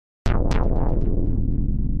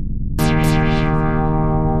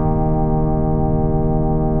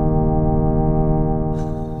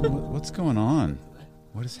What's going on?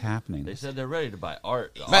 What is happening? They said they're ready to buy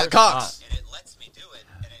art. Matt Cox. And it lets me do it.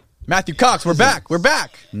 And it, Matthew Cox, we're back. We're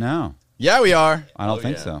back. No, Yeah, we are. I don't Oh,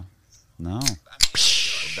 think yeah. so. No.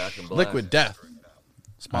 Back in black. Liquid Death.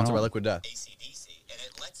 Sponsored by Liquid Death. AC/DC, and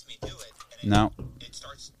it lets me do it. And No. it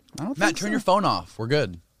starts. I don't Matt, think turn so. your phone off. We're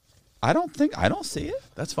good. I don't see it.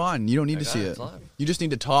 That's fine. You don't need to got see it. it. It's live. You just need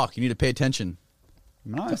to talk. You need to pay attention.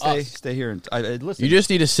 No, us. stay here and listen. You just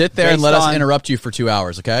need to sit there and Based let us on- interrupt you for 2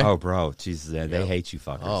 hours, okay? Oh, bro, Jesus, they hate you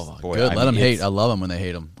fuckers. Oh, Boy, good. I Let mean, them hate. it's- I love them when they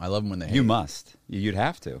hate them. I love them when they hate. You must. You'd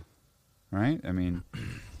have to, right? I mean,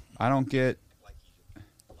 I don't get. Like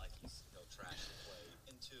he's trash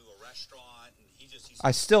into a restaurant, and he just. I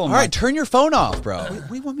still. All right, turn your phone off, bro. What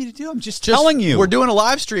do you want me to do? I'm just Just- telling you. We're doing a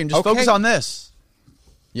live stream. Just Okay. focus on this.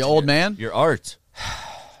 You old man. Your art.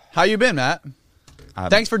 How you been, Matt? I'm-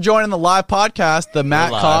 Thanks for joining the live podcast, the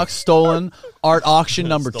Matt live. Cox Stolen Art Auction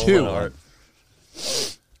number Stolen 2. art.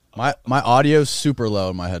 My audio's super low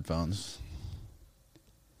in my headphones.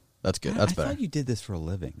 That's good. That's I better. thought you did this for a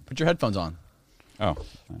living. Put your headphones on. Oh. All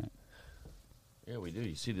right. Yeah, we do.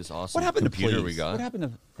 You see this awesome What happened to computer please? we got? What happened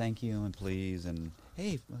to thank you and please and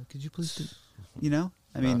hey, could you please do, you know?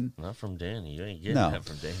 I mean, Not from Danny. You ain't getting no. that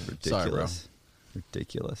from Danny. Ridiculous. Sorry, bro.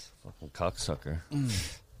 Ridiculous. Fucking cocksucker.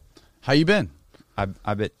 How you been?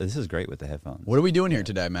 I bet this is great with the headphones. What are we doing here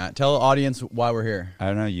today, Matt? Tell the audience why we're here. I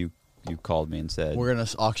don't know. You called me and said We're gonna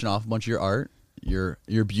auction off a bunch of your art, your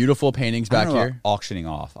beautiful paintings I back don't know about here. auctioning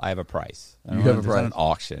off. I have a price. I don't You know have if a it's not price. an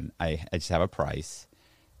auction. I just have a price,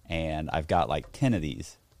 and I've got like 10 of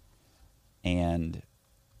these, and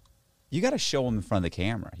you got to show them in front of the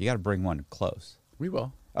camera. You got to bring one close. We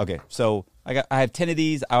will. Okay, so I have 10 of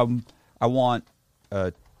these. I want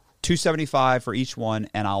 $275 for each one,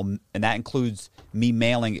 and that includes me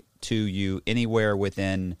mailing it to you anywhere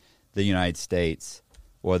within the United States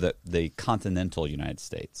or the continental United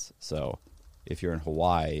States. So if you're in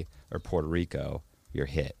Hawaii or Puerto Rico, you're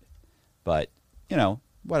hit. But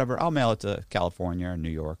whatever, I'll mail it to California or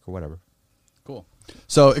New York or whatever. Cool.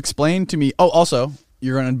 So explain to me. Oh, also,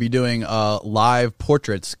 you're going to be doing live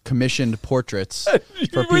portraits, commissioned portraits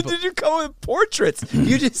for When people. did you come with portraits?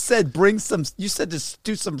 You just said bring some. You said just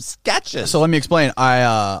do some sketches. So let me explain.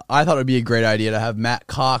 I thought it would be a great idea to have Matt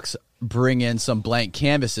Cox bring in some blank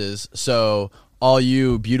canvases, so all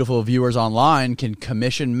you beautiful viewers online can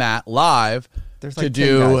commission Matt live There's to like 10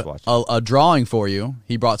 do guys watching. a drawing for you.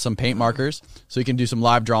 He brought some paint markers, so he can do some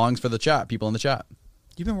live drawings for the chat. People in the chat.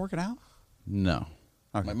 You've been working out? No,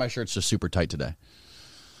 Okay. my shirt's just super tight today.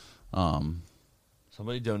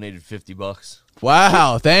 Somebody donated $50.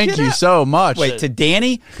 Wow, thank you so much. Wait, to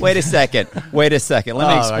Danny? Wait a second. Let me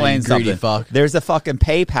Oh, explain you greedy something. fuck. There's a fucking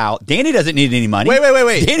PayPal. Danny doesn't need any money.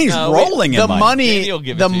 Wait. Danny's No, rolling the in money. money, Danny will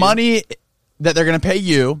give it the to you. money that they're going to pay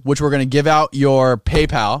you, which we're going to give out your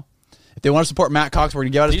PayPal. If they want to support Matt Cox, we're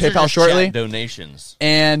going to give out his These are PayPal just shortly, chat donations.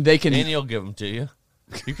 and they can. Danny will give them to you.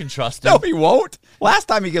 You can trust him. No, he won't. Last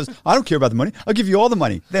time he goes, I don't care about the money. I'll give you all the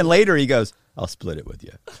money. Then later he goes, I'll split it with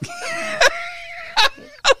you.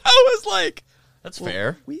 I was like, That's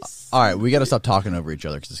fair. All right, we got to stop talking over each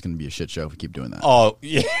other because it's going to be a shit show if we keep doing that. oh,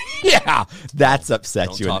 yeah. Yeah. That's upset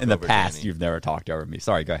Don't you. talk In the over past, Danny. you've never talked over me.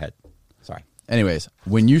 Sorry, go ahead. Sorry. Anyways,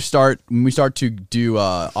 when we start to do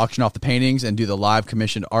auction off the paintings and do the live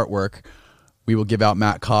commissioned artwork, we will give out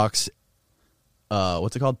Matt Cox,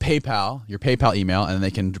 what's it called? PayPal, your PayPal email, and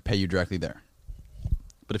they can pay you directly there.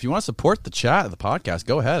 But if you want to support the chat of the podcast,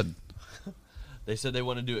 go ahead. They said they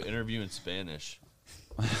want to do an interview in Spanish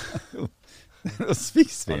I don't speak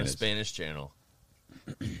on a Spanish. Spanish channel.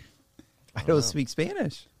 I don't speak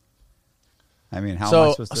Spanish. I mean, how am I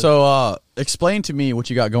So, supposed to? so explain to me what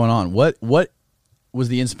you got going on. What was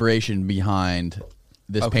the inspiration behind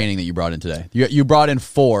this painting that you brought in today? You brought in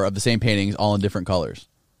 4 of the same paintings, all in different colors.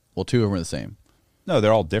 Well, 2 of them are the same. No,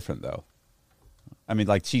 they're all different, though. I mean,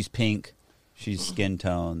 like, she's pink. She's skin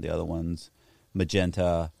tone. The other one's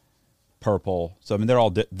magenta, purple. So, I mean, they're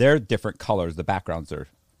all they're different colors. The backgrounds are,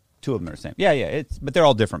 2 of them are the same. Yeah. But they're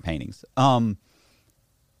all different paintings. Do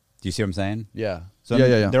you see what I'm saying? Yeah. So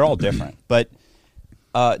yeah. they're all different. But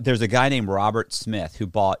there's a guy named Robert Smith who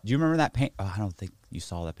bought. Do you remember that paint? Oh, I don't think you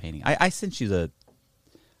saw that painting. I sent you the.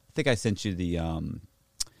 I think I sent you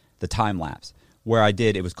the time lapse where I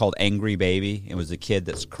did. It was called Angry Baby. It was a kid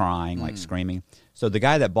that's crying, like screaming. So the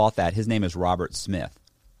guy that bought that, his name is Robert Smith.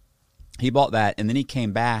 He bought that, and then he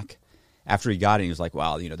came back after he got it. And he was like,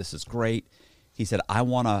 "Wow, this is great." He said, "I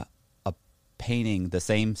want a painting the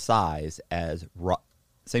same size as."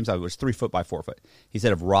 Same size, it was 3 foot by 4 foot. He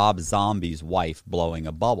said of Rob Zombie's wife blowing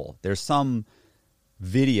a bubble. There's some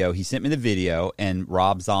video. He sent me the video, and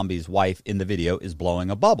Rob Zombie's wife in the video is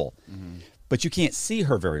blowing a bubble. Mm-hmm. but you can't see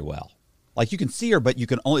her very well. Like you can see her, but you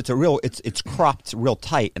can only it's cropped real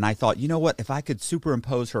tight. And I thought, you know what? If I could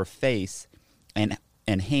superimpose her face and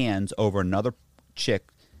hands over another chick,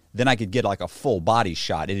 then I could get like a full body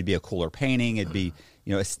shot. It'd be a cooler painting. It'd be,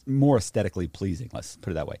 it's more aesthetically pleasing. Let's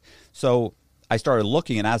put it that way. So I started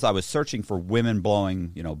looking, and as I was searching for women blowing,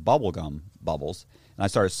 bubblegum bubbles, and I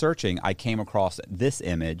started searching, I came across this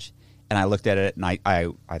image, and I looked at it, and I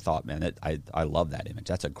thought, man, I love that image.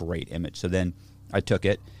 That's a great image. So then I took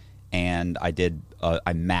it, and I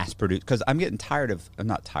mass produced, because I'm not tired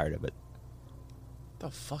of it. The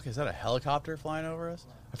fuck is that? A helicopter flying over us?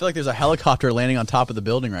 I feel like there's a helicopter landing on top of the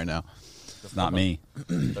building right now. It's not me.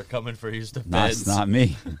 They're coming for East No, Defense. it's not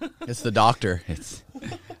me. It's the doctor. It's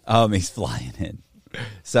he's flying in.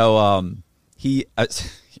 So he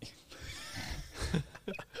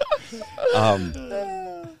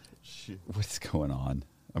what's going on?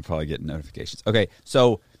 I'm probably getting notifications. Okay,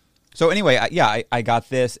 so anyway, I got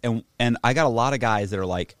this, and I got a lot of guys that are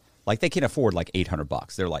like they can't afford like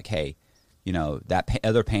 $800. They're like, hey, that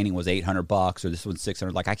other painting was $800 or this one's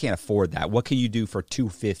 $600. Like, I can't afford that. What can you do for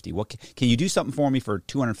 $250? What can you do something for me for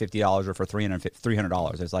 $250 or for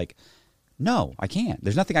 $300? It's like, no, I can't.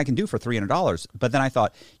 There's nothing I can do for $300. But then I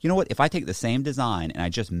thought, you know what? If I take the same design and I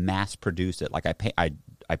just mass produce it, like I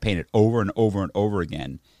paint it over and over and over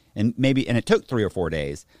again, and it took 3 or 4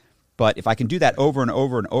 days. But if I can do that over and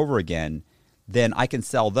over and over again, then I can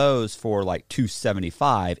sell those for like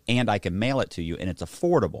 $275, and I can mail it to you, and it's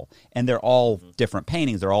affordable. And they're all different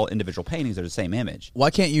paintings. They're all individual paintings. They're the same image.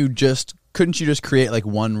 Why couldn't you just create like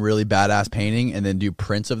one really badass painting and then do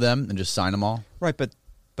prints of them and just sign them all? Right, but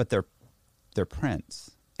they're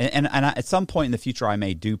prints. And at some point in the future, I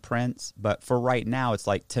may do prints. But for right now, it's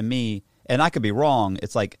like, to me, and I could be wrong,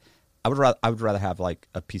 it's like I would rather have like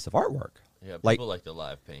a piece of artwork. Yeah, people like the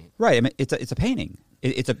live paint. Right. I mean, it's a painting.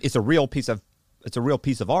 It's a real piece of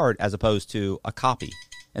art as opposed to a copy,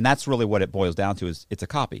 and that's really what it boils down to. Is it's a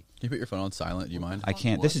copy. Can you put your phone on silent? Do you mind? I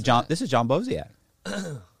can't. This is John Boziak.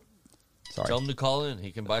 Sorry. Tell him to call in. He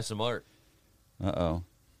can buy some art. Uh-oh.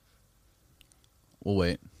 We'll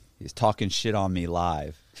wait. He's talking shit on me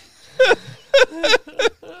live.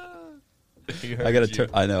 He I gotta heard turn.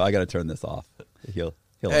 you. I know. I gotta turn this off. He'll.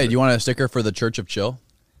 Hey, do you want a sticker for the Church of Chill?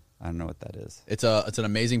 I don't know what that is. It's an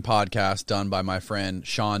amazing podcast done by my friend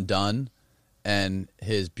Sean Dunn and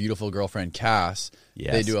his beautiful girlfriend Cass.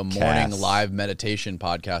 Yes, they do a morning Cass. live meditation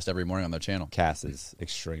podcast every morning on their channel. Cass is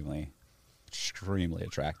extremely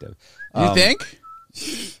attractive. You think?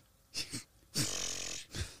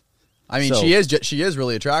 I mean, So- she is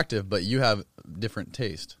really attractive, but you have different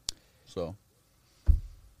taste. So,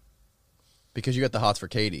 because you got the hots for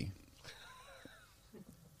Katie.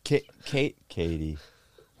 Katie.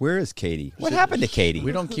 Where is Katie? What happened to Katie?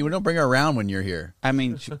 We don't bring her around when you're here. I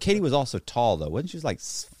mean, Katie was also tall though, wasn't she? Like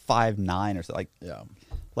 5'9" or something. Yeah.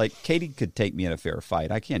 Like Katie could take me in a fair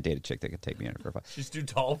fight. I can't date a chick that could take me in a fair fight. She's too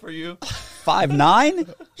tall for you.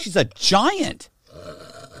 5'9"? She's a giant,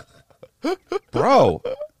 bro.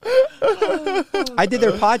 I did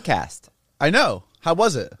their podcast. I know. How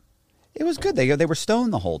was it? It was good. They were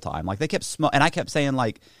stoned the whole time. Like they kept smoking, and I kept saying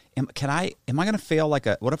like, am I going to fail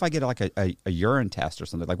what if I get like a urine test or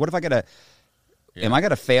something? Like what if I get am I going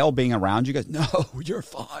to fail being around you guys? No, you're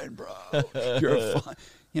fine, bro. You're fine.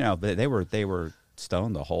 But they were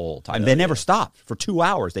stoned the whole time. They never stopped for 2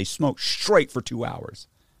 hours. They smoked straight for 2 hours.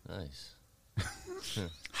 Nice.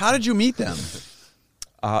 How did you meet them?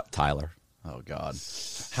 Tyler. Oh God.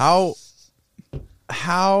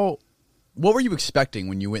 What were you expecting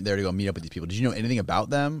when you went there to go meet up with these people? Did you know anything about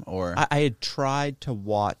them, or I had tried to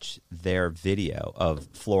watch their video of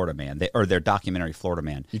Florida Man, or their documentary Florida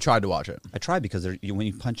Man. you tried to watch it? I tried because when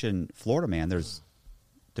you punch in Florida Man, there's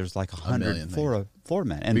like 100 million Florida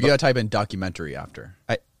Men, and You gotta type in documentary after.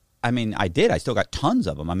 I mean, I did. I still got tons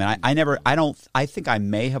of them. I mean, I think I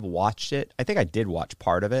may have watched it. I think I did watch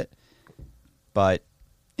part of it, but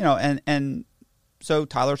and so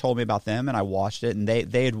Tyler told me about them, and I watched it, and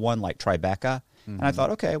they had won like Tribeca, and I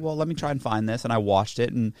thought, okay, well, let me try and find this, and I watched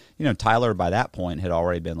it, and Tyler by that point had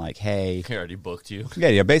already been like, hey, He already booked you.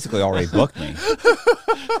 yeah, basically already booked me.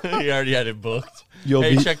 He already had it booked. You'll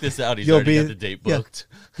Hey, be- check this out. He's you'll already be- got the date yeah. booked.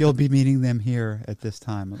 You'll be meeting them here at this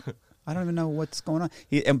time. I don't even know what's going on.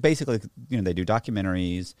 And basically, they do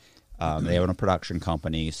documentaries. They own a production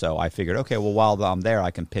company. So I figured, okay, well, while I'm there,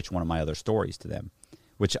 I can pitch one of my other stories to them,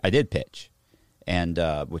 which I did pitch, and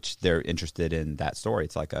which they're interested in that story.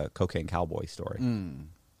 It's like a cocaine cowboy story. And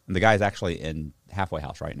the guy's actually in Halfway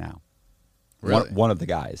House right now. Really? One of the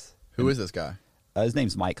guys. Who is this guy? His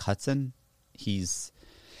name's Mike Hudson. He's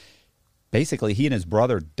basically, he and his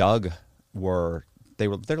brother Doug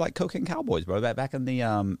they're like cocaine cowboys, bro. Back in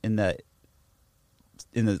the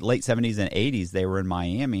late 70s and 80s, they were in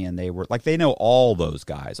Miami, and they were like, they know all those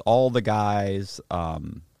guys, all the guys,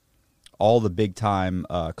 all the big time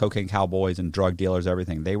cocaine cowboys and drug dealers,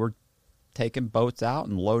 everything. They were taking boats out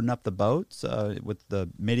and loading up the boats with the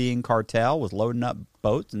Medellin cartel was loading up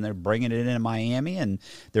boats, and they're bringing it in Miami, and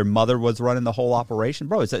their mother was running the whole operation.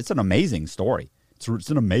 Bro, it's an amazing story. It's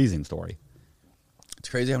an amazing story. It's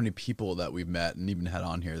crazy how many people that we've met and even had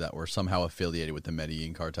on here that were somehow affiliated with the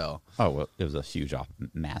Medellin cartel. Oh, well, it was a huge,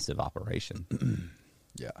 massive operation.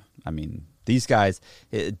 Yeah. I mean, these guys,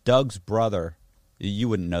 Doug's brother, you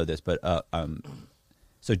wouldn't know this, but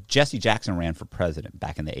so Jesse Jackson ran for president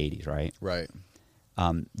back in the 80s, right? Right.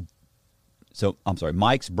 So, I'm sorry,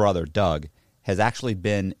 Mike's brother, Doug, has actually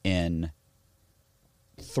been in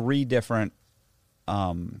 3 different,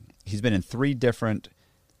 he's been in 3 different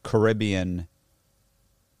Caribbean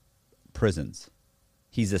prisons.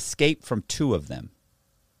 He's escaped from 2 of them.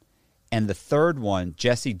 And the third one,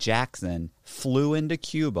 Jesse Jackson, flew into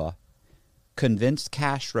Cuba, convinced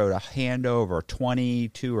Castro to hand over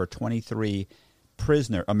 22 or 23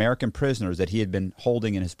 American prisoners that he had been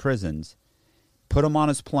holding in his prisons, put them on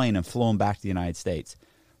his plane, and flew them back to the United States.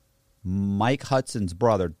 Mike Hudson's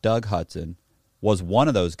brother, Doug Hudson, was one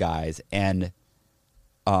of those guys, and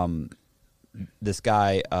this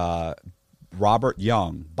guy, Robert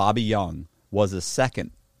Young, Bobby Young, was the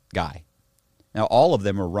second guy. Now, all of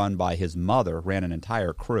them were run by his mother, ran an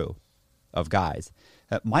entire crew of guys.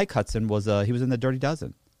 Mike Hudson he was in the Dirty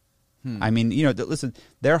Dozen. I mean, listen,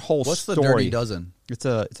 their whole What's story. the Dirty Dozen? It's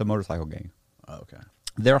a motorcycle gang. Oh, okay.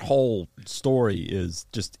 Their whole story is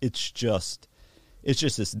it's just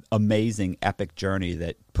this amazing epic journey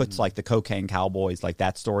that puts like the cocaine cowboys, like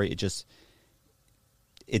that story.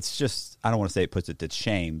 It's just I don't want to say it puts it to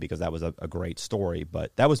shame, because that was a great story,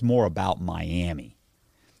 but that was more about Miami.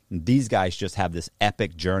 And these guys just have this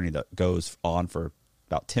epic journey that goes on for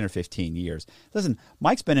about 10 or 15 years. Listen,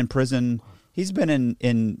 Mike's been in prison. He's been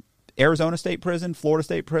in Arizona State Prison, Florida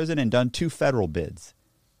State Prison, and done 2 federal bids.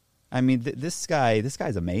 I mean, this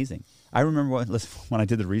guy's amazing. I remember when I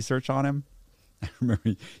did the research on him, I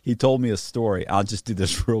remember he told me a story. I'll just do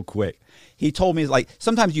this real quick. He told me, like,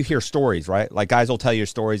 sometimes you hear stories, right? Like, guys will tell you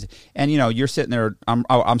stories, and, you're sitting there,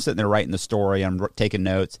 I'm sitting there writing the story, I'm taking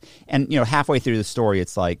notes, and, halfway through the story,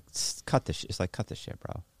 it's like, cut this shit,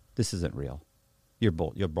 bro. This isn't real. You're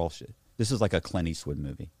bullshit. This is like a Clint Eastwood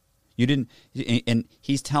movie. You didn't, and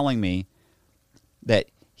he's telling me that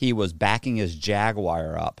he was backing his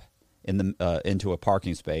Jaguar up into a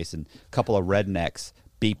parking space, and a couple of rednecks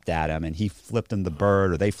beeped at him, and he flipped him the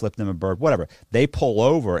bird, or they flipped him a bird, whatever. They pull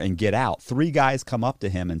over and get out. 3 guys come up to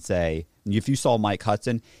him and say, if you saw Mike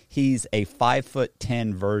Hudson, he's a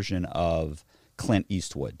 5'10" version of Clint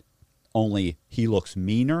Eastwood, only he looks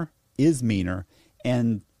is meaner,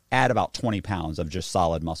 and add about 20 pounds of just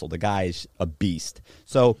solid muscle. The guy's a beast.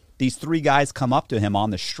 So these 3 guys come up to him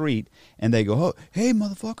on the street, and they go, "Oh, hey,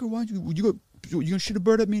 motherfucker, why you gonna shoot a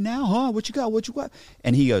bird at me now, huh? What you got?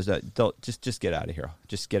 And he goes, "Don't just get out of here.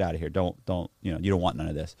 Just get out of here. Don't you don't want none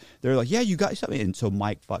of this." They're like, "Yeah, you got something." And so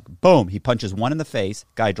Mike, boom, he punches one in the face.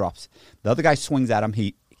 Guy drops. The other guy swings at him.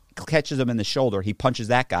 He catches him in the shoulder. He punches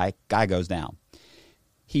that guy. Guy goes down.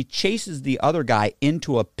 He chases the other guy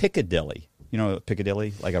into a Piccadilly. You know,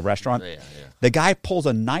 Piccadilly, like a restaurant. Yeah. The guy pulls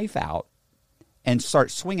a knife out and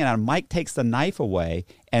starts swinging at him. Mike takes the knife away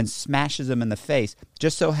and smashes him in the face.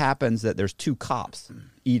 Just so happens that there's 2 cops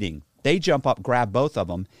eating. They jump up, grab both of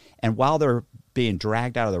them, and while they're being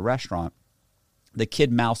dragged out of the restaurant, the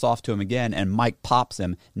kid mouths off to him again, and Mike pops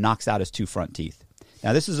him, knocks out his 2 front teeth.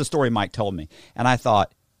 Now, this is a story Mike told me, and I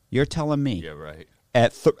thought, you're telling me Yeah, right.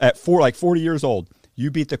 at 40 years old,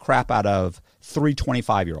 you beat the crap out of 3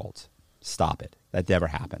 25-year-olds. Stop it. That never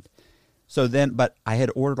happened. So then, but I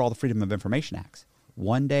had ordered all the Freedom of Information Acts.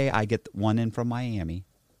 One day I get one in from Miami,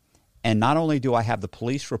 and not only do I have the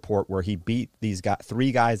police report where he beat these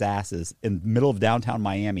 3 guys' asses in the middle of downtown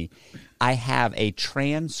Miami, I have a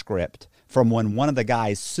transcript from when one of the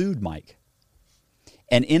guys sued Mike.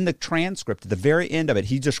 And in the transcript, at the very end of it,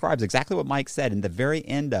 he describes exactly what Mike said. In the very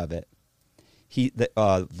end of it,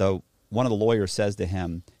 one of the lawyers says to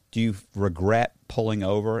him, "Do you regret pulling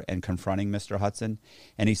over and confronting Mr. Hudson?"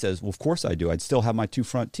 And he says, "Well, of course I do. I'd still have my 2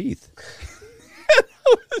 front teeth."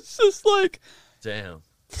 It's just like, Damn.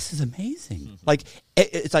 this is amazing. Like,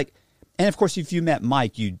 it's like, and of course, if you met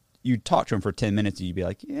Mike, you'd talk to him for 10 minutes and you'd be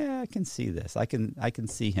like, "Yeah, I can see this. I can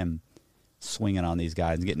see him swinging on these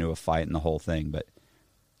guys and getting into a fight and the whole thing." But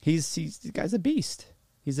the guy's a beast.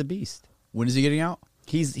 He's a beast. When is he getting out?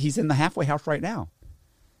 He's in the halfway house right now.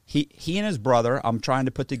 He and his brother, I'm trying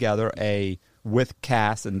to put together a with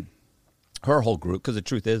Cass and her whole group, because the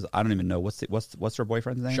truth is, I don't even know what's her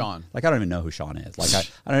boyfriend's name. Sean. Like, I don't even know who Sean is. Like,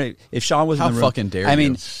 I don't know if Sean was How in the room. fucking dare I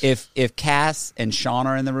mean, you. if Cass and Sean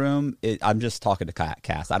are in the room, I'm just talking to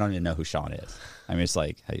Cass. I don't even know who Sean is. I mean, it's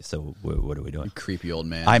like, hey, so what are we doing? Creepy old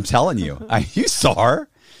man. I'm telling you, you saw her.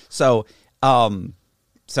 So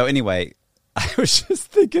anyway, I was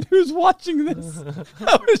just thinking, who's watching this?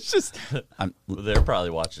 I was just, They're probably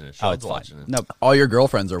watching it. Sean's it's fine. watching it. No, All your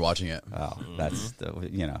girlfriends are watching it. that's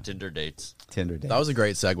Tinder dates. Tinder date. That was a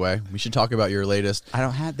great segue. We should talk about your latest. I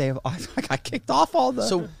don't have. I got kicked off all the.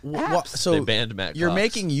 So, apps. so They banned Matt you're Cox.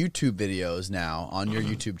 making YouTube videos now on your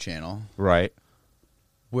YouTube channel right.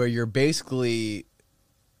 where you're basically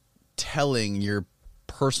telling your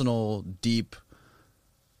personal, deep,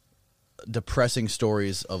 depressing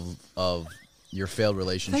stories of your failed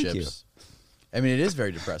relationships. I mean, it is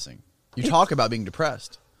very depressing. You talk about being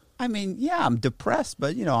depressed. I mean, yeah, I'm depressed,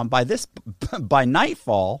 but I'm by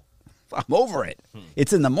nightfall, I'm over it.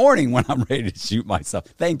 It's in the morning when I'm ready to shoot myself.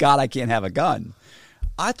 Thank God I can't have a gun.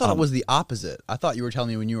 I thought it was the opposite. I thought you were telling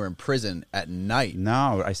me when you were in prison at night.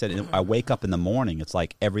 No, I said I wake up in the morning. It's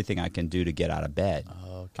like everything I can do to get out of bed.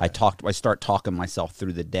 Okay. I start talking myself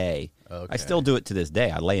through the day. Okay. I still do it to this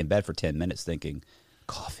day. I lay in bed for 10 minutes thinking,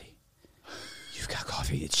 coffee. You've got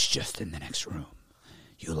coffee. It's just in the next room.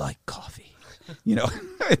 You like coffee.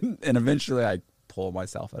 And eventually I pull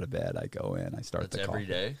myself out of bed. I go in. I start That's the every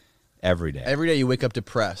coffee. day. Every day. Every day you wake up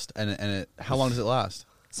depressed, and how long does it last?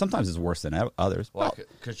 Sometimes it's worse than others. Why? Well,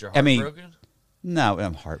 Because you're I mean, heartbroken? no,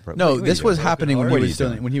 I'm heartbroken. No, What are this you was doing? happening when What he are was you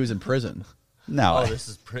doing? when he was in prison. No, Oh, this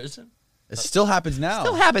is prison? It still happens now.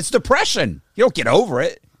 still have it's depression. You don't get over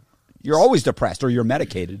it. You're always depressed, or you're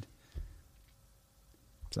medicated.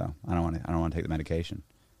 So I don't want to take the medication.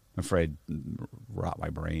 I'm afraid rot my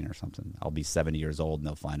brain or something. I'll be 70 years old and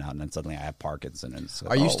they'll find out, and then suddenly I have Parkinson's. And it's,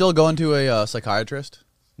 Are you still going to a psychiatrist?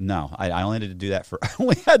 No, I only had to do that for. I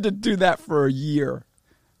only had to do that for a year.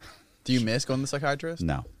 Do you miss going to the psychiatrist?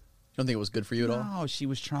 No. You don't think it was good for you at all? No, she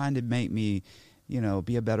was trying to make me,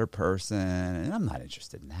 be a better person, and I'm not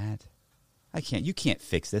interested in that. I can't. You can't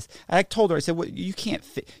fix this. I told her. I said, "Well, you can't.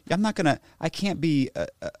 I can't be a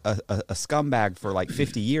scumbag for like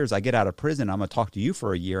 50 years. I get out of prison. I'm gonna talk to you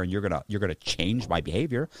for a year, and you're gonna change my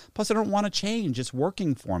behavior. Plus, I don't want to change. It's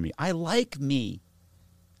working for me. I like me.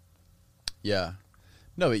 Yeah.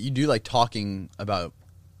 No, but you do like talking about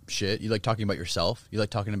shit. You like talking about yourself. You like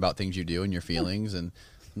talking about things you do and your feelings, and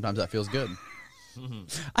sometimes that feels good.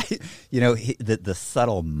 The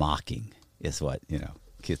subtle mocking is what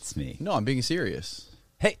gets me. No, I'm being serious.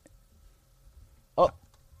 Hey, oh,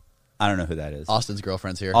 I don't know who that is. Austin's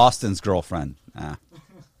girlfriend's here. Austin's girlfriend.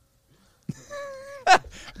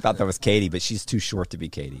 Thought that was Katie, but she's too short to be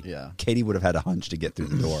Katie. Yeah. Katie would have had a hunch to get through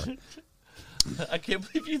the door. I can't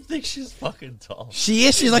believe you think she's fucking tall. She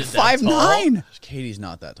is. She's like Is that 5'9". Katie's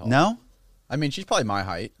not that tall. No? I mean, she's probably my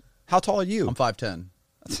height. How tall are you? I'm 5'10".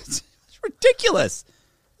 It's ridiculous.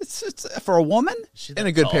 It's for a woman? She's In that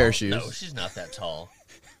a good tall. pair of shoes. No, she's not that tall.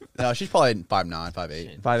 No, she's probably 5'9",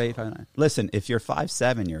 5'8". 5'8", 5'9". Listen, if you're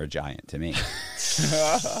 5'7", you're a giant to me.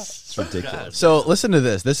 It's ridiculous. So listen to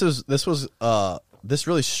this. This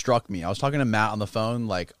really struck me. I was talking to Matt on the phone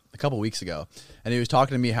like a couple weeks ago, and he was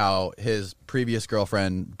talking to me how his previous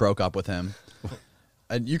girlfriend broke up with him.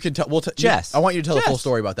 And you can tell. Jess. I want you to tell the full Jess.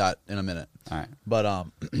 story about that in a minute. All right. But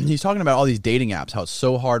he's talking about all these dating apps, how it's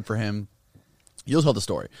so hard for him. You'll tell the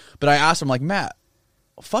story. But I asked him, like, Matt,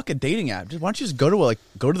 fuck a dating app. Why don't you just go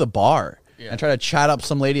to the bar and try to chat up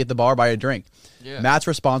some lady at the bar, buy a drink? Yeah. Matt's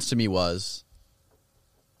response to me was,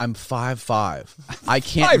 I'm 5'5". I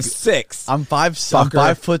can't. 5'6". I'm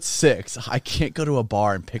 5'6". I can't go to a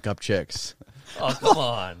bar and pick up chicks. Oh, come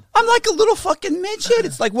on. I'm like a little fucking midget.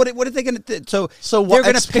 It's like, what are they going to do? So they're what-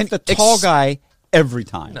 going to pick the tall guy every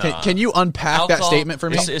time. No. Can you unpack that statement for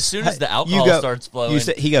me? As soon as the You alcohol go- starts flowing, you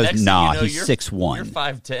say- he goes, next thing "Nah, you know, he's you're- 6'1". You're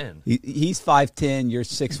 5'10". He's 5'10", you're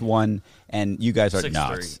 6'1", and you guys are 6'3".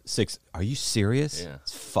 no, it's 6. Are you serious? Yeah.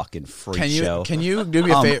 It's fucking freak Can you show. can you do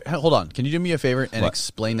me a favor? Hold on. Can you do me a favor and What?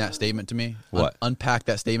 explain that statement to me? What? Unpack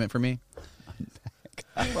that statement for me.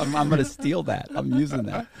 I'm going to steal that. I'm using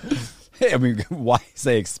that. Hey, I mean, why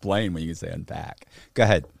say explain when you can say unpack? Go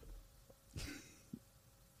ahead.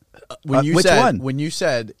 Which one? When you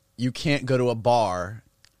said you can't go to a bar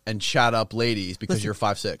and chat up ladies because Listen, you're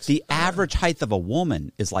 5'6". The average height of a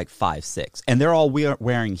woman is like 5'6", and they're all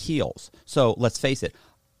wearing heels. So let's face it,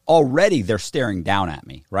 already they're staring down at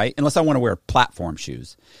me, right? Unless I want to wear platform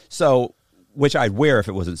shoes. So, which I'd wear if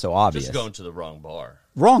it wasn't so obvious. Just going to the wrong bar.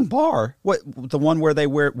 Wrong bar. What, the one where they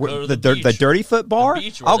wear Go to the the beach. dirty foot bar? The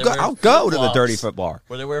beach where I'll they go. wear I'll go to the flip-flops. dirty foot bar.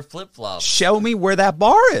 Where they wear flip-flops Show me where that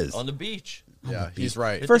bar is. on the beach. Yeah, he's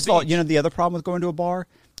right. First of all, you know the other problem with going to a bar?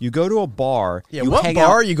 You go to a bar. Yeah, you what hang bar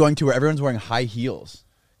out. are you going to where everyone's wearing high heels?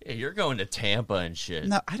 Yeah, you're going to Tampa and shit.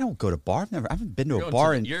 No, I don't go to bar. I haven't been to You're a going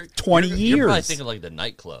bar to in the- you're- 20 you're, years. You're probably thinking like the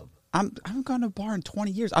nightclub. I haven't gone to a bar in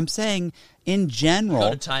 20 years. I'm saying in Go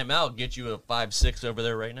general, to timeout, get you a 5-6 over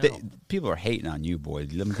there right now. people are hating on you, boys.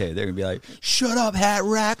 Let me tell you, they're gonna be like, "Shut up, hat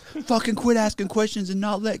rack! Fucking quit asking questions and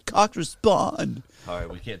not let Cox respond." All right,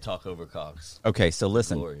 we can't talk over Cox. Okay, so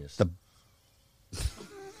listen. Glorious.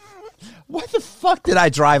 Why the fuck did I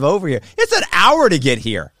drive over here? It's an hour to get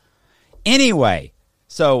here. Anyway,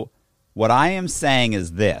 so what I am saying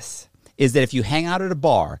is this, is that if you hang out at a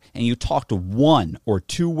bar and you talk to one or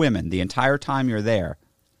two women the entire time you're there,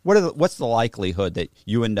 what's the likelihood that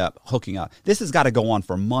you end up hooking up? This has got to go on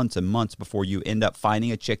for months and months before you end up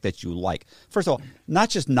finding a chick that you like. First of all, not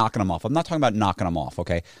just knocking them off. I'm not talking about knocking them off,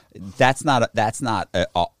 okay? That's not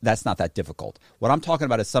that difficult. What I'm talking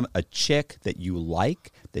about is a chick that you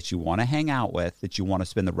like, that you want to hang out with, that you want to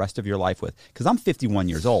spend the rest of your life with. Because I'm 51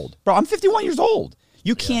 years old. Bro, I'm 51 years old.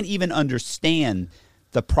 You can't even understand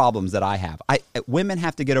the problems that I have. Women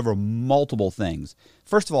have to get over multiple things.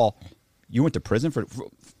 First of all, you went to prison for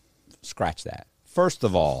scratch that. First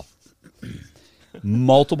of all,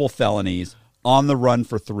 multiple felonies, on the run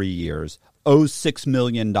for 3 years, owes $6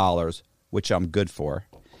 million, which I'm good for.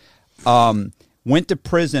 Went to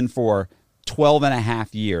prison for 12 and a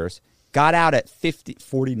half years, got out at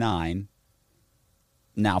 49,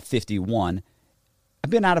 now 51. I've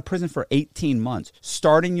been out of prison for 18 months,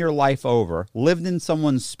 starting your life over, lived in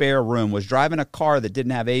someone's spare room, was driving a car that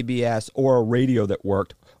didn't have ABS or a radio that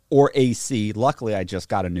worked or AC. Luckily, I just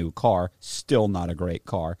got a new car. Still not a great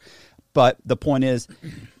car. But the point is,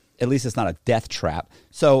 at least it's not a death trap.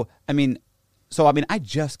 So, I mean, I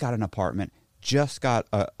just got an apartment, just got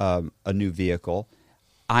a new vehicle.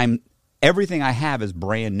 Everything I have is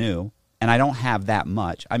brand new. And I don't have that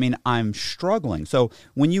much. I mean, I'm struggling. So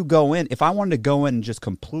when you go in, if I wanted to go in and just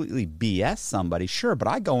completely BS somebody, sure. But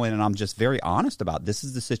I go in and I'm just very honest about this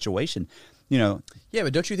is the situation. You know. Yeah,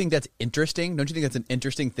 but don't you think that's interesting? Don't you think that's an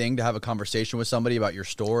interesting thing to have a conversation with somebody about your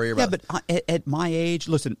story? About Yeah, but at my age,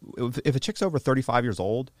 listen, if a chick's over 35 years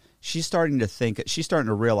old, she's starting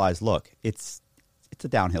to realize, look, it's a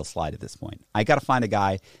downhill slide at this point. I got to find a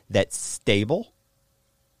guy that's stable,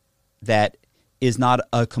 that is not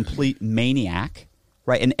a complete maniac,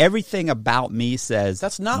 right? And everything about me says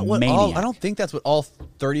that's not what maniac. I don't think that's what all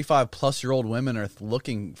 35-plus-year-old women are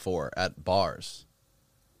looking for at bars.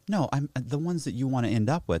 No, I'm the ones that you want to end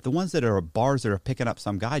up with. The ones that are at bars that are picking up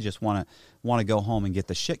some guy just want to go home and get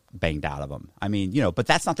the shit banged out of them. I mean, you know, but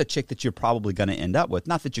that's not the chick that you're probably going to end up with.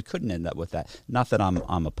 Not that you couldn't end up with that. Not that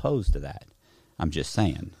I'm opposed to that. I'm just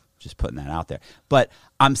saying, just putting that out there. But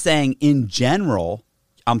I'm saying in general,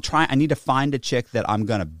 I need to find a chick that I'm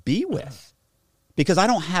going to be with, because I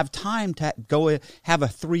don't have time to go have a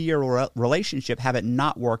 3-year relationship, have it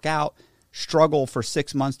not work out, struggle for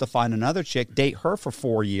 6 months to find another chick, date her for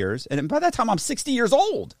 4 years, and by that time I'm 60 years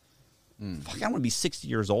old. Fuck, I don't want to be 60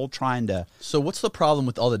 years old trying to. So what's the problem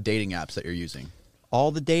with all the dating apps that you're using?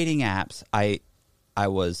 All the dating apps, I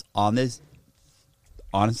was on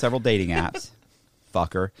several dating apps,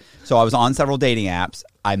 fucker. So I was on several dating apps.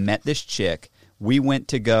 I met this chick. We went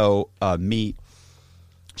to go meet.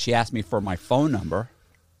 She asked me for my phone number.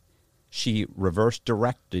 She reverse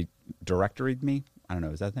directoried me. I don't know.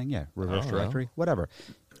 Is that a thing? Yeah. Reverse directory? Whatever.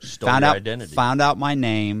 Stole your identity. Found out my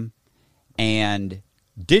name and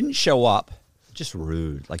didn't show up. Just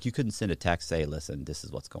rude. Like, you couldn't send a text, say, listen, this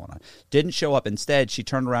is what's going on. Didn't show up. Instead, she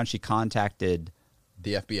turned around. She contacted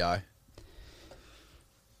The FBI.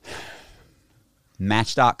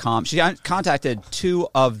 Match.com. She contacted two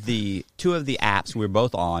of the apps we were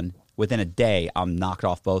both on. Within a day, I'm knocked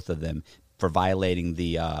off both of them for violating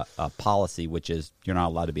the policy, which is you're not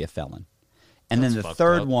allowed to be a felon. And then the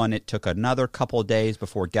third one, it took another couple of days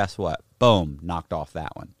before, guess what? Boom, knocked off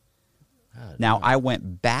that one. Now, I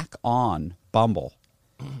went back on Bumble,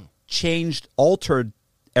 altered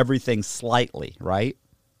everything slightly, right?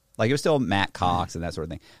 Like, it was still Matt Cox and that sort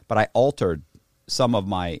of thing. But I altered some of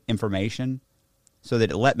my information so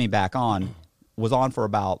that it let me back on. Was on for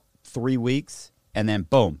about 3 weeks, and then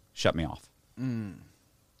boom, shut me off.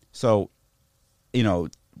 So, you know,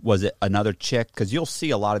 was it another chick? Because you'll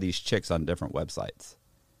see a lot of these chicks on different websites.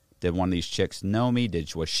 Did one of these chicks know me?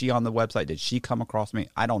 Was she on the website? Did she come across me?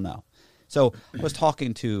 I don't know. So I was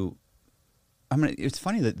talking to. I mean, it's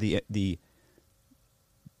funny that the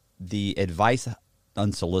advice,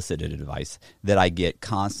 unsolicited advice that I get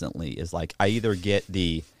constantly is like, I either get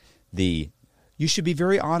the you should be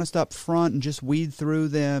very honest up front and just weed through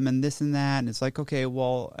them and this and that, and it's like, okay,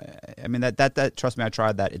 well, I mean that trust me, I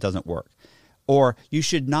tried that, it doesn't work. Or you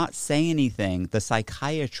should not say anything. The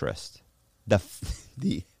psychiatrist,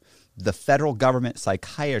 the federal government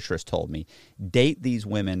psychiatrist told me, date these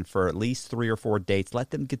women for at least 3 or 4 dates.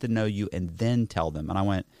 Let them get to know you and then tell them. And I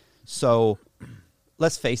went, so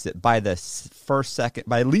let's face it, by at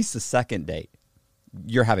least the second date,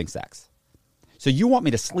 you're having sex. So you want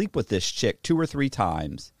me to sleep with this chick 2 or 3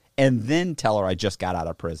 times and then tell her I just got out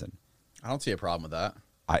of prison. I don't see a problem with that.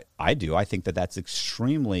 I do. I think that's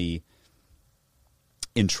extremely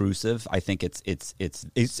intrusive. I think it's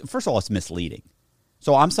first of all, it's misleading.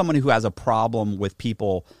 So I'm someone who has a problem with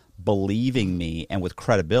people believing me and with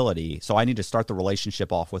credibility. So I need to start the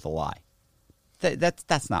relationship off with a lie.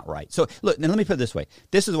 That's not right. So look, now let me put it this way.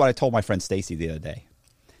 This is what I told my friend Stacy the other day,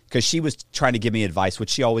 because she was trying to give me advice, which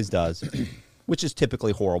she always does, which is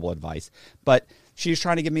typically horrible advice. But she was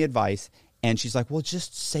trying to give me advice, and she's like, well,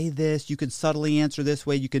 just say this. You can subtly answer this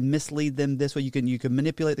way. You can mislead them this way. You can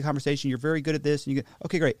manipulate the conversation. You're very good at this. And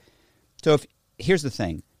okay, great. So here's the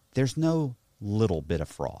thing. There's no little bit of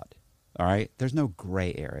fraud. All right? There's no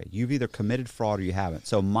gray area. You've either committed fraud or you haven't.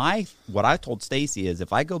 So what I told Stacy is,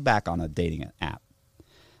 if I go back on a dating app,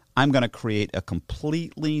 I'm going to create a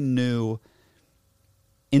completely new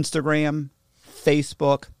Instagram,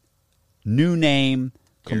 Facebook, new name,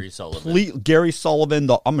 Gary Sullivan. Gary Sullivan.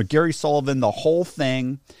 I'm a Gary Sullivan, the whole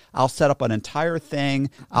thing. I'll set up an entire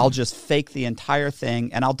thing. I'll just fake the entire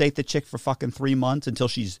thing, and I'll date the chick for fucking 3 months until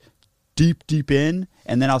she's deep in,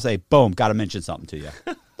 and then I'll say, boom, got to mention something to you.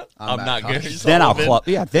 I'm not Gary Sullivan. Then I'll club.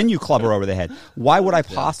 Yeah, then you club her over the head. Why would I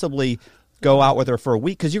possibly go out with her for a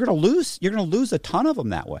week? Because you're going to lose. You're going to lose a ton of them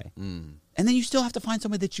that way. And then you still have to find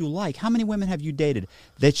somebody that you like. How many women have you dated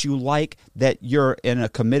that you like, that you're in a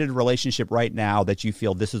committed relationship right now, that you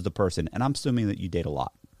feel this is the person? And I'm assuming that you date a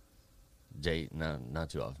lot. Date? No,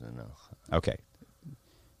 not too often, no. Okay.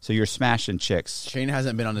 So you're smashing chicks. Shane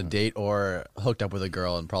hasn't been on a date or hooked up with a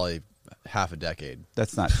girl in probably half a decade.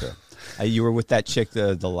 That's not true. You were with that chick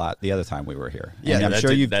the other time we were here. Yeah, and I'm that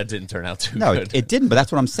sure that didn't turn out too No, good. it didn't. But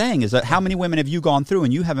that's what I'm saying is that how many women have you gone through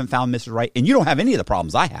and you haven't found Mrs. Right, and you don't have any of the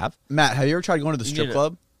problems I have. Matt, have you ever tried going to the strip need a-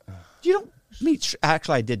 club? You don't meet.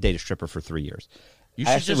 Actually, I did date a stripper for 3 years. You I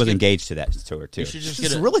should actually just was get- engaged to her too. You should just She's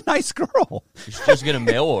get a a- really nice girl. You should just get a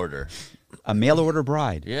mail order. A mail order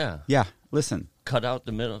bride. Yeah. Yeah. Listen. Cut out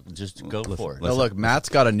the middle. Just go for it. No, look, Matt's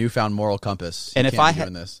got a newfound moral compass. And You if can't I be had-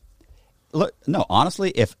 doing this, Look, no,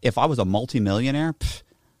 honestly, if I was a multimillionaire,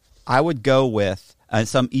 I would go with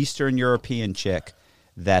some Eastern European chick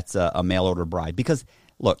that's a mail order bride. Because,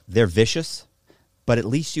 look, they're vicious, but at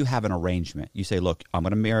least you have an arrangement. You say, look, I'm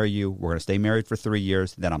going to marry you. We're going to stay married for 3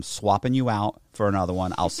 years. Then I'm swapping you out for another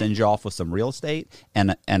one. I'll send you off with some real estate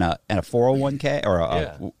and a 401k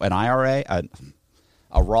or an IRA,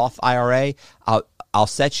 a Roth IRA. I'll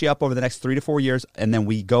set you up over the next 3 to 4 years, and then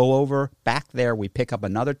we go over back there. We pick up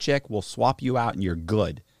another chick. We'll swap you out, and you're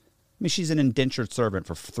good. I mean, she's an indentured servant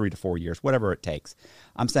for 3 to 4 years, whatever it takes.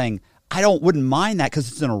 I'm saying wouldn't mind that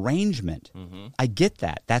because it's an arrangement. I get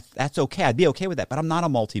that. That's okay. I'd be okay with that. But I'm not a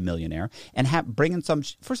multimillionaire, and bringing some.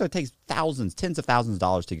 First, it takes thousands, tens of thousands of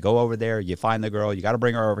dollars to go over there. You find the girl. You got to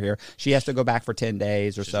bring her over here. She has to go back for 10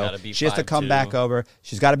 days or so. She has to come 5'2". back over.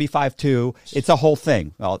 She's got to be 5'2". It's a whole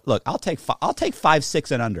thing. Well, look, I'll take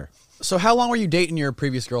 5'6" and under. so how long were you dating your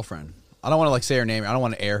previous girlfriend? I don't want to say her name. I don't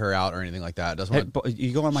want to air her out or anything like that. Doesn't Hey, want. but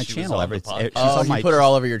you go on my She was channel. on the podcast. She's Oh, on you my, put her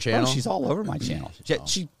all over your Oh, channel. she's all over my channel.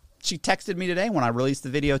 She texted me today when I released the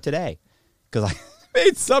video today because I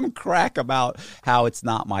made some crack about how it's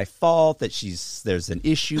not my fault, that there's an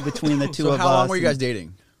issue between the two So of us. how long were you and- guys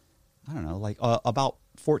dating? I don't know, like about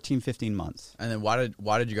 14, 15 months. And then why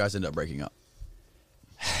did you guys end up breaking up?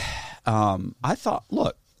 I thought,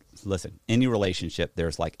 look, listen, any relationship,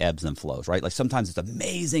 there's like ebbs and flows, right? Like sometimes it's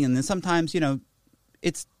amazing, and then sometimes,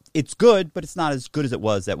 it's good, but it's not as good as it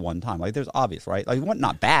was at one time. Like there's obvious, right? Like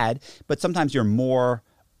not bad, but sometimes you're more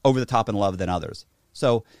over the top in love than others.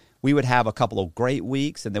 So we would have a couple of great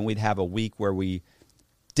weeks, and then we'd have a week where we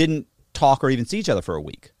didn't talk or even see each other for a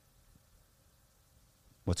week.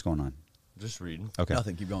 What's going on? Just reading. Okay.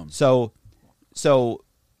 Nothing. Keep going. So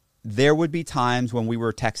there would be times when we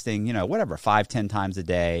were texting, whatever, 5-10 times a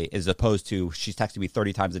day, as opposed to she's texting me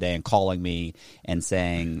 30 times a day and calling me and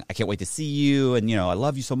saying, I can't wait to see you, and I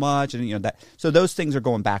love you so much, and that. So those things are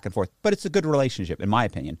going back and forth, but it's a good relationship in my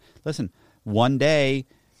opinion. Listen, one day,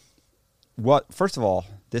 first of all,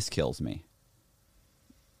 this kills me.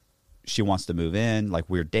 She wants to move in, like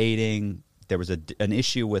we're dating. There was an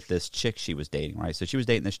issue with this chick she was dating, right? So she was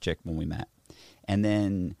dating this chick when we met, and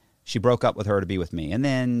then She broke up with her to be with me. And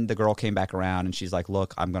then the girl came back around and she's like,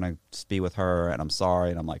 look, I'm going to be with her and I'm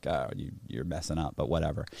sorry. And I'm like, oh, you're messing up, but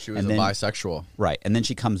whatever. She was and a then, bisexual. Right. And then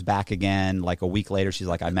she comes back again like a week later. She's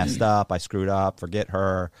like, I messed up. I screwed up. Forget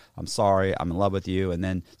her. I'm sorry. I'm in love with you. And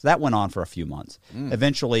then so that went on for a few months.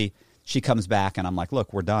 Eventually, she comes back and I'm like,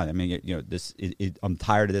 look, we're done. I mean, I'm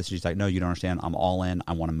tired of this. She's like, no, you don't understand. I'm all in.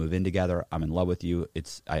 I want to move in together. I'm in love with you.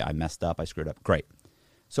 I messed up. I screwed up. Great.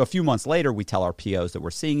 So a few months later, we tell our POs that we're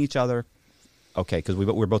seeing each other. Okay, because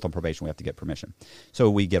we're both on probation. We have to get permission. So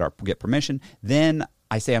we get permission. Then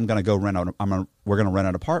I say we're going to rent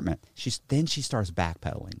an apartment. Then she starts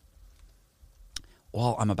backpedaling.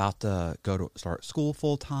 Well, I'm about to start school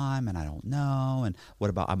full time, and I don't know. And what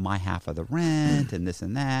about my half of the rent and this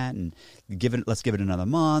and that? And let's give it another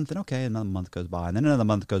month. And okay, another month goes by, and then another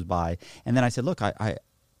month goes by. And then I said, look, I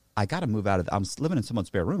got to move out of. I'm living in someone's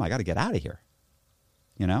spare room. I got to get out of here.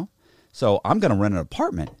 So I'm going to rent an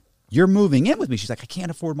apartment. You're moving in with me. She's like, I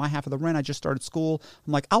can't afford my half of the rent. I just started school.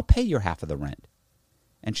 I'm like, I'll pay your half of the rent.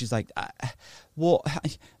 And she's like, well,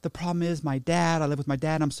 the problem is I live with my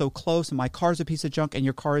dad. I'm so close, and my car's a piece of junk, and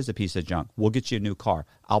your car is a piece of junk. We'll get you a new car.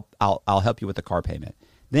 I'll help you with the car payment.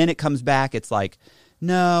 Then it comes back. It's like,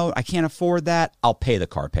 no, I can't afford that. I'll pay the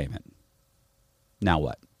car payment. Now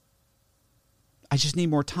what? I just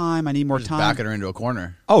need more time. I need more time. Backing her into a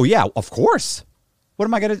corner. Oh, yeah, of course. What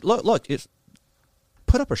am I going to look? It's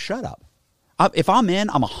put up or shut up. If I'm in,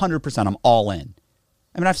 I'm 100%. I'm all in.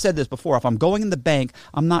 I mean, I've said this before. If I'm going in the bank,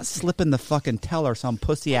 I'm not slipping the fucking teller some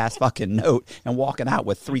pussy-ass fucking note and walking out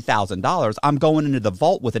with $3,000. I'm going into the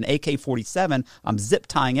vault with an AK-47. I'm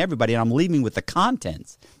zip-tying everybody, and I'm leaving with the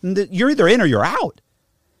contents. You're either in or you're out.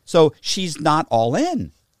 So she's not all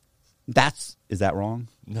in. Is that wrong?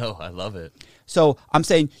 No, I love it. So I'm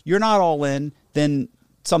saying you're not all in, then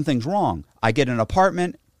something's wrong. I get an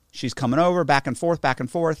apartment. She's coming over, back and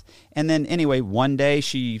forth. And then anyway, one day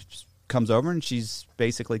she comes over, and she's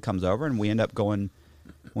basically comes over, and we end up going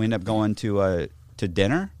to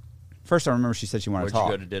dinner. First, I remember she said she wanted to talk.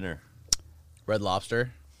 Where'd you go to dinner? Red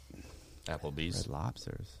Lobster. Applebee's. Red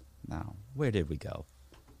Lobsters. No. Where did we go?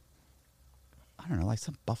 I don't know, like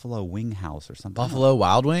some Buffalo Wing House or something. Buffalo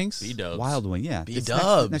Wild Wings? B-Dubs. Wild Wing, yeah. It's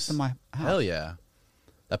B-Dubs. next to my house. Hell yeah.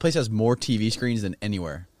 That place has more TV screens than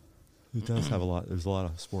anywhere. It does have a lot. There's a lot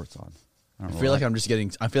of sports on. I feel like I'm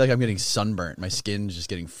getting sunburnt. My skin's just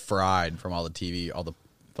getting fried from all the TV, all the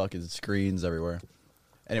fucking screens everywhere.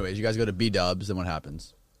 Anyways, you guys go to B-Dubs, then what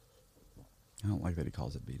happens? I don't like that he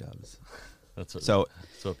calls it B-Dubs. That's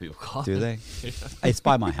what people call Do it. they? It's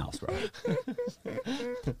by my house, bro.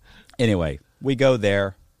 Anyway, we go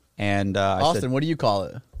there, and Austin, I said, what do you call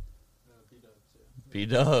it?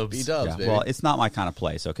 B-Dubs. B-Dubs, yeah, baby. well, it's not my kind of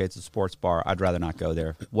place, okay? It's a sports bar. I'd rather not go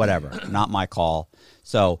there. Whatever. Not my call.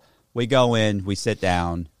 So we go in, we sit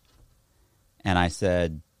down, and I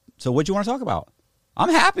said, so what do you want to talk about? I'm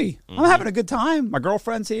happy. I'm having a good time. My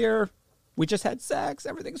girlfriend's here. We just had sex.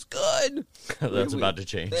 Everything's good. That's about to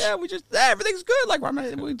change. Yeah, everything's good. Like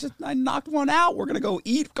I knocked one out. We're gonna go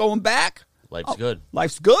eat. Going back. Life's good.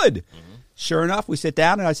 Life's good. Sure enough, we sit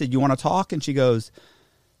down and I said, "You want to talk?" And she goes,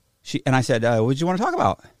 and I said, "What do you want to talk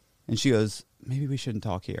about?" And she goes, "Maybe we shouldn't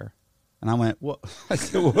talk here." And I went, "What?" I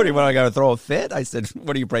said, "What do you want? I got to throw a fit?" I said,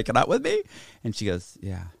 "What are you breaking up with me?" And she goes,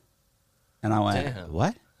 "Yeah." And I went, Damn.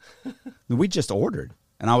 "What?" We just ordered.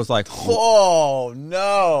 And I was like, Oh,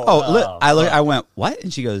 no. I went, what?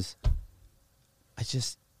 And she goes,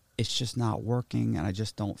 it's just not working, and I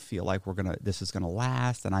just don't feel like this is gonna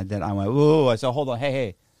last. And I went, ooh. I said, hold on,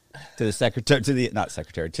 hey, to the secretary,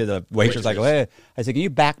 to the waitress. I go, hey, I said, can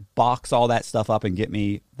you box all that stuff up and get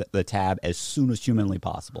me the tab as soon as humanly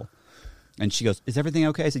possible? And she goes, is everything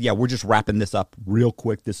okay? I said, yeah, we're just wrapping this up real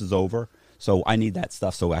quick. This is over, so I need that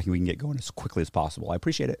stuff so we can get going as quickly as possible. I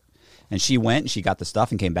appreciate it. And she went and she got the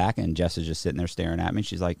stuff and came back, and Jess is just sitting there staring at me.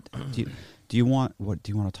 She's like, do you want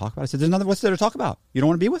to talk about? I said, there's nothing. What's there to talk about? You don't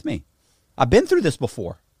want to be with me. I've been through this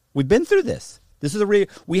before. We've been through this. This is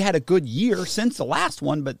we had a good year since the last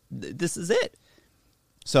one, but this is it.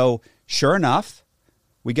 So sure enough,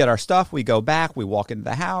 we get our stuff. We go back. We walk into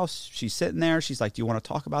the house. She's sitting there. She's like, do you want to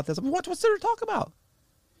talk about this? I'm like, what's there to talk about?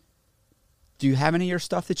 Do you have any of your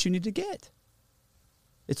stuff that you need to get?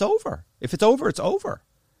 It's over. If it's over, it's over.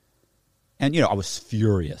 And, I was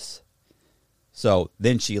furious. So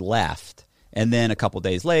then she left. And then a couple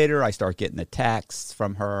days later, I start getting the texts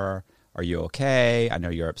from her. Are you okay? I know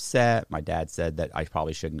you're upset. My dad said that I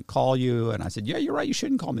probably shouldn't call you. And I said, yeah, you're right. You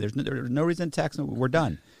shouldn't call me. There's no reason to text me. We're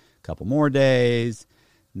done. A couple more days.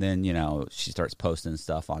 Then, she starts posting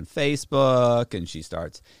stuff on Facebook, and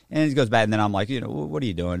it goes back, and then I'm like, what are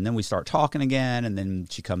you doing? And then we start talking again, and then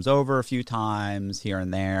she comes over a few times here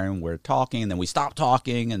and there, and we're talking, and then we stop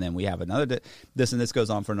talking, and then we have another, this and this goes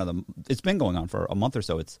on for it's been going on for a month or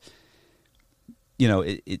so. It's,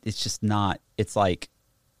 it's just not, it's like,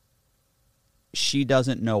 she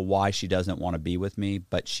doesn't know why she doesn't want to be with me,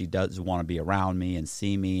 but she does want to be around me and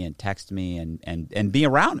see me and text me and be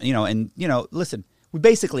around, listen, we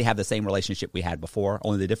basically have the same relationship we had before.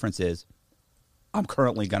 Only the difference is I'm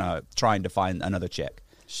currently trying to find another chick.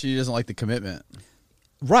 She doesn't like the commitment.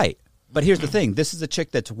 Right. But here's the thing. This is a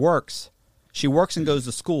chick that works. She works and goes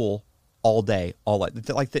to school all day,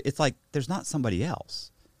 it's like there's not somebody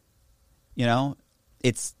else.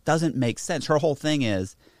 It doesn't make sense. Her whole thing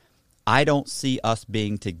is, I don't see us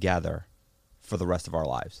being together for the rest of our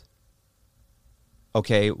lives.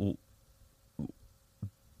 Okay,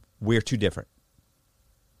 we're too different.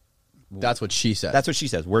 That's what she said. That's what she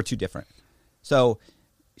says. We're too different. So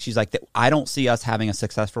she's like, I don't see us having a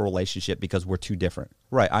successful relationship because we're too different.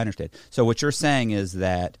 Right, I understand. So what you're saying is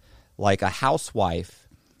that like a housewife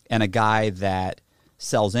and a guy that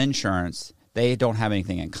sells insurance, they don't have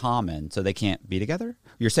anything in common, so they can't be together?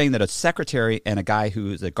 You're saying that a secretary and a guy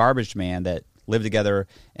who's a garbage man that live together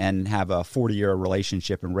and have a 40-year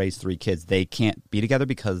relationship and raise 3 kids, they can't be together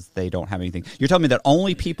because they don't have anything. You're telling me that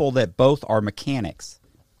only people that both are mechanics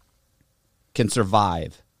can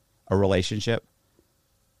survive a relationship?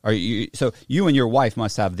 So you and your wife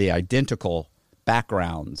must have the identical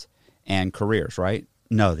backgrounds and careers, right?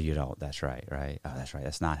 No, you don't. That's right, right? Oh, that's right.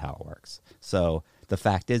 That's not how it works. So the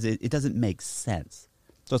fact is, it doesn't make sense.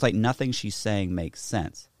 So it's like nothing she's saying makes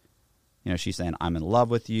sense. She's saying, I'm in love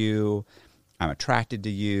with you. I'm attracted to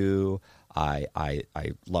you. I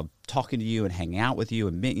love talking to you and hanging out with you.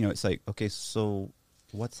 And, it's like, okay, so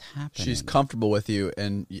what's happening? She's comfortable with you,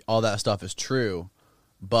 and all that stuff is true,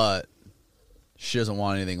 but she doesn't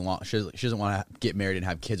want anything long. She doesn't want to get married and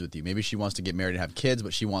have kids with you. Maybe she wants to get married and have kids,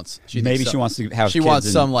 but she wants to have kids. She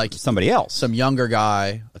wants some somebody else, some younger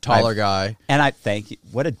guy, a taller guy. And I thank you.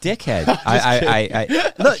 What a dickhead!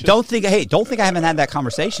 I look, don't think I haven't had that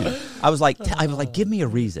conversation. I was like, give me a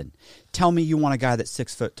reason. Tell me you want a guy that's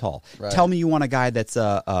 6 foot tall. Right. Tell me you want a guy that's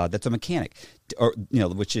a mechanic, or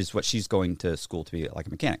which is what she's going to school to be, like a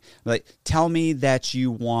mechanic. Like, tell me that you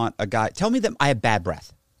want a guy. Tell me that I have bad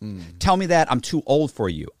breath. Tell me that I'm too old for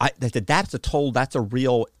you. That's a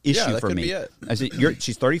real issue for me. I said,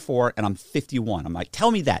 she's 34 and I'm 51. I'm like, tell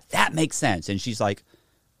me that. That makes sense. And she's like,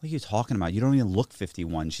 what are you talking about? You don't even look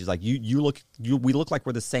 51. She's like, we look like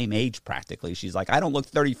we're the same age practically. She's like, I don't look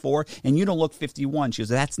 34 and you don't look 51. She goes,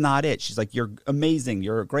 that's not it. She's like, you're amazing.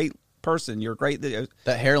 You're a great person. You're great. That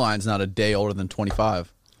hairline's not a day older than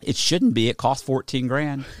 25. It shouldn't be. It costs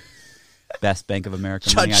 $14,000. Best Bank of America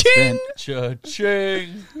money I spent.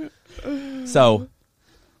 Cha-ching. So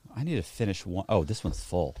I need to finish one. Oh, this one's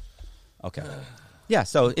full. Okay. Yeah,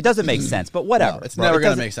 so it doesn't make sense, but whatever. No, it's never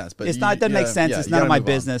going to make sense. But it doesn't make sense. It's none of my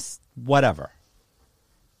business. Whatever.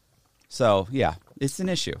 So, yeah, it's an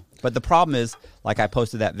issue. But the problem is, like I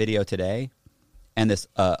posted that video today, and this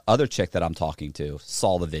other chick that I'm talking to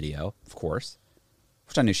saw the video, of course,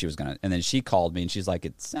 which I knew she was going to. And then she called me, and she's like,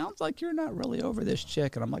 it sounds like you're not really over this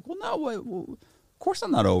chick. And I'm like, well, no, of course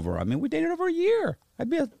I'm not over. I mean, we dated over a year. I'd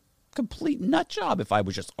be a complete nut job if I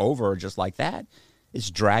was just over her just like that. It's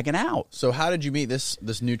dragging out. So how did you meet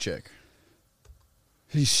this new chick?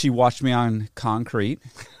 She watched me on Concrete.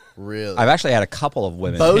 Really? I've actually had a couple of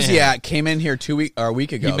women. Boziak came in here a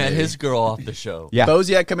week ago. He met his girl off the show. Yeah.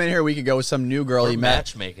 Boziak came in here a week ago with some new girl he met.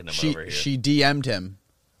 Matchmaking him over here. She DM'd him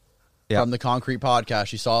Yeah. from the Concrete podcast.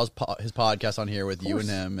 She saw his podcast on here with you and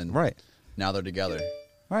him, and Right. now they're together.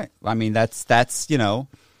 Right. I mean, that's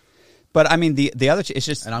But I mean, the other chick, it's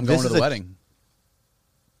just. And I'm going to the wedding.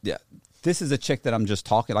 Yeah. This is a chick that I'm just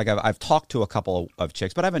talking. Like I've talked to a couple of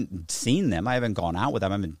chicks, but I haven't seen them. I haven't gone out with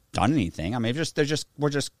them. I haven't done anything. I mean, we're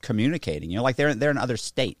just communicating. Like they're in other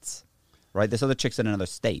states, right? This other chick's in another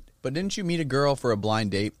state. But didn't you meet a girl for a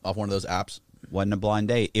blind date off one of those apps? Wasn't a blind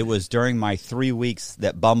date. It was during my 3 weeks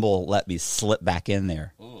that Bumble let me slip back in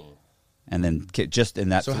there, and then just in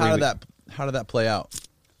that. So how did that play out?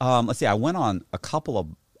 Let's see. I went on a couple of.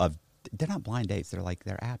 They're not blind dates. They're like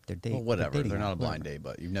their app. They're dating. Well, whatever. They're not a app, blind date,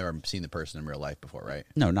 but you've never seen the person in real life before, right?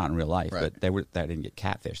 No, not in real life. Right. But I didn't get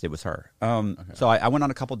catfished. It was her. So I went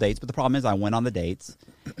on a couple dates, but the problem is I went on the dates,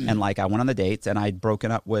 and like I went on the dates, and I'd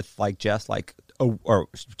broken up with like Jess, or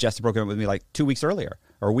Jess had broken up with me like 2 weeks earlier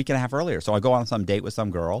or a week and a half earlier. So I go on some date with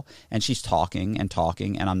some girl, and she's talking,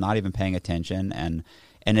 and I'm not even paying attention, and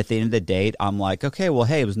at the end of the date, I'm like, okay, well,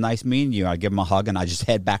 hey, it was nice meeting you. I give them a hug, and I just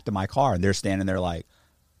head back to my car, and they're standing there like,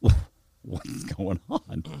 what's going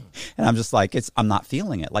on? And I'm just like, I'm not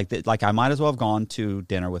feeling it. Like I might as well have gone to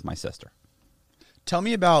dinner with my sister. Tell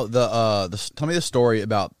me about tell me the story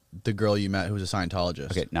about the girl you met who was a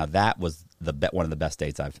Scientologist. Okay, now that was one of the best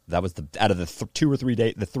dates that was out of the 2 or 3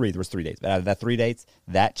 dates, there was 3 dates. But out of that 3 dates,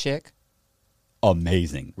 that chick,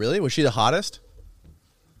 amazing. Really? Was she the hottest?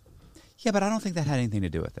 Yeah, but I don't think that had anything to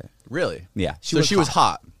do with it. Really? Yeah. She was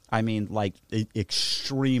hot. I mean, like,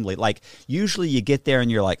 extremely. Like, usually you get there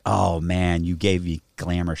and you're like, oh, man, you gave me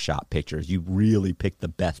glamour shot pictures. You really picked the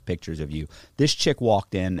best pictures of you. This chick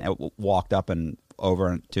walked up and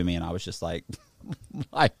over to me, and I was just like,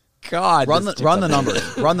 my God. Run the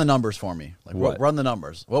numbers. Run the numbers for me. Like, What? Run the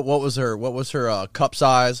numbers. What was her cup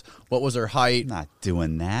size? What was her height? I'm not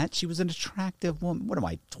doing that. She was an attractive woman. What am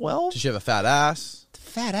I, 12? Did she have a fat ass?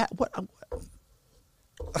 Fat ass? What? I'm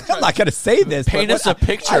not going to say this. Paint but us a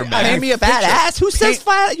picture, man. Paint me a fat picture. ass? Who says Paint-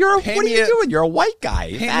 fat? What paint are me you a- doing? You're a white guy.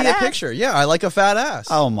 Paint Fat me a ass? picture. Yeah, I like a fat ass.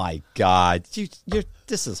 Oh my God!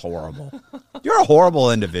 This is horrible. You're a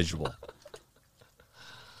horrible individual.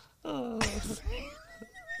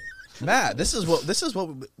 Matt, this is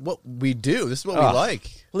what we do. This is what we Ugh.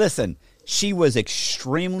 like. Listen, she was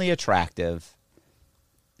extremely attractive.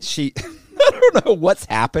 I don't know what's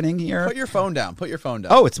happening here. Put your phone down. Put your phone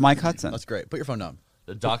down. Oh, it's Mike Hudson. That's great. Put your phone down.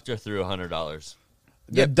 The doctor threw $100.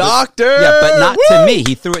 The doctor. Yeah, but not to me.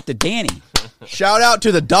 He threw it to Danny. Shout out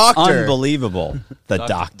to the doctor. Unbelievable. The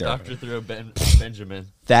doctor. Doctor threw a Benjamin.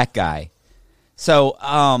 That guy. So,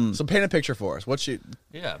 So paint a picture for us. What's she?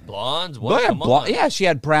 Yeah, blondes. well, What? yeah, Come on. yeah, she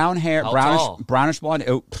had brown hair, How brownish tall? brownish blonde.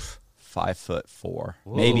 Oh, 5'4",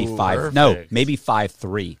 maybe Whoa, 5. No, perfect. maybe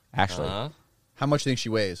 5'3". Actually, How much do you think she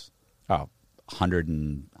weighs? oh,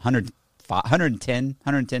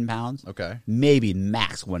 110 pounds. Okay. Maybe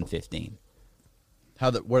max 115.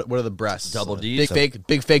 What are the breasts? Double Ds?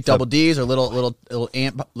 Big fake double D's or little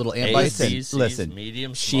ant A's, bites. C's, Listen,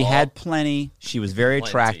 medium, she small. had plenty. She was very Plenty.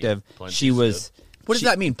 attractive. Plenty's She was. What does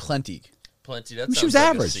that mean? Plenty. Plenty. That She was sounds like a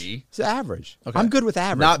average. C. She's average. Okay. I'm good with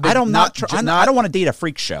average. Not big- I don't not- I don't want to date a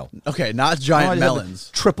freak show. Okay, not I giant wanna have melons.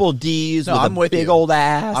 triple D's No, with I'm a with big you. old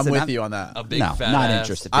ass. I'm and with you on that. A big no, fat not ass.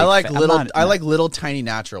 interested. I like Big fat- little. I'm not- I like little tiny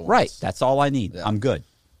natural ones. Right. That's all I need. Yeah. I'm good.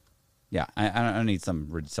 Yeah, I don't need something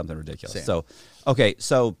ridiculous. Same. So, okay,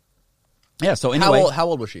 so yeah. So anyway, How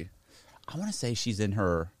old was she? I want to say she's in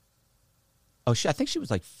her. Oh, I think she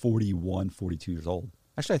was like 41, 42 years old.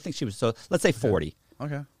 Actually, I think she was. So let's say 40.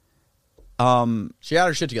 Okay. She had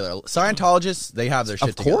her shit together. Scientologists, they have their shit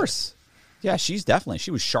Of together. course. Yeah, she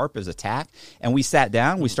was sharp as a tack. And we sat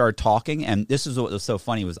down, we started talking, and this is what was so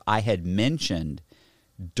funny was I had mentioned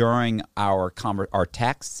during our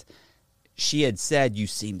texts, she had said, "You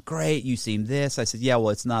seem great, you seem this." I said, "Yeah, well,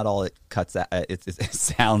 it's not all it cuts out. It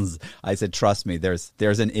sounds." I said, "Trust me, there's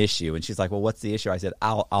an issue." And she's like, "Well, what's the issue?" I said,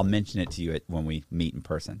 "I'll mention it to you when we meet in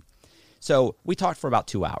person." So we talked for about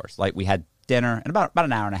 2 hours. Like we had dinner and about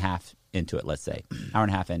an hour and a half into it, let's say. Hour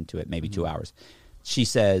and a half into it, maybe 2 hours. She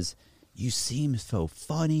says, "You seem so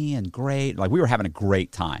funny and great." Like we were having a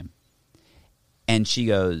great time. And she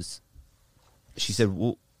said,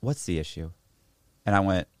 "Well, what's the issue?" And I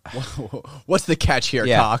went, What's the catch here,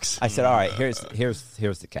 yeah. Cox? I said, "All right, here's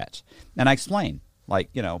the catch." And I explained, like,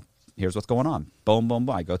 here's what's going on. Boom, boom,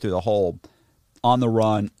 boom. I go through the whole on the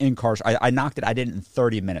run, incarcerated. I knocked it. I did it in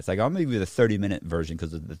 30 minutes. I go, I'm going to give you the 30-minute version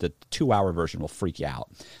because the 2-hour version will freak you out.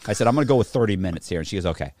 I said, I'm going to go with 30 minutes here. And she goes,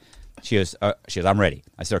 okay. She goes, I'm ready.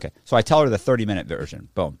 I said, okay. So I tell her the 30-minute version.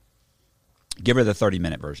 Boom. Give her the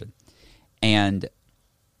 30-minute version. And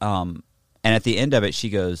at the end of it, she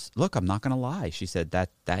goes, look, I'm not going to lie. She said, that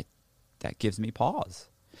gives me pause.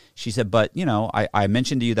 She said, but, I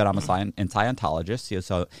mentioned to you that I'm a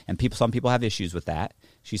Scientologist. Some people have issues with that.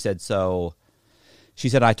 She said,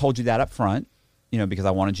 I told you that up front, because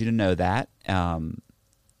I wanted you to know that.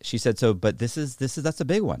 She said, but that's a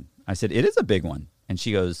big one. I said, it is a big one. And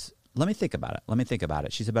she goes, let me think about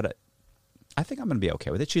it. She said, but I think I'm going to be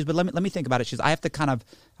okay with it. She goes, but let me think about it. She goes, I have to kind of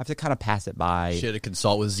pass it by. She had to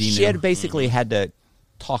consult with Xenu. She had basically had to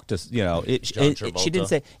talk to, she didn't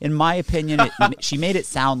say, in my opinion, she made it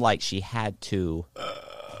sound like she had to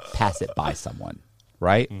pass it by someone,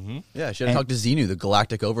 right? Mm-hmm. Yeah, she had to talk to Xenu, the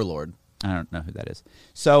galactic overlord. I don't know who that is.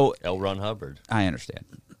 So L. Ron Hubbard. I understand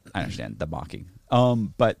the mocking.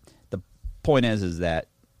 But the point is that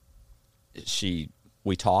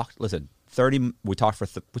we talked. Listen, we talked for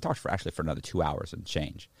another 2 hours and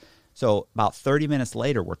change. So about 30 minutes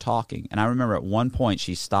later, we're talking, and I remember at one point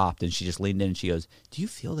she stopped and she just leaned in and she goes, "Do you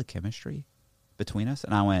feel the chemistry between us?"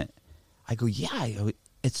 And I go, "Yeah."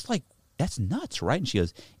 It's like, that's nuts, right? And she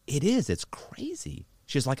goes, "It is. It's crazy."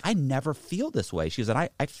 She's like, "I never feel this way." She goes, "I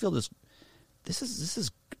feel this this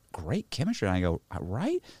is great chemistry. And I go,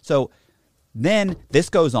 right? So then this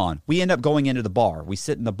goes on. We end up going into the bar. We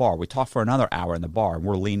sit in the bar. We talk for another hour in the bar, and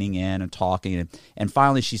we're leaning in and talking. And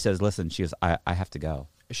finally she says, listen, she goes, I have to go.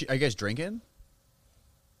 Are you guys drinking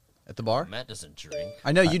at the bar? Matt doesn't drink.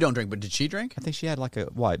 I know you don't drink, but did she drink? I think she had like a,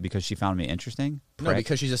 what, because she found me interesting? No, Prick.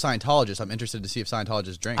 because she's a Scientologist. I'm interested to see if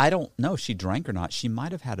Scientologists drink. I don't know if she drank or not. She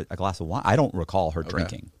might have had a glass of wine. I don't recall her Okay.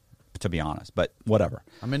 drinking, to be honest, but whatever.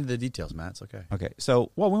 I'm into the details, Matt. It's okay. Okay,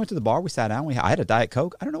 so we went to the bar. We sat down. I had a Diet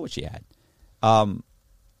Coke. I don't know what she had.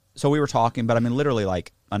 So we were talking, but I mean, literally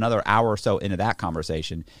like another hour or so into that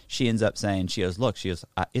conversation, she ends up saying, she goes, look, she goes,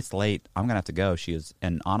 it's late. I'm going to have to go. She goes,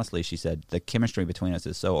 and honestly, she said, the chemistry between us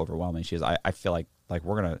is so overwhelming. She goes, I feel like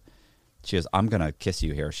we're going to, she goes, I'm going to kiss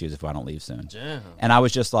you here. She goes, if I don't leave soon. Damn. And I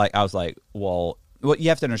was just like, well, you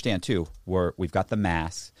have to understand too, we've got the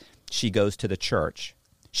masks. She goes to the church.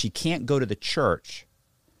 She can't go to the church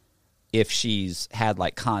if she's had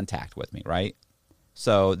like contact with me, right?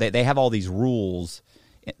 So they have all these rules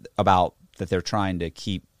about that they're trying to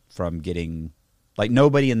keep from getting, like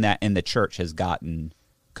nobody in the church has gotten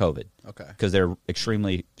COVID. Okay. Because they're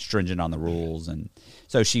extremely stringent on the rules. And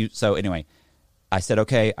so anyway, I said,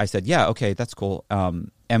 okay. I said, yeah, okay, that's cool.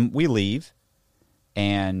 And we leave,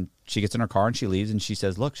 and she gets in her car and she leaves, and she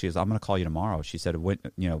says, look, she goes, I'm going to call you tomorrow. She said, when,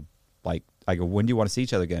 like, I go, when do you want to see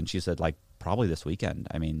each other again? She said, like, probably this weekend.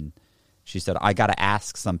 I mean, she said, I got to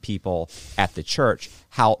ask some people at the church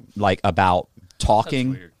how, like, about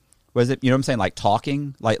talking. That's weird. Was it, you know what I'm saying? Like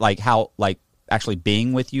talking, like how, like actually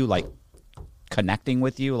being with you, like connecting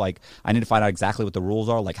with you. Like I need to find out exactly what the rules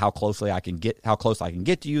are, like how close I can get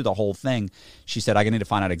to you, the whole thing. She said, I need to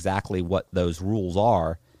find out exactly what those rules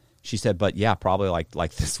are. She said, but yeah, probably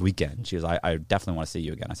like this weekend. She goes, I definitely want to see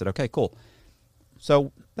you again. I said, okay, cool.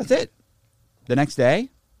 So that's it. The next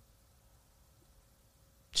day,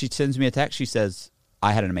 she sends me a text. She says,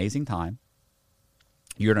 I had an amazing time.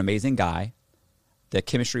 You're an amazing guy. The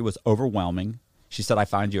chemistry was overwhelming. She said, I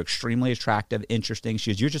find you extremely attractive, interesting.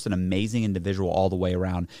 She goes, you're just an amazing individual all the way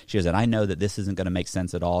around. She goes, and I know that this isn't going to make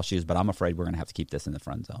sense at all. She goes, but I'm afraid we're going to have to keep this in the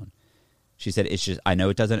friend zone. She said, it's just, I know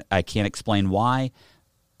it doesn't, I can't explain why.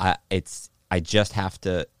 I just have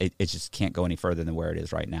to, it just can't go any further than where it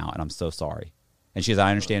is right now. And I'm so sorry. And she goes, I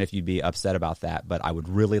understand if you'd be upset about that, but I would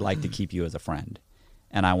really like to keep you as a friend.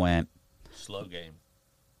 And I went, Slow game.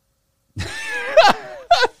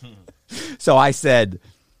 so I said,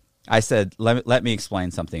 let me explain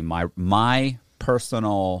something. My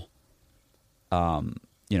personal,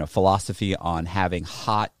 philosophy on having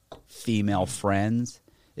hot female friends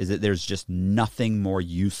is that there's just nothing more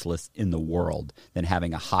useless in the world than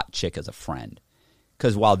having a hot chick as a friend.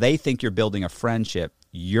 Because while they think you're building a friendship,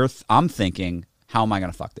 I'm thinking, how am I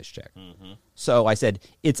going to fuck this chick? Mm-hmm. So I said,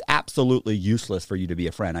 it's absolutely useless for you to be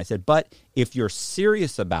a friend. I said, but if you're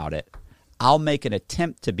serious about it, I'll make an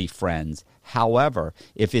attempt to be friends. However,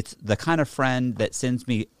 if it's the kind of friend that sends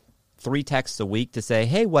me 3 texts a week to say,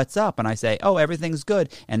 hey, what's up? And I say, oh, everything's good.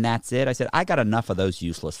 And that's it. I said, I got enough of those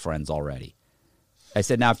useless friends already. I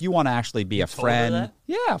said, now, if you want to actually be a told her friend. that?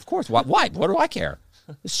 Yeah, of course. Why? What do I care?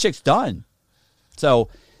 This chick's done. So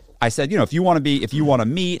I said, if you want to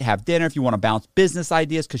meet, have dinner, if you want to bounce business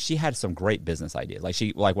ideas, because she had some great business ideas.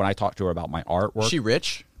 Like when I talked to her about my artwork. Is she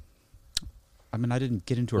rich? I mean, I didn't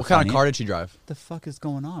get into her. What kind of car did she drive? What the fuck is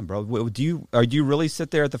going on, bro? Do you really sit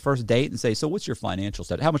there at the first date and say, so what's your financial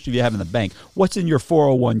status? How much do you have in the bank? What's in your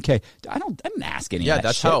 401k? I didn't ask any of that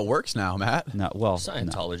that's shit. how it works now, Matt. No, well,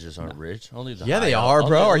 Scientologists aren't rich. Only the Yeah, they higher- are,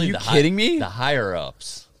 bro. Are only you the kidding me? The higher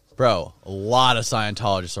ups, Bro, a lot of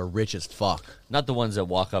Scientologists are rich as fuck. not the ones that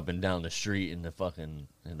walk up and down the street in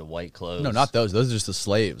the white clothes. No, not those. Those are just the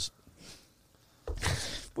slaves.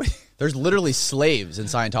 There's literally slaves in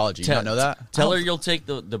Scientology. You don't know that? Tell her you'll take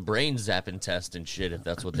the brain zapping test and shit if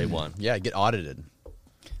that's what they want. Yeah, get audited.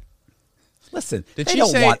 Listen, Did they she don't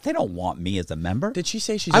say- want they don't want me as a member. Did she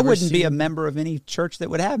say she's I ever wouldn't be seen- a member of any church that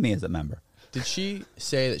would have me as a member. Did she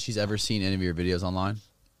say that she's ever seen any of your videos online?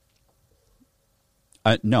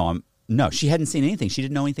 No, she hadn't seen anything. She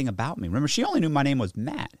didn't know anything about me. Remember, she only knew my name was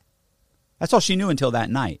Matt. That's all she knew until that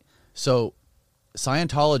night. So,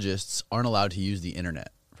 Scientologists aren't allowed to use the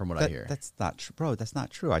internet, from what I hear. That's not true, bro. That's not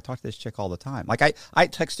true. I talk to this chick all the time. Like I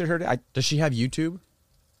texted her. Does she have YouTube?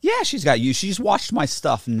 Yeah, she's got you. She's watched my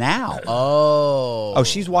stuff now. Oh,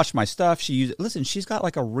 She's watched my stuff. Listen, she's got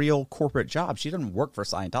like a real corporate job. She doesn't work for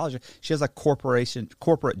Scientology. She has a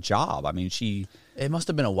corporate job. I mean, It must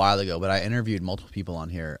have been a while ago, but I interviewed multiple people on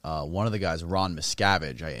here. One of the guys, Ron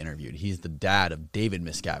Miscavige, I interviewed. He's the dad of David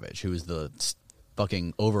Miscavige, who is the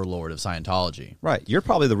fucking overlord of Scientology. Right. You're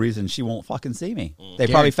probably the reason she won't fucking see me. They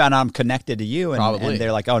Gary- probably found out I'm connected to you, and, Probably. and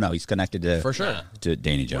they're like, oh, no, he's connected to For sure. Yeah. to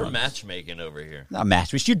Danny Jones. We're matchmaking over here. Not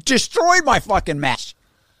match. You destroyed my fucking match.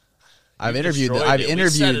 I've You interviewed. destroyed I've it.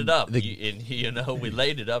 interviewed. We set it up. the- We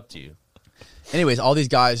laid it up to you. Anyways, all these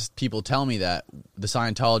guys, people tell me that the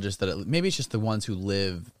Scientologists maybe it's just the ones who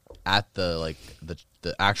live at the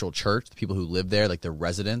actual church, the people who live there, like the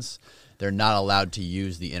residents, they're not allowed to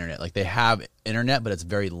use the internet. Like they have internet, but it's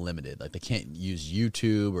very limited. Like they can't use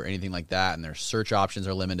YouTube or anything like that, and their search options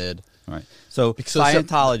are limited. Right. So So-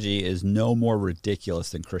 Scientology is no more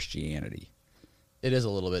ridiculous than Christianity. It is a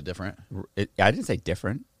little bit different. I didn't say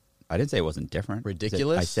different. I didn't say it wasn't different.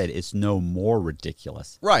 Ridiculous? I said it's no more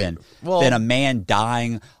ridiculous Right. than a man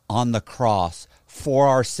dying on the cross for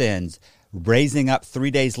our sins, raising up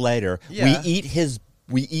 3 days later. Yeah.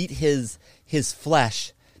 We eat his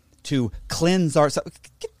flesh to cleanse ourselves.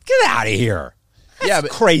 Get out of here. That's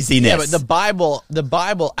craziness. Yeah, but the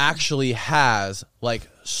Bible actually has like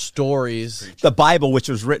stories. The Bible, which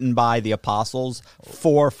was written by the apostles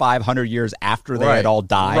 400 or 500 years after they had all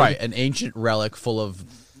died. Right, an ancient relic full of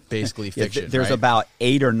basically Yeah, fiction. there's right? about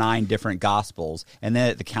 8 or 9 different gospels, and then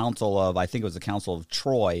at the council of, I think it was the Council of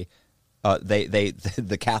Troy,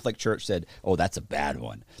 the Catholic Church said, "Oh, that's a bad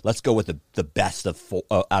one. Let's go with the best of 4,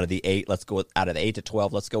 out of the 8. Let's go with, out of the 8 to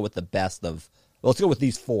 12. Let's go with the best of. Let's go with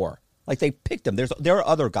these 4." Like they picked them. There are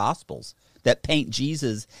other gospels that paint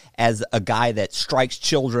Jesus as a guy that strikes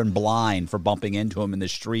children blind for bumping into him in the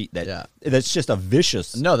street. That's just a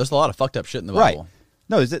vicious. No, there's a lot of fucked up shit in the Right. Bible.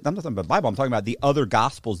 No, I'm not talking about the Bible. I'm talking about the other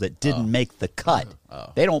Gospels that didn't make the cut.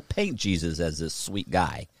 They don't paint Jesus as this sweet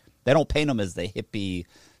guy. They don't paint him as the hippie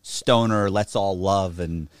stoner, let's all love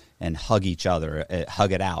and hug each other,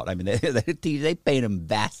 hug it out. I mean, they paint him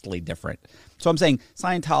vastly different. So I'm saying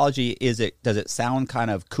Scientology, does it sound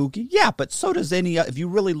kind of kooky? Yeah, but so does if you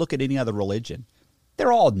really look at any other religion,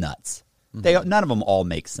 they're all nuts. None of them all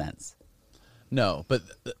make sense. No, but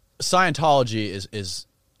Scientology is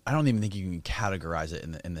I don't even think you can categorize it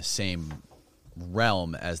in the same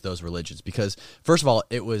realm as those religions, because first of all,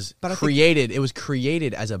 it was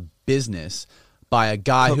created as a business by a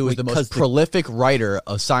guy who was the most prolific writer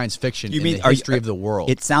of science fiction in the history of the world.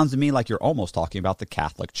 It sounds to me like you're almost talking about the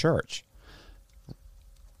Catholic Church.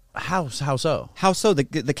 How so? How so?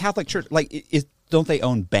 The Catholic Church, don't they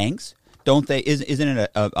own banks? Don't they? Isn't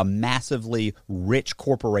it a massively rich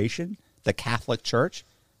corporation? The Catholic Church,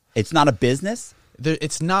 it's not a business.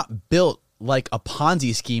 It's not built like a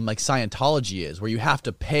Ponzi scheme like Scientology is, where you have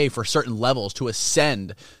to pay for certain levels to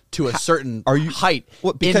ascend to a certain height.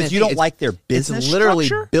 Because you don't like their business It's literally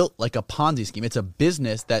structure? built like a Ponzi scheme. It's a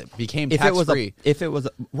business that became If tax-free. it was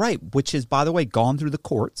right, which is, by the way, gone through the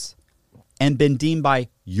courts and been deemed by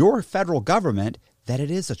your federal government that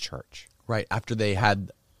it is a church. Right, after they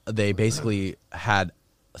basically had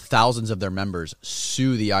thousands of their members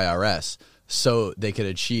sue the IRS so they could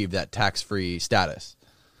achieve that tax-free status.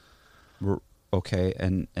 Okay,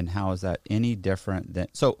 and how is that any different than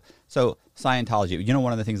so Scientology? You know,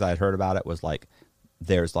 one of the things I had heard about it was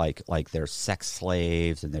there's there's sex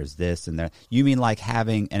slaves and there's this and that. You mean like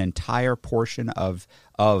having an entire portion of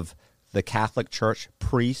the Catholic Church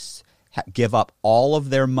priests give up all of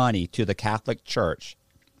their money to the Catholic Church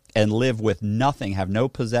and live with nothing, have no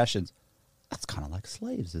possessions? That's kind of like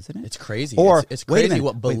slaves, isn't it? It's crazy. Or it's wait a crazy minute,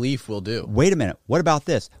 what belief will do. Wait a minute. What about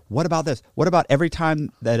this? What about this? What about every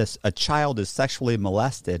time that a child is sexually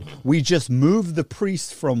molested, we just move the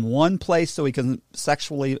priest from one place so he can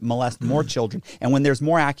sexually molest more children, and when there's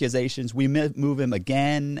more accusations, we move him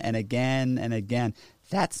again and again and again.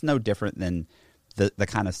 That's no different than the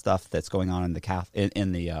kind of stuff that's going on in the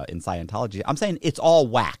in Scientology. I'm saying it's all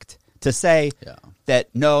whacked. To say that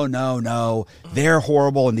no, they're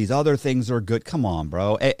horrible and these other things are good. Come on,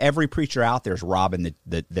 bro. Every preacher out there is robbing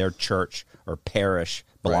their church or parish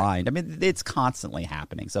blind. Right. I mean, it's constantly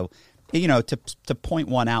happening. So, to point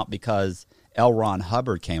one out because L. Ron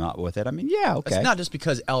Hubbard came up with it, I mean, yeah, okay. It's not just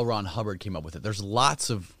because L. Ron Hubbard came up with it. There's lots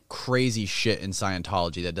of crazy shit in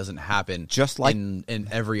Scientology that doesn't happen just like in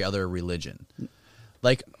every other religion.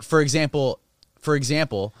 Like, for example,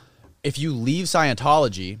 if you leave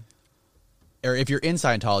Scientology, or if you're in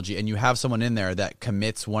Scientology and you have someone in there that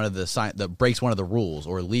commits that breaks one of the rules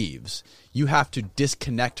or leaves, you have to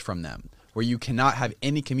disconnect from them, where you cannot have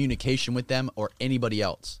any communication with them or anybody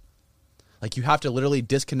else. Like, you have to literally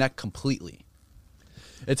disconnect completely.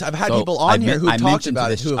 I've had people on here who talked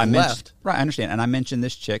about it who have left. Right, I understand. And I mentioned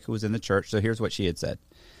this chick who was in the church. So here's what she had said.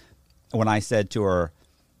 When I said to her,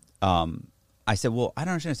 I said, well, I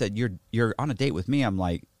don't understand. I said, you're on a date with me. I'm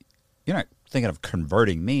like, you're not thinking of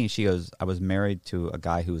converting me. She goes, I was married to a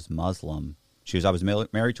guy who was Muslim, She goes, I was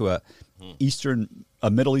married to a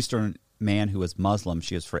Middle Eastern man who was Muslim.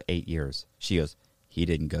 She goes, for 8 years. She goes, he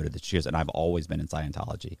didn't go to the. She goes, and I've always been in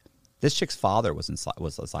Scientology. This chick's father was a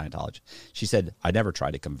Scientologist. She said, I never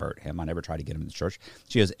tried to convert him. I never tried to get him to church.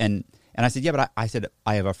 She goes, and I said, yeah, but I said,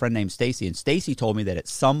 I have a friend named Stacy, and Stacy told me that at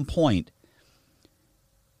some point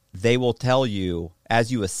they will tell you,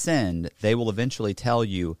 as you ascend, they will eventually tell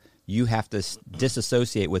you you have to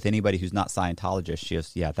disassociate with anybody who's not Scientologist. She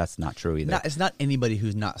goes, yeah, that's not true either. It's not anybody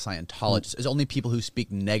who's not Scientologist. It's only people who speak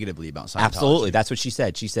negatively about Scientology. Absolutely. That's what she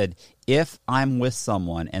said. She said, if I'm with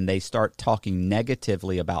someone and they start talking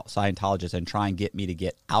negatively about Scientologists and try and get me to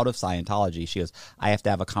get out of Scientology, she goes, I have to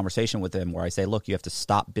have a conversation with them where I say, look, you have to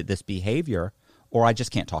stop this behavior or I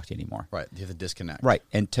just can't talk to you anymore. Right. You have to disconnect. Right.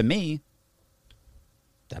 And to me,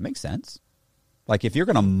 that makes sense. Like if you're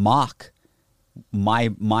going to mock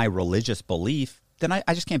my religious belief, then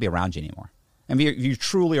I just can't be around you anymore. I mean, you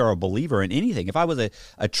truly are a believer in anything. If I was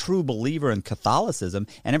a true believer in Catholicism,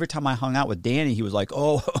 and every time I hung out with Danny, he was like,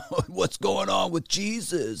 oh, what's going on with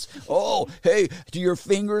Jesus? Oh, hey, do your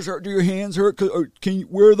fingers hurt? Do your hands hurt? Or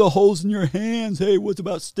where are the holes in your hands? Hey, what's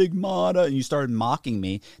about stigmata? And you started mocking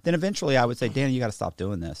me. Then eventually I would say, Danny, you got to stop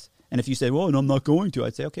doing this. And if you say, well, and I'm not going to,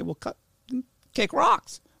 I'd say, okay, well, kick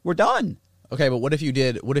rocks. We're done. Okay, but what if you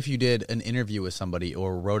did an interview with somebody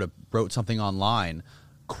or wrote something online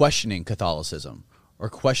questioning Catholicism or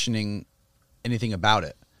questioning anything about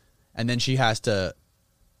it, and then she has to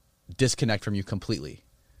disconnect from you completely?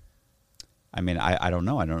 I mean, I don't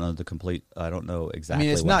know. I don't know exactly. I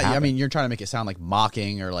mean, it's what not. happened. I mean, you're trying to make it sound like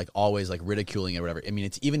mocking or like always like ridiculing it or whatever. I mean,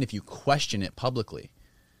 it's even if you question it publicly,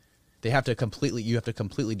 you have to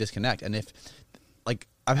completely disconnect. And if like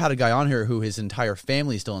I've had a guy on here who his entire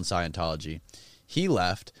family is still in Scientology. He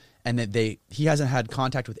left, and that he hasn't had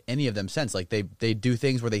contact with any of them since. Like they do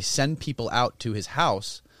things where they send people out to his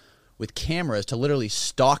house with cameras to literally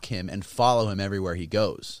stalk him and follow him everywhere he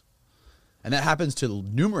goes, and that happens to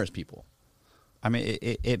numerous people. I mean,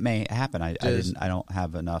 it may happen. I don't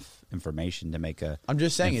have enough information to make I'm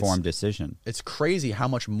just saying informed decision. It's crazy how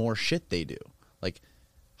much more shit they do, like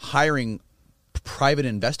hiring private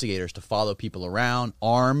investigators to follow people around,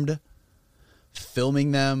 armed,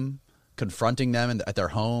 filming them, confronting them at their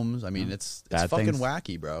homes. I mean, it's fucking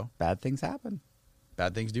wacky, bro. Bad things happen.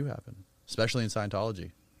 Bad things do happen, especially in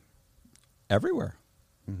Scientology. Everywhere.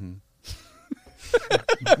 Mm-hmm.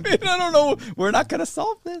 I mean, I don't know. We're not going to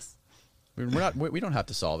solve this. I mean, we don't have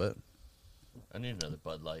to solve it. I need another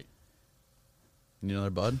Bud Light. You need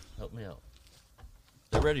another Bud? Help me out.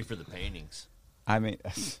 They're ready for the paintings. I mean,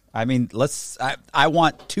 I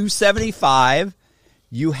want $275.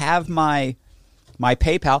 You have my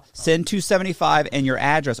PayPal. Send $275 and your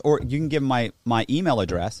address, or you can give my email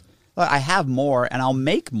address. I have more, and I'll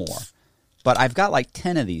make more, but I've got like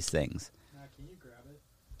 10 of these things. Can you grab it?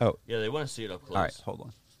 Oh, Yeah, they want to see it up close. all right. Hold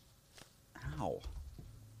on. Ow.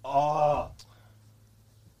 Oh.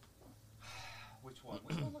 Which one?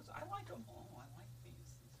 Which one looks? I like them all. I like these.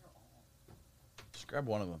 These are all. Just grab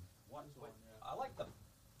one of them. I like the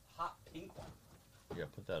hot pink one. Yeah,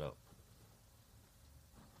 put that up.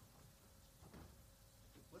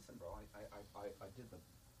 Listen, bro, I did the.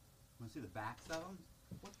 Want to see the backs of them?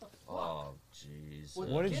 What the fuck? Oh, jeez.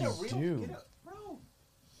 What did you do? Bro,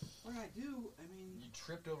 what did I do? I mean, You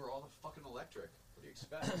tripped over all the fucking electric. What do you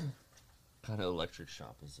expect? What kind of electric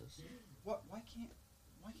shop is this? what? Why can't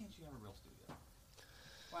you have a real studio?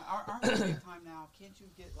 Why, aren't we big time now? Can't you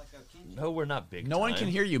get like a? Can't you? No, we're not big. No one can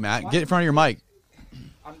time. hear you, Matt. Get in front of your mic.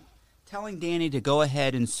 I'm telling Danny to go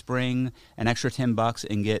ahead and spring an extra $10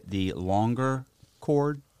 and get the longer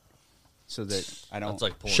cord, so that I don't. That's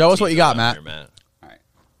like pulling Show us what teeth you got, around Matt. here, Matt. All right.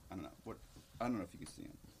 I don't know. I don't know if you can see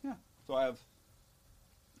them. Yeah. So I have.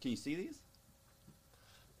 Can you see these?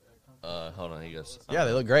 Hold on, he goes. Yeah,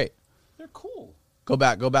 they look great. They're cool. Go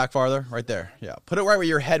back farther. Right there. Yeah. Put it right where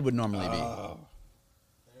your head would normally be. Oh.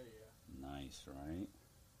 Nice, right?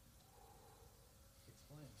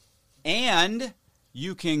 And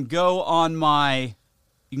you can go on my.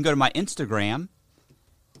 You can go to my Instagram.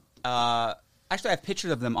 Actually, I have pictures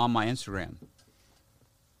of them on my Instagram.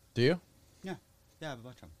 Do you? Yeah, I have a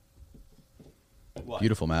bunch of them. What?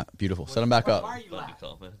 Beautiful, Matt. Beautiful. Set them back Why up. are you Funny laughing?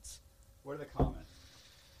 comments. What are the comments?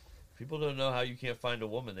 People don't know how you can't find a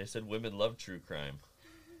woman. They said women love true crime.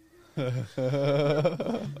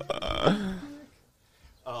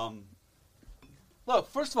 Look,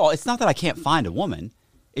 first of all, it's not that I can't find a woman.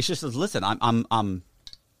 It's just that, listen, I'm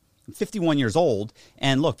 51 years old,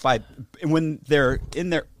 and look, when they're in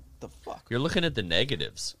their the fuck. You're looking at the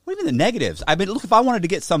negatives. What even the negatives? I mean, look, if I wanted to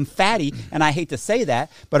get some fatty, and I hate to say that,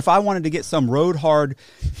 but if I wanted to get some road hard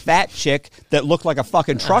fat chick that looked like a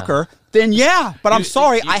fucking trucker, then yeah. But I'm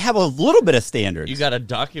sorry, I have a little bit of standards. You got a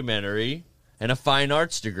documentary and a fine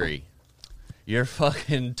arts degree. You're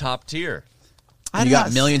fucking top tier. You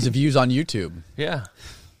got millions of views on YouTube. Yeah.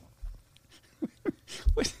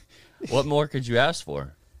 What more could you ask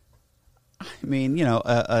for? I mean, you know,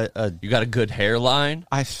 You got a good hairline.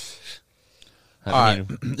 I All right.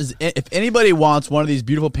 If anybody wants one of these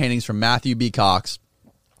beautiful paintings from Matthew B. Cox,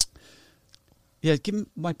 yeah, give me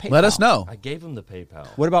my PayPal. let us know. I gave him the PayPal.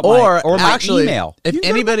 What about Or my actually, email? if You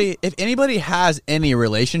go to if anybody has any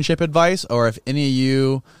relationship advice, or if any of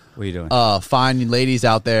you What are you doing? fine ladies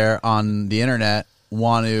out there on the internet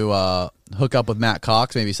want to hook up with Matt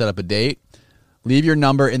Cox, maybe set up a date, leave your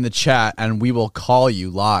number in the chat and we will call you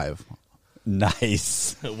live.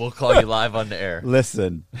 Nice. We'll call you live on the air.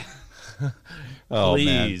 Listen. Oh,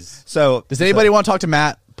 man. Please. So, Does anybody want to talk to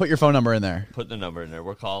Matt? Put your phone number in there. Put the number in there.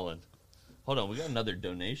 We're calling. Hold on. We got another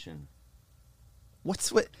donation.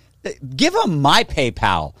 what? Give them my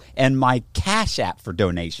PayPal and my Cash App for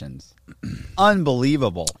donations.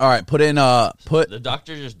 Unbelievable. All right, put The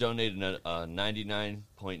doctor just donated a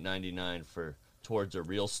 99.99 towards a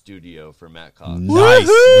real studio for Matt Cox. Nice.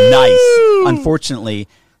 Woohoo! Nice. Unfortunately,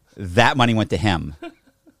 that money went to him.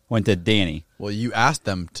 Went to Danny. Well, you asked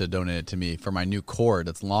them to donate it to me for my new cord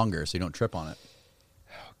that's longer so you don't trip on it.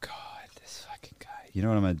 Oh, God. This fucking guy. You know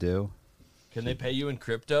what I'm going to do? Can they pay you in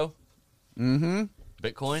crypto? Mm-hmm.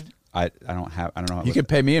 Bitcoin? I don't know. You can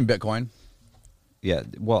pay me in Bitcoin. Yeah.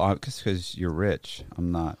 Well, because you're rich.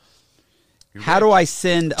 I'm not. You're How rich. do I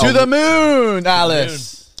send To the moon,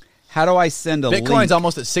 Alice. How do I send a Bitcoin's link?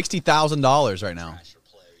 almost at $60,000 right now.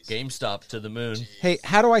 GameStop to the moon. Hey,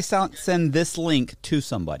 how do I send this link to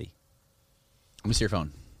somebody? Let me see your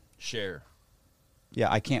phone. Share.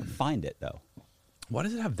 Yeah, I can't find it though. Why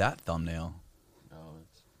does it have that thumbnail? Oh,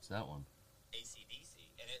 it's that one. ACDC,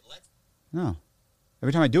 and it lets No.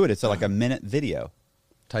 Every time I do it, it's like a minute video.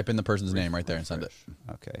 Type in the person's name right there and send it.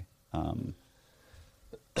 Okay. All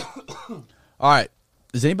right.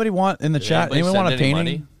 Does anybody want in the Did chat? anybody Anyone send want a any painting?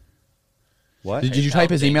 money? What? Did you PayPal type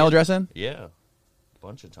his email Damien? address in? Yeah. A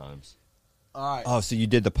bunch of times. All right. Oh, so you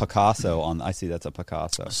did the Picasso on. I see. That's a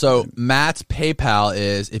Picasso. So Matt's PayPal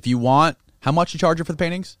is if you want. How much you charge her for the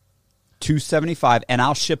paintings? $275, and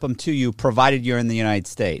I'll ship them to you, provided you're in the United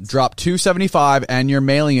States. Drop $275 and your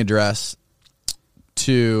mailing address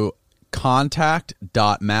to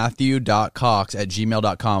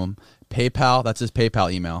contact.matthew.cox@gmail.com. PayPal, that's his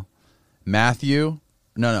PayPal email.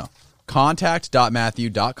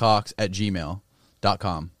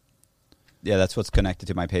 Contact.matthew.cox@gmail.com. Yeah, that's what's connected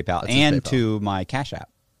to my PayPal That's his and PayPal. to my Cash App.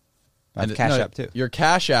 I have Cash App too. Your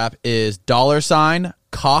Cash App is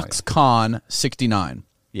 $CoxCon69.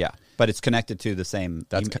 Yeah, but it's connected to the same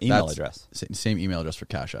email address. Same email address for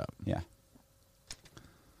Cash App. Yeah.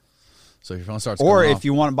 So if your phone starts Or going if off-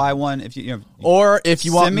 you want to buy one, if you know, or if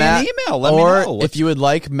you Send want me an Matt, email. Let me or know. if you would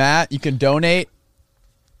like Matt, you can donate.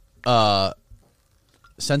 Send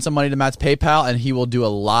some money to Matt's PayPal, and he will do a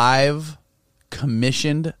live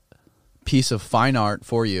commissioned piece of fine art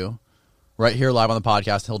for you, right here live on the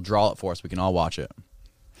podcast. He'll draw it for us. We can all watch it.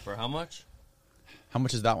 For how much? How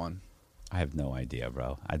much is that one? I have no idea,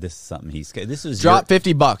 bro. This is something this is Drop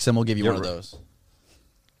 $50, and we'll give you You're one of right. those.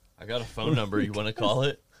 I got a phone number. You want to call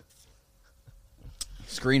it?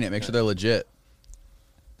 Screen it. Make sure they're legit.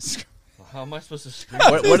 How am I supposed to screen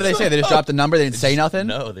What did they say? They just dropped the number. They didn't say nothing.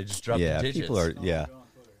 No, they just dropped Yeah, the digits. people are. Yeah,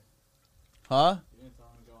 Huh?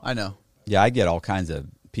 I know. yeah. I get all kinds of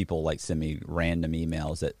people like send me random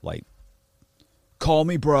emails that like, call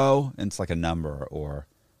me, bro, and it's like a number, or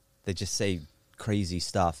they just say crazy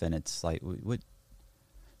stuff, and it's like, what?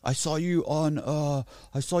 I saw you on.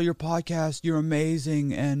 I saw your podcast. You're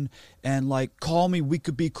amazing, and like, call me. We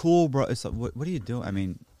could be cool, bro. It's like, what are you doing? I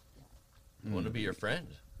mean, I want to be your friend.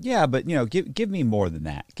 yeah, but you know, give me more than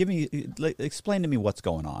that. Give me, explain to me what's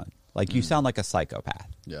going on. Like, you sound like a psychopath.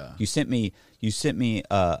 Yeah. You sent me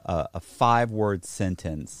a 5-word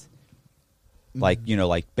sentence. Like, you know,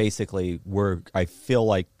 like basically I feel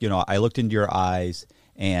like, you know, I looked into your eyes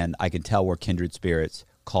and I can tell we're kindred spirits.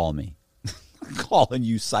 Call me. Calling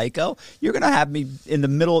you psycho? You're going to have me in the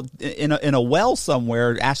middle in a well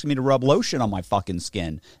somewhere asking me to rub lotion on my fucking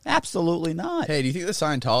skin. Absolutely not. Hey, do you think the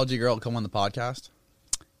Scientology girl will come on the podcast?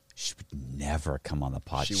 She would never come on the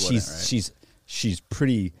podcast. She wouldn't, right? She's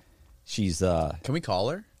pretty. She's Can we call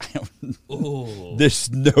her? Ooh. There's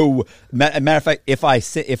no matter of fact. If I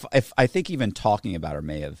think even talking about her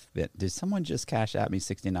may have been. Did someone just cash at me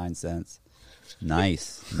 69 cents?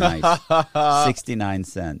 Nice. 69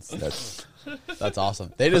 cents. That's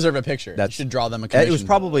awesome. They deserve a picture. You should draw them a It commission. was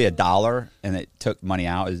probably $1, and it took money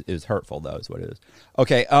out. It was hurtful, though, is what it is.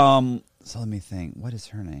 Okay, so let me think. What is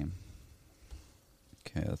her name?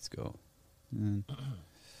 Okay, let's go.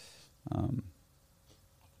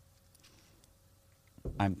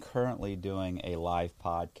 I'm currently doing a live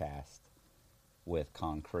podcast with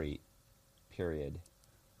Concrete, period.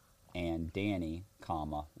 And Danny,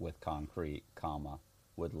 with Concrete,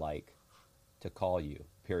 would like to call you,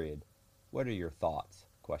 period. What are your thoughts?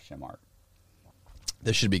 Question mark.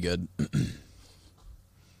 This should be good.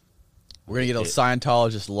 We're gonna get a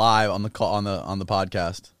Scientologist live on the call on the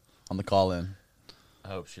podcast on the call in. I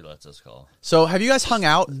hope she lets us call. So have you guys hung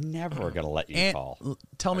out? Never gonna let you And call.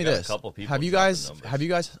 tell me I got a this: couple people have you dropping guys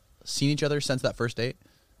numbers. seen each other since that first date?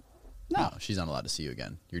 No. She's not allowed to see you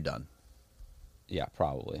again. You're done. Yeah,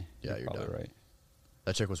 probably. Yeah, you're probably done. right.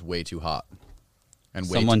 That chick was way too hot. And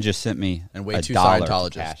way Someone too, just sent me and way a too $1 to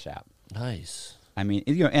Scientologist. Cash App. Nice. I mean,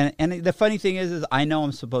 you know, and the funny thing is I know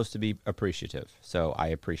I'm supposed to be appreciative, so I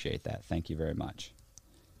appreciate that. Thank you very much.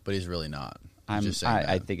 but he's really not. He's I'm just saying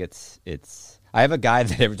I that. think it's. I have a guy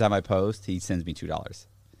that every time I post, he sends me $2.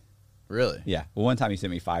 Really? Yeah. Well, one time he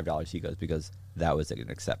sent me $5. He goes because that was an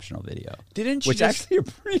exceptional video. Didn't you Which just- actually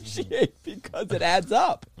appreciate because it adds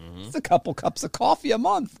up. It's a couple cups of coffee a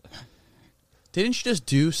month. Didn't you just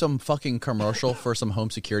do some fucking commercial for some home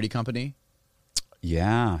security company?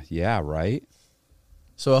 Yeah. Yeah. Right.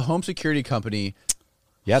 So a home security company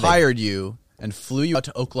Yeah. they- hired you and flew you out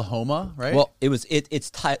to Oklahoma, right? Well,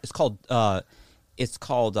 it's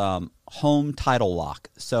called Home Title Lock.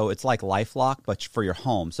 So it's like LifeLock, but for your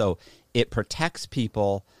home. So it protects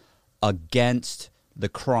people against the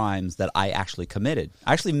crimes that I actually committed.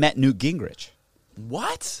 I actually met Newt Gingrich.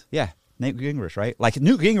 what? Yeah, Newt Gingrich, right? Like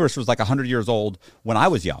Newt Gingrich was like 100 years old when I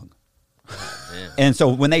was young. Man. And so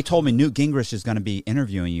when they told me Newt Gingrich is going to be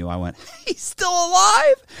interviewing you, I went, "He's still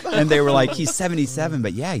alive?" And they were like, "He's 77,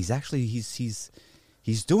 but yeah, he's actually he's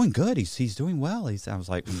doing good. He's doing well." I was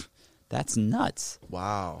like, "That's nuts."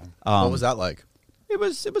 Wow. What was that like? It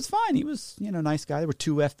was fine. He was, nice guy. There were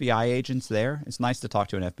 2 FBI agents there. It's nice to talk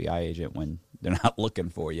to an FBI agent when they're not looking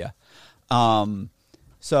for you.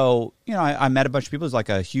 So, I met a bunch of people. It was like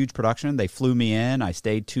a huge production. They flew me in. I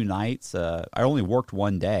stayed 2 nights. I only worked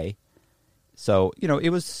 1 day. So, it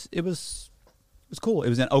was cool. It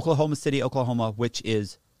was in Oklahoma City, Oklahoma, which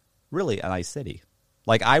is really a nice city.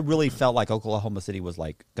 Like, I really felt like Oklahoma City was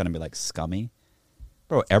like going to be like scummy.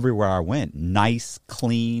 Bro, everywhere I went, nice,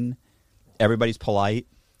 clean, everybody's polite.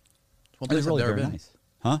 One It was place really I've never very been. nice.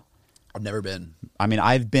 Huh? I've never been. I mean,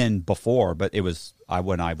 I've been before, but it was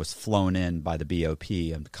when I was flown in by the BOP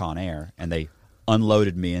and Con Air, and they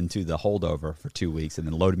unloaded me into the holdover for 2 weeks and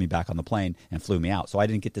then loaded me back on the plane and flew me out. So I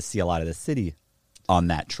didn't get to see a lot of the city on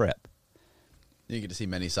that trip. You get to see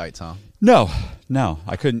many sights, huh? No,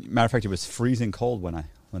 I couldn't. Matter of fact, it was freezing cold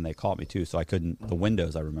when they caught me too, so I couldn't. The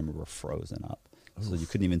windows, I remember, were frozen up, so you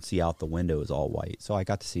couldn't even see out the window. It was all white, so I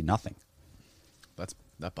got to see nothing.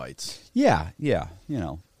 That bites. Yeah,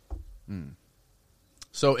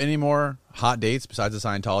 So any more hot dates besides the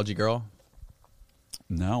Scientology girl?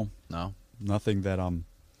 No, No. nothing that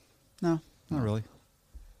no, not really.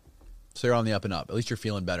 So you're on the up and up. At least you're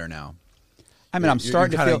feeling better now. I mean, I'm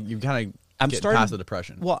starting to feel. You kind of I'm get starting past the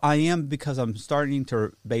depression. Well, I am because I'm starting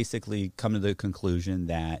to basically come to the conclusion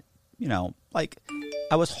that, like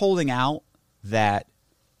I was holding out that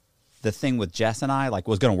the thing with Jess and I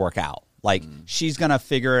was going to work out. Like she's going to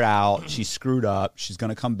figure it out. She screwed up. She's going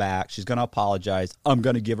to come back. She's going to apologize. I'm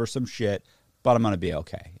going to give her some shit, but I'm going to be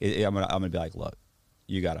okay. I'm going to be like, look,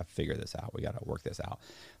 you got to figure this out. We got to work this out.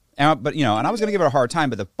 And I was going to give her a hard time,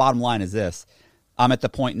 but the bottom line is this. I'm at the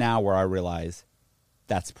point now where I realize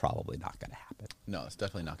that's probably not going to happen. No, it's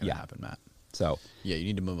definitely not going to happen, Matt. So, Yeah, you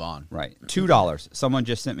need to move on. right. $2. Someone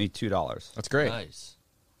just sent me $2. That's great. Nice.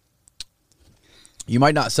 You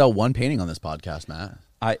might not sell one painting on this podcast, Matt.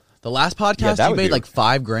 The last podcast that you would made be- like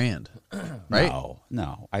 $5,000, right?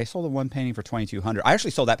 No. I sold the one painting for $2,200. I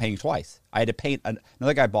actually sold that painting twice. I had to paint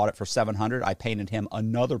another guy bought it for $700. I painted him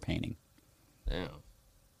another painting. Damn.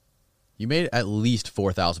 You made at least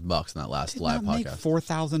 $4,000 in that last Did live not make podcast.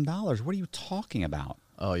 $4,000. What are you talking about?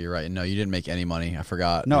 Oh, you're right. No, you didn't make any money. I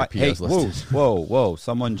forgot. No, Your hey, PO's listed. whoa.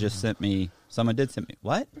 Someone did send me.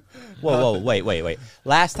 What? Whoa, wait.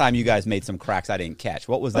 Last time you guys made some cracks I didn't catch.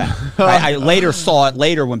 What was that? I later saw it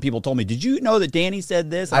later when people told me, "Did you know that Danny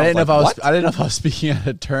said this?" I didn't know if like, I didn't know if I was speaking out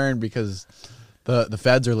of turn because the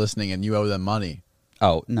feds are listening and you owe them money.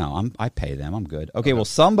 Oh no, I pay them. I'm good. Okay, well,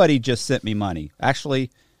 somebody just sent me money.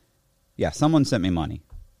 Actually, yeah, someone sent me money.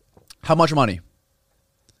 How much money?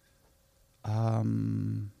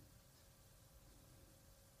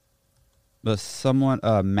 But someone,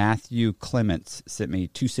 Matthew Clements, sent me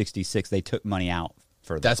 $266. They took money out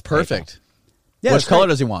for that. That's perfect. Yeah, Which that's color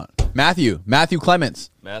great. does he want? Matthew Clements.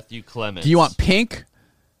 Matthew Clements. Do you want pink?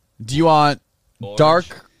 Do you want Orange.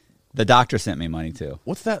 dark? The doctor sent me money too.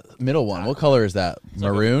 What's that middle one? What color is that? like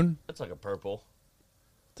a- Maroon? That's like a purple.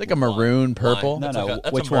 It's like a maroon purple. No, That's no, like a,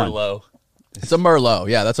 that's which a one? Merlot. It's a Merlot.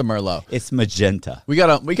 Yeah, that's a Merlot. It's magenta. We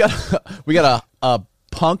got a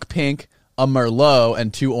punk pink, a Merlot,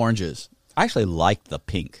 and 2 oranges. I actually like the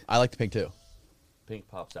pink. I like the pink too. Pink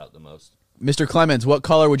pops out the most. Mr. Clemens, what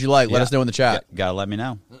color would you like? Let Yeah. us know in the chat. Gotta let me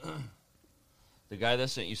know. The guy that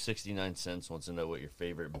sent you 69 cents wants to know what your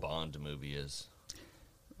favorite Bond movie is.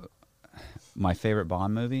 My favorite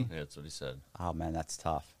Bond movie? Yeah, that's what he said. Oh man, that's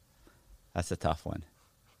tough. That's a tough one.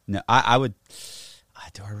 No, I would.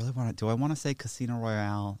 Do I really want to? Do I want to say Casino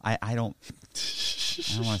Royale? I don't.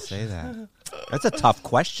 I don't want to say that. That's a tough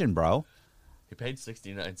question, bro. He paid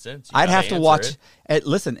 69 cents. You I'd gotta have to answer watch. it.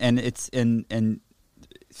 Listen, and it's in.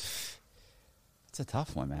 It's a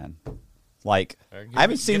tough one, man. Like Or give I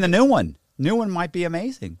haven't me- seen give the new one. New one might be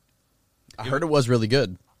amazing. I heard it was really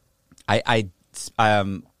good.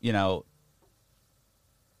 You know.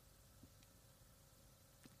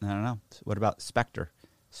 I don't know. What about Spectre?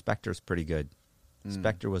 Spectre's pretty good.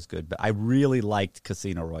 Spectre was good, but I really liked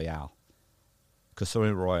Casino Royale.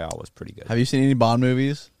 Casino Royale was pretty good. Have you seen any Bond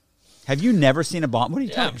movies? Have you never seen a Bond? What are you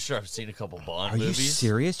Yeah, talking? I'm sure I've seen a couple Bond Are you movies.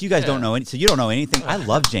 serious? You guys don't Yeah. know any. So you don't know anything. I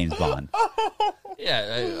love James Bond.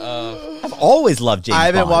 Yeah, I've always loved James I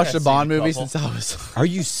haven't Bond. watched a I've Bond seen a movie couple. since I was Are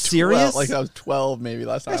you serious? like I was 12 maybe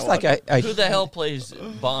last time. That's I like watched it. who the hell plays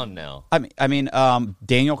Bond now? I mean,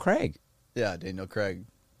 Daniel Craig. Yeah, Daniel Craig.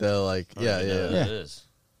 The like I don't even know who Yeah. that is.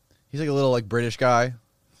 He's like a little like British guy.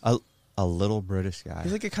 A little British guy.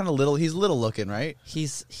 He's like a kind of little. He's little looking, right?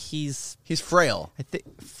 He's He's frail. I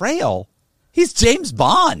think frail. He's James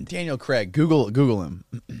Bond. Daniel Craig. Google him.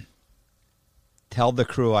 Tell the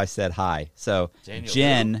crew I said hi. So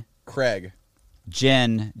Daniel Craig.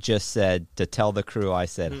 Jen just said to tell the crew I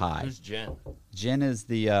said hi. Who's Jen? Jen is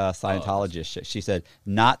the Scientologist. She said,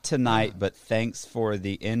 "Not tonight, but thanks for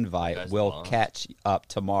the invite. Guys, We'll boss. catch up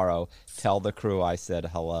tomorrow. Tell the crew I said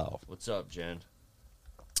hello." What's up, Jen?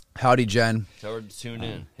 Howdy, Jen. Tell her to tune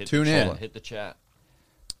in. Hit Tune the in. Chat. Hit the chat.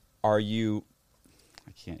 Are you?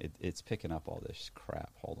 I can't. It's picking up all this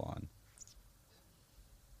crap. Hold on.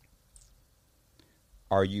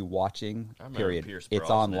 Are you watching? I remember Period. Pierce It's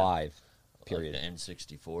on Brosnan. live. Period. Like the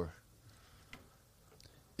N64.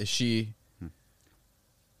 Is she?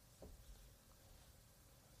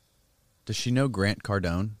 Does she know Grant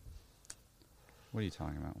Cardone? What are you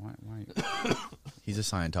talking about? Why He's a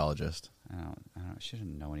Scientologist. I don't. She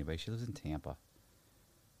doesn't know anybody. She lives in Tampa.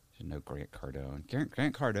 She doesn't know Grant Cardone.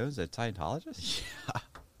 Grant Cardone's a Scientologist. Yeah.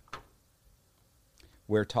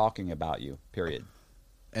 We're talking about you. Period.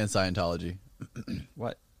 And Scientology.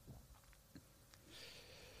 What?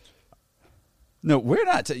 No, we're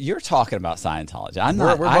not. You're talking about Scientology. I'm We're-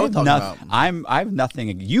 not. we're I both have talking about- I have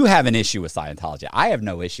nothing. You have an issue with Scientology. I have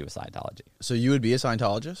no issue with Scientology. So you would be a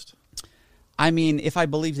Scientologist? I mean, if I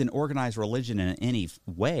believed in organized religion in any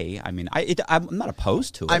way, I mean, I'm not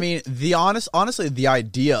opposed to it. I mean, honestly, the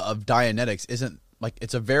idea of Dianetics isn't like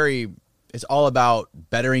it's all about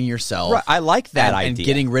bettering yourself. Right, I like that and idea.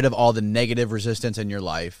 getting rid of all the negative resistance in your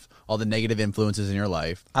life, all the negative influences in your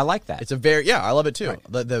life. I like that. It's I love it too. Right.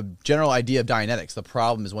 The general idea of Dianetics. The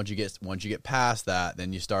problem is once you get past that,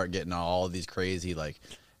 then you start getting all of these crazy like,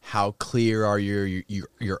 how clear are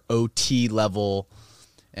your OT level,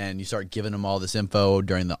 and you start giving them all this info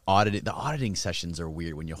during the auditing. The auditing sessions are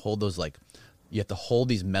weird when you hold those you have to hold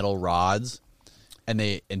these metal rods, and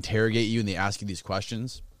they interrogate you and they ask you these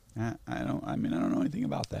questions. I don't know anything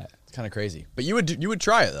about that. It's kind of crazy, but you would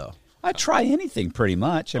try it though. I try anything pretty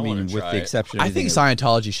much. I I mean, wanna with try the it. exception of I think anything-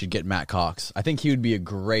 Scientology should get Matt Cox. I think he would be a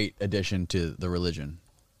great addition to the religion.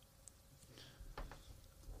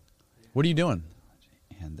 What are you doing?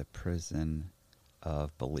 and the prison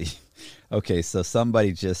of belief. Okay, so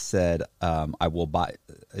somebody just said, "I will buy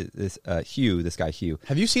this." Hugh, this guy Hugh.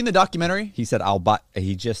 Have you seen the documentary? He said, "I'll buy."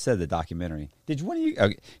 He just said the documentary. Did one of you?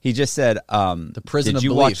 Okay, he just said, "The Prison did of you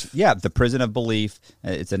Belief. Watch, yeah, the Prison of Belief.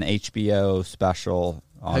 It's an HBO special.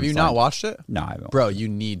 Have you not watched it? No, I haven't. Bro, you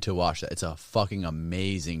need to watch that. It's a fucking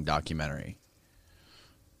amazing documentary.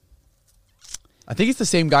 I think it's the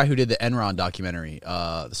same guy who did the Enron documentary,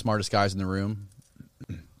 The Smartest Guys in the Room.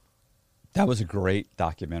 That was a great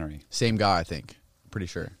documentary. Same guy, I think. Pretty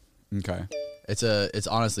sure. Okay. It's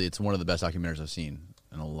honestly, it's one of the best documentaries I've seen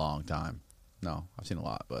in a long time. No, I've seen a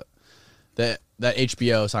lot, but that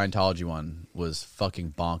HBO Scientology one was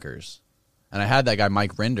fucking bonkers. And I had that guy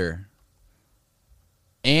Mike Rinder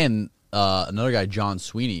and another guy John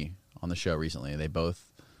Sweeney on the show recently. They both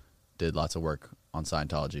did lots of work on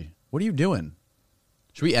Scientology. What are you doing?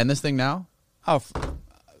 Should we end this thing now? Oh,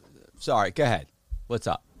 sorry. Go ahead. What's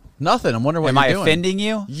up? Nothing. I'm wondering what Am you're I doing. offending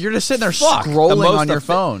you? You're just sitting there Fuck. The scrolling most on your offe-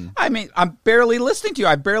 phone. I mean, I'm barely listening to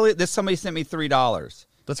you. Somebody sent me $3.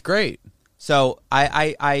 That's great. So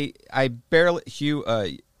I barely Hugh.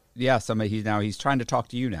 Yeah, somebody. He's trying to talk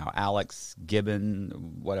to you now. Alex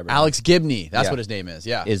Gibbon, whatever. Alex Gibney. That's Yeah. what his name is.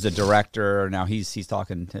 Yeah. is the director now. He's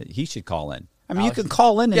talking. He should call in. I mean, Alex- you can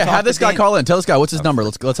call in. And Yeah, talk have this to guy Dan. call in. Tell this guy what's his number.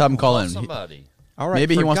 Let's have him call in. Somebody. All right.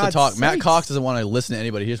 Maybe he for wants to God's talk. Matt sakes. Cox doesn't want to listen to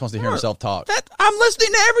anybody. He just wants to hear himself talk. I'm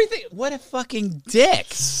listening to everything. What a fucking dick.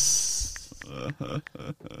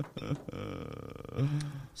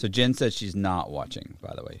 So Jen said she's not watching.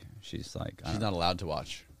 By the way, she's like, She's not allowed to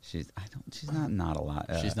watch. She's not allowed.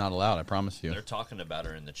 She's not allowed. I promise you. They're talking about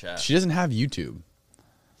her in the chat. She doesn't have YouTube.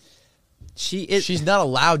 She is. She's not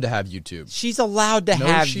allowed to have YouTube. She's allowed to No,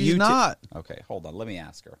 have she's YouTube. not. Okay, hold on. Let me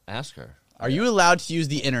ask her. Ask her. Are you allowed to use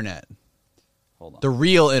the internet? Hold on. The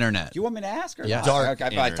real internet. Do you want me to ask her? Yes. Dark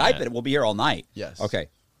Okay, if I type internet. it, we'll be here all night. Yes. Okay.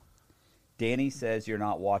 Danny says you're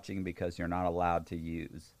not watching because you're not allowed to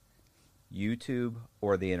use YouTube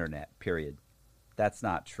or the internet, period. That's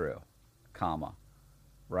not true, comma,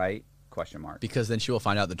 right? Question mark. Because then she will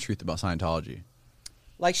find out the truth about Scientology.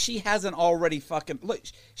 Like she hasn't already fucking look.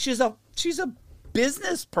 She's a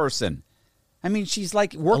business person. I mean, she's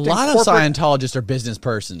like A worked. lot in of corporate- Scientologists are business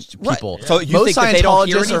persons, Right. people. So you Most think that they don't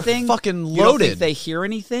hear Scientologists anything? are fucking You don't think loaded. they hear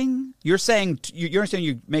anything? You're saying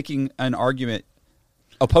you're making an argument,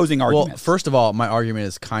 opposing arguments. Well, first of all, my argument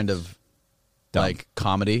is kind of Dumb. like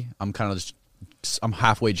comedy. I'm kind of just, I'm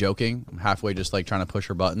halfway joking. I'm halfway just like trying to push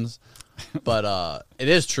her buttons. But it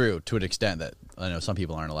is true to an extent that I know some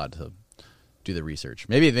people aren't allowed to do the research.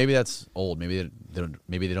 Maybe that's old. Maybe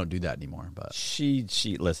they don't do that anymore. But she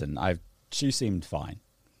listen. She seemed fine.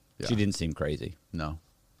 Yeah. She didn't seem crazy. no.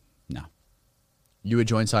 No. You would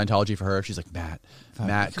join Scientology for her if she's like, Matt,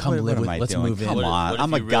 come What live am with. I Let's doing? move in. Come What if- on, what if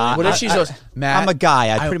I'm a you really- guy. What if she goes, Matt? I'm a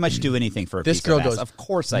guy. I'd I- pretty much do anything for a This piece girl of ass. goes, Of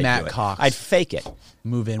course, I'd Matt do it. Cox. I'd fake it.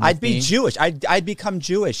 Move in with I'd be me. Jewish. I'd become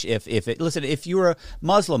Jewish if it. Listen, if you were a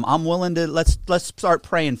Muslim, I'm willing to let's start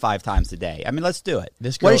praying 5 times a day. I mean, let's do it.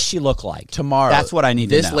 This what girl- does she look like Tomorrow. That's what I need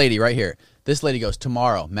This to know. lady right here. This lady goes,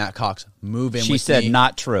 tomorrow, Matt Cox, move in She with said me.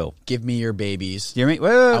 not true. Give me your babies. Do you hear me?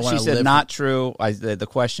 I She wanna said live- not true. The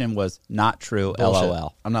question was not true. Bullshit.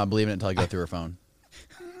 LOL. I'm not believing it until I go through her phone.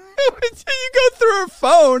 Until you go through her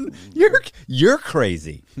phone, you're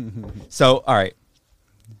crazy. So, all right,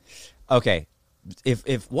 okay.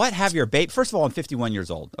 If what have your baby? First of all, I'm 51 years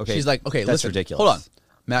old. Okay, She's like, okay, that's listen, ridiculous. hold on.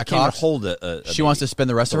 Matt Can't even Cox, hold a she wants baby. to spend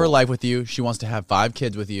the rest of her life with you. She wants to have 5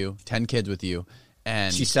 kids with you, 10 kids with you,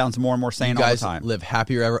 and She sounds more and more sane you all the guys time. live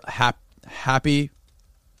happier ever happy.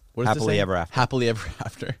 What does this Happily say? ever after. Happily ever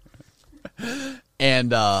after. And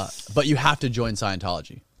but you have to join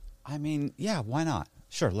Scientology. I mean, yeah, why not?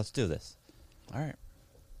 Sure, let's do this. All right.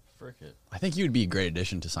 Frick it. I think you would be a great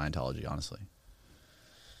addition to Scientology, honestly.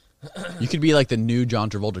 You could be like the new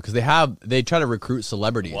John Travolta because they try to recruit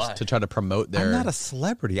celebrities Why? to try to promote their. I'm not a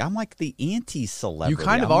celebrity. I'm like the anti-celebrity. You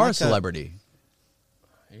kind of I'm are like a celebrity.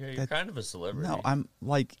 You're kind of a celebrity. No, I'm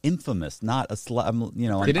like infamous, not a celeb.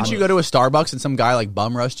 I'm, Didn't you go to a Starbucks and some guy like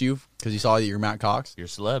bum rushed you because he saw that you're Matt Cox? You're a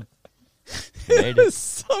celeb. You made it.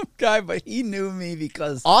 some guy, but he knew me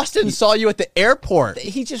because Austin saw you at the airport.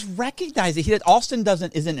 he just recognized it. Austin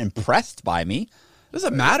isn't impressed by me.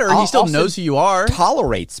 Doesn't matter. He still Austin knows who you are.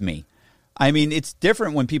 Tolerates me. I mean, it's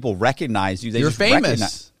different when people recognize you. They You're just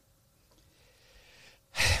famous.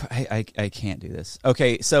 I can't do this.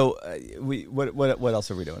 Okay, so what else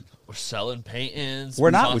are we doing? We're selling paintings.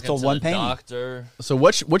 We're not. We talking sold to one the painting. Doctor. So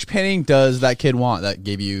which painting does that kid want that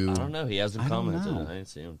gave you? I don't know. He hasn't I don't commented. know. I didn't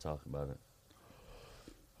see him talk about it.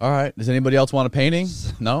 All right. Does anybody else want a painting?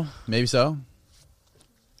 No? Maybe so?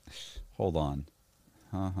 Hold on.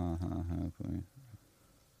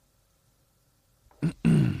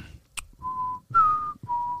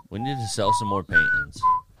 We need to sell some more paintings.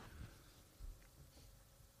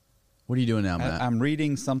 What are you doing now, Matt? I'm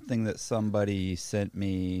reading something that somebody sent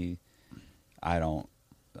me. I don't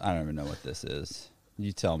even know what this is.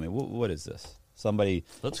 You tell me. What is this? Somebody.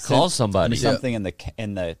 Let's sent call somebody. Something in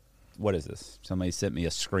the. What is this? Somebody sent me a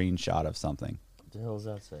screenshot of something. What the hell does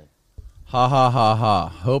that say? Ha ha ha ha.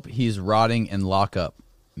 Hope he's rotting in lockup.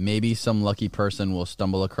 Maybe some lucky person will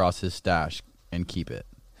stumble across his stash and keep it.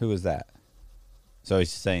 Who is that? So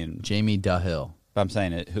he's saying. Jamie Duhill. I'm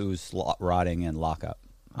saying it. Who's rotting in lockup?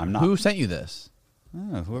 I'm not. Who sent you this?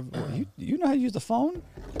 Oh, you know how to use the phone?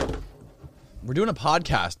 We're doing a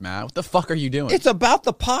podcast, Matt. What the fuck are you doing? It's about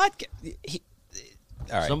the podcast.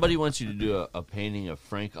 All right. Somebody wants you to do a painting of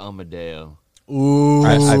Frank Amadeo. Ooh.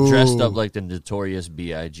 I've dressed up like the Notorious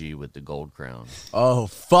B.I.G. with the gold crown. Oh,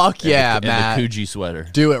 fuck yeah, and Matt. the Coogee sweater.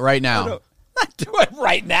 Do it right now. Not do it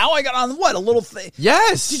right now. I got on what? A little thing.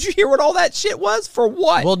 Yes. Did you hear what all that shit was? For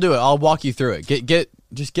what? We'll do it. I'll walk you through it. Get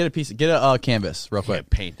a canvas real quick. Can't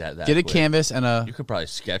paint that Get a quick. canvas and a You could probably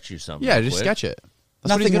sketch you something. yeah. real Just quick. sketch it.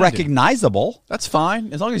 That's what he's nothing gonna do. recognizable. That's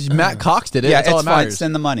fine as long as Matt Cox did it. Yeah, that's all it's that fine. matters.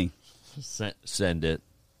 Send the money. Send it.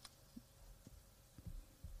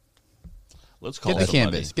 Let's call Get the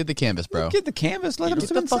somebody. canvas. Get the canvas, bro. Get the canvas. Let him Get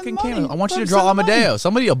send the fucking money. canvas. I want you Let to him draw send the money. Amadeo.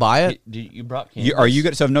 Somebody will buy it. You brought canvas. Are you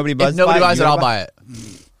good? So if nobody buys If nobody buys buys it, I'll buy it.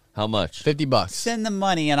 How much? $50. Send the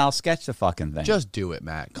money and I'll sketch the fucking thing. Just do it,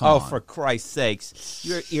 Matt. Come oh, on. for Christ's sakes!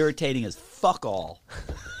 You're irritating as fuck all.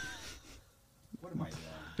 What am I doing?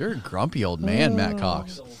 You're a grumpy old man, Matt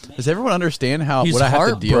Cox. Does everyone understand how He's what I have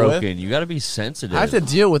to deal with? heartbroken. You got to be sensitive. I have to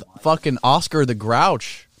deal with fucking Oscar the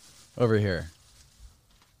Grouch over here.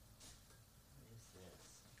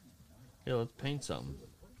 Yeah, let's paint something.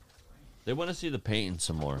 They want to see the painting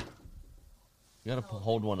some more. You got to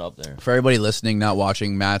hold one up there. For everybody listening, not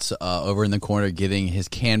watching, Matt's over in the corner getting his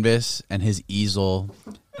canvas and his easel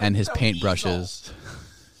and his paintbrushes.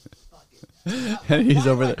 And he's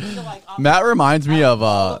over there. Matt reminds me of.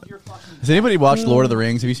 Has anybody watched Lord of the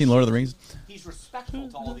Rings? Have you seen Lord of the Rings? He's respectful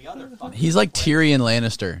to all the other fucking. He's like Tyrion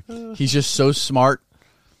Lannister. He's just so smart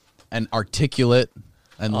and articulate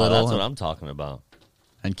and Oh, little that's what I'm talking about.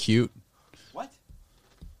 and cute. What?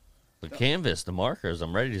 The canvas, the markers.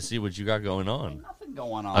 I'm ready to see what you got going on. Nothing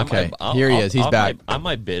going on. Okay, here he is. He's back. I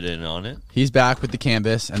might bid in on it. He's back with the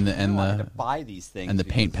canvas and the I don't like to buy these things and the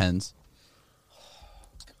paint pens.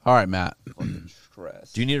 All right, Matt.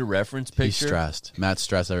 stress. Do you need a reference He's picture? stressed. Matt's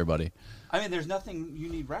stressed. Everybody. I mean, there's nothing you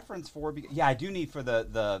need reference for. Yeah, I do need for the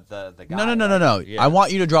guy. No. Yeah. I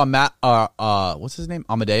want you to draw Matt. What's his name?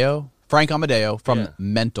 Amadeo. Frank Amadeo from Yeah.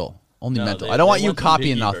 Mental. Only No, Mental. they- I don't they want you the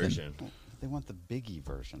copying Biggie nothing. version. They want the Biggie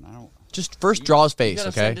version. I don't. Just first draw his You face, gotta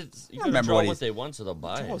okay? send it- You gotta remember draw what what he's- they want, so they'll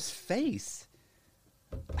buy Draw his it. face.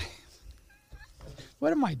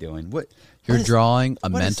 What am I doing? What You're what is- drawing a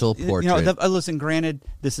what is- mental portrait. You know, listen. Granted,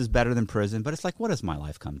 this is better than prison, but it's like, what has my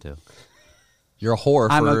life come to? You're a whore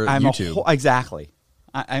for YouTube. Exactly.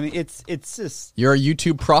 I mean, it's just. You're a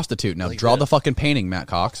YouTube prostitute. Now Like draw that. the fucking painting, Matt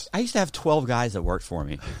Cox. I used to have 12 guys that worked for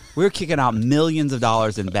me. We were kicking out millions of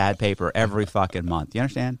dollars in bad paper every fucking month. You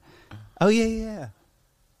understand? Oh yeah.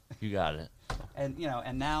 You got it. And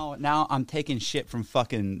and now I'm taking shit from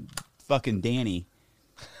fucking Danny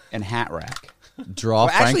and Hat Rack. Draw Well,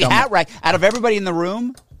 Frank. actually, Hat Rack, out of everybody in the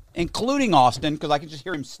room, including Austin, because I can just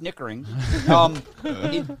hear him snickering,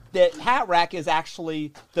 that Hat Rack is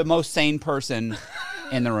actually the most sane person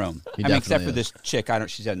in the room. He I mean, except definitely for is. this chick.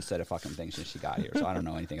 She hasn't said a fucking thing since she got here, so I don't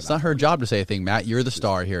know anything It's about not her job to say a thing, Matt. You're the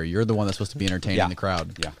star here. You're the one that's supposed to be entertaining Yeah. the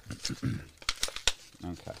crowd. Yeah.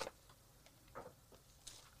 Okay.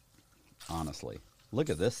 Honestly, look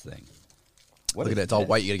at this thing. What Look is at it. It's all this?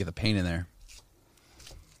 white. You got to get the paint in there.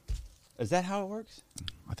 Is that how it works?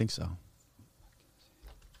 I think so.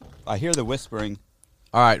 I hear the whispering.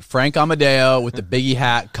 All right, Frank Amadeo with the Biggie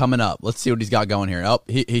hat coming up. Let's see what he's got going here. Oh,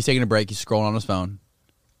 he's taking a break. He's scrolling on his phone.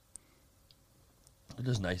 Look at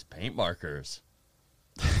those nice paint markers.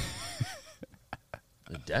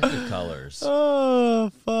 The deck of colors. Oh,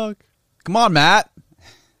 fuck. Come on, Matt.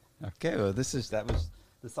 Okay, well, that was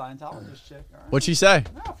the Scientologist chick. All right. What'd she say?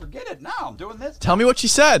 No, forget it. No, I'm doing this. Tell me what she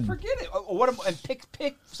said. Forget it. And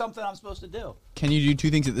pick something I'm supposed to do. Can you do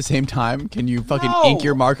two things at the same time? Can you fucking No. ink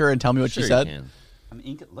your marker and tell me what Sure she you said? can. I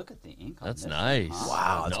mean, look at the ink. On That's this nice. thing, huh?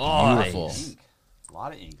 Wow, that's Nice. beautiful. Ink. A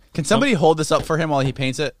lot of ink. Can somebody hold this up for him while he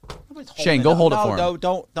paints it? Nobody's holding Shane, go up. hold it No, for him. No,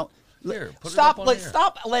 don't. Here, put it Stop! up on here.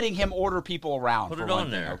 Stop letting him order people around. Put for it one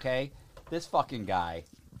on thing, there. okay? This fucking guy.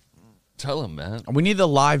 Tell him, man. We need the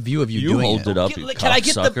live view of you, You doing hold it up, you Can I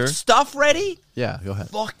get the cocksucker. stuff ready? Yeah, go ahead.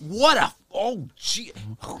 Fuck! What a! Oh, gee!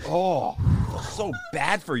 Oh, so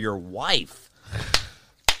bad for your wife.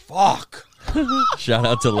 Fuck! Shout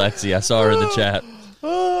out to Lexi. I saw her in the chat.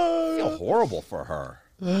 I feel horrible for her.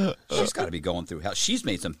 She's got to be going through hell. She's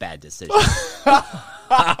made some bad decisions.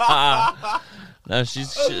 No,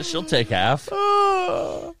 she'll take half.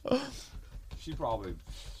 She probably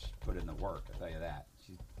put in the work. I tell you that.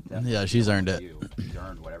 Yeah, she's earned it. She's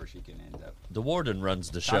earned whatever she can end up. The warden runs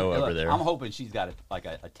the show over there. I'm hoping she's got a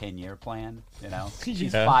 10-year plan. She's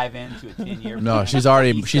Yeah. 5 into a 10-year. No, plan.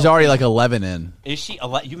 she's already like 11 in. Is she?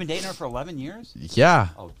 You've been dating her for 11 years? Yeah.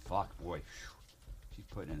 Oh fuck, boy, she's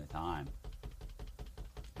putting in the time.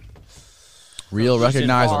 Real, She's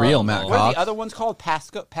recognize in- real, Matt What are Cox. the other ones called?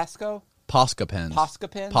 Pasco. Posca pens. Posca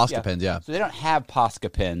pens. Posca pens, yeah. So they don't have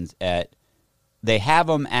Posca pens at. They have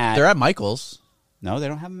them at. They're at Michael's. No, they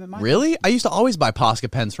don't have them at mine. Really? I used to always buy Posca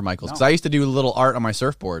pens for Michael's because No. I used to do little art on my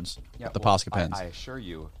surfboards with the Posca pens. I assure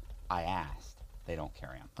you, I asked. They don't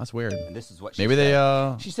carry them. That's weird. And this is what she Maybe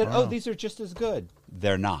said. they. She said, I don't know. these are just as good."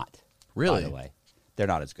 They're not. Really? By the way, they're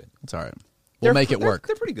not as good. It's all right. They're We'll make it they're- work.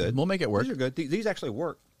 They're pretty good. We'll make it work. These are good. These actually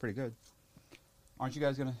work pretty good. Aren't you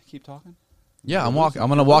guys gonna keep talking? Yeah, I'm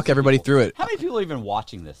gonna walk everybody through it. How many people are even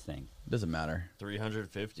watching this thing? Doesn't matter.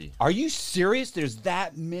 350. Are you serious? There's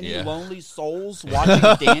that many Yeah. lonely souls watching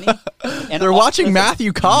Danny. And They're watching listen,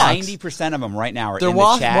 Matthew Cox. 90% of them right now are They're in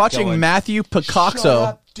the chat watching going, Matthew "Shut Picasso.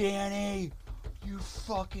 up, Danny! You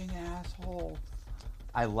fucking asshole!"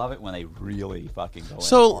 I love it when they really fucking go in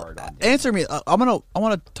So hard on Danny. answer me. I want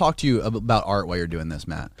to talk to you about art while you're doing this,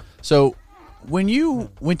 Matt. So when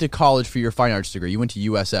you went to college for your fine arts degree, you went to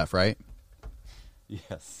USF, right?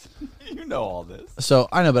 Yes, you know all this. So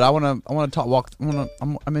I know, but I want to talk.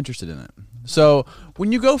 I'm interested in it. So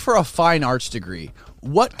when you go for a fine arts degree,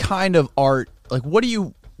 what kind of art? Like, what do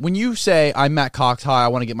you when you say I'm Matt Cox? Hi, I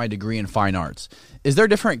want to get my degree in fine arts. Is there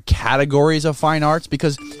different categories of fine arts?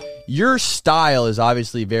 Because your style is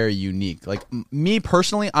obviously very unique. Like me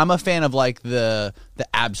personally, I'm a fan of like the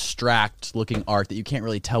abstract looking art that you can't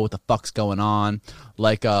really tell what the fuck's going on.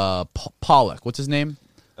 Like Pollock, what's his name?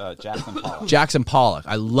 Jackson Pollock. Jackson Pollock.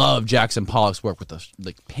 I love Jackson Pollock's work with the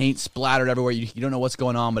like paint splattered everywhere. You don't know what's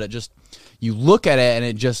going on, but it just you look at it and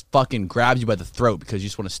it just fucking grabs you by the throat because you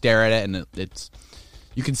just want to stare at it and it's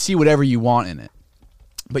you can see whatever you want in it.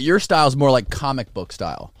 But your style is more like comic book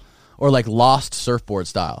style or like Lost surfboard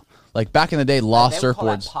style. Like back in the day, Lost They would call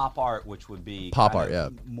that surfboards. pop art, which would be Pop kind art,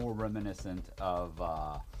 of more reminiscent of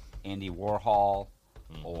Andy Warhol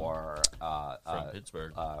or From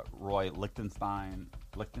Pittsburgh. Roy Lichtenstein.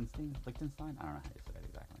 Lichtenstein? I don't know how you say that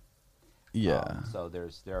exactly. Yeah. So there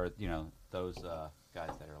are those guys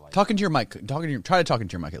that are like Talking to your mic. Try to talk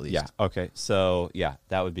into your mic at least. Yeah. Okay. So yeah,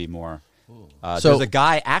 that would be more. So- there's a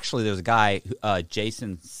guy. Actually, there's a guy,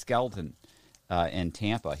 Jason Skelton, in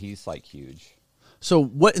Tampa. He's like huge. So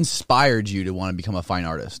what inspired you to want to become a fine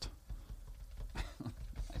artist?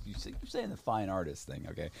 You're saying the fine artist thing,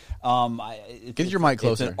 okay? Get your mic It's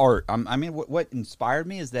closer. an art. I mean, what inspired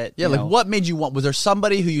me is that Yeah, like what made you want? Was there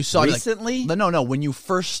somebody who you saw you're like- Recently? no. When you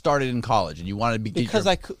first started in college and you wanted to be Because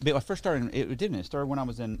I first started. It didn't. It started when I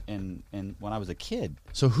was in when I was a kid.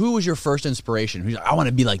 So who was your first inspiration? Who's like, I want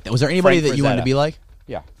to be like that? Was there anybody Frank that you wanted to Frazetta. be like?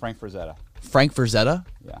 Yeah, Frank Frazetta. Frank Frazetta?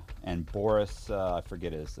 Yeah, and Boris. I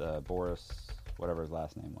forget his Boris, whatever his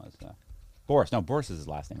last name was. Boris. No, Boris is his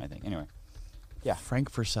last name, I think. Anyway. Yeah.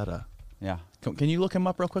 Frank Frazetta. Yeah. Can you look him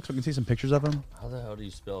up real quick so we can see some pictures of him? How the hell do you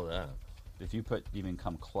spell that? If you put even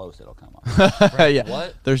come close, it'll come up. Yeah.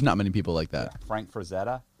 What? There's not many people like that. Frank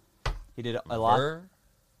Frazetta. He did a lot. Ver?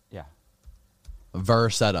 Yeah.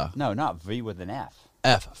 Versetta. No, not V with an F.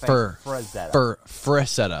 F. Frank Frazetta.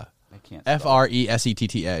 Frazetta. I can't spell it.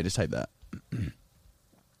 Fressetta. Just type that. I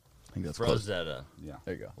think that's close. Frozetta Yeah.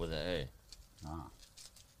 There you go. with an A. Ah.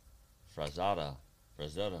 Frazetta.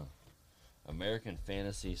 American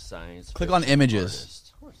fantasy science. Click on fiction images.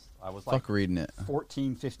 artist. Of course. I was like Fuck reading it.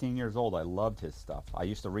 14, 15 years old. I loved his stuff. I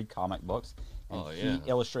used to read comic books, and Oh, he yeah.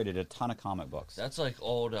 illustrated a ton of comic books. That's like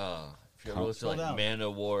old. If you ever Don't look at slow like down. Man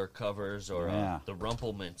of War covers or Yeah. the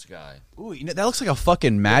Rumpelmintz guy. Ooh, that looks like a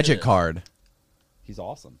fucking magic it. card. He's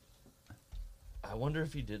awesome. I wonder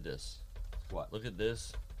if he did this. What? Look at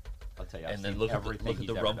this, I'll tell you. I've and then seen look at everything he's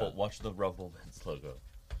the ever Rumble. done. Watch the Rumpelmintz logo.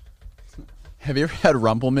 Have you ever had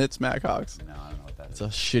Rumpelmitz, Matt Cox? No, I don't know what that It's is. a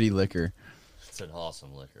shitty liquor. It's an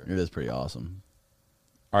awesome liquor. It is pretty awesome.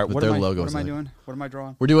 All right, with what their am I, logos What am I on it. doing? What am I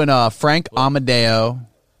drawing? We're doing Frank Amadeo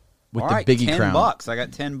with All the right, Biggie $10. crown. I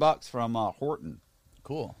got $10 from Horton.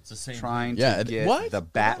 Cool. It's the same. Trying Yeah, to it- get what? the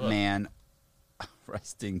Batman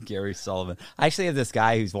arresting Gary Sullivan. I actually have this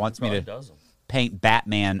guy who wants me Probably to does 'em. paint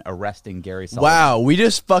Batman arresting Gary Sullivan. Wow, we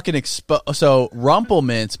just fucking So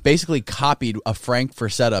Rumpelmitz basically copied a Frank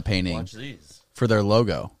Frazetta painting Watch these. for their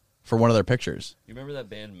logo, for one of their pictures. You remember that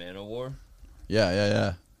band Man of War?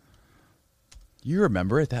 Yeah. You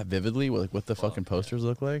remember it that vividly? Like what the fucking yeah. posters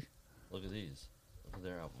look like? Look at these. Look at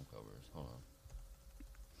their album covers. Hold on.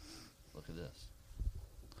 Look at this.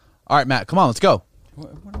 All right, Matt, come on, let's go.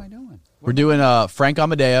 What am I doing? We're doing Frank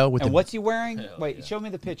Amadeo with And the. what's he wearing? Hell Wait, yeah. show me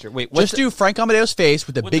the picture. Wait, what's Just do Frank Amadeo's face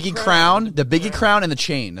with the With the Biggie crown, crown, with the the Biggie crown. crown, and the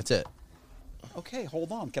chain. That's it. Okay,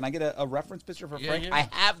 hold on. Can I get a reference picture for Yeah, Frank? yeah. I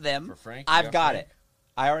have them. For Frank? You I've got got Frank? it.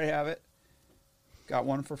 I already have it. Got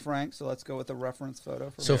one for Frank, so let's go with the reference photo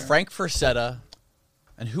for So Frank. Frank Frazetta,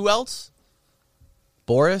 and who else?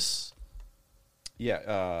 Boris.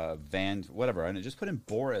 Yeah, Van, whatever. And just put in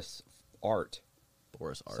Boris Art.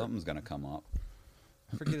 Boris Art. Something's gonna come up.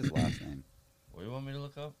 I forget his last name. What do you want me to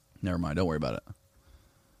look up? Never mind. Don't worry about it.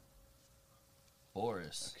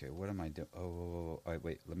 Boris. Okay, what am I doing? Oh,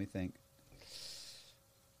 wait. Let me think.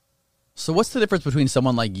 So what's the difference between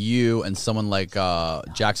someone like you and someone like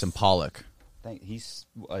Jackson Pollock? He's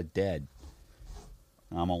dead.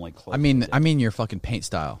 I'm only close. I mean your fucking paint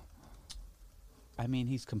style. I mean,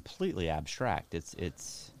 he's completely abstract.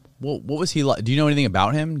 It's Well, what was he like? Do you know anything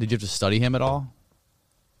about him? Did you have to study him at all?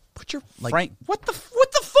 Put your like. Frank. What the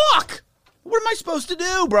fuck? What am I supposed to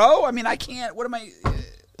do, bro? I mean, I can't. What am I?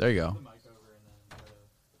 There you go.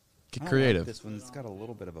 Get I don't creative. Like this one's got a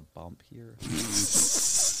little bit of a bump here.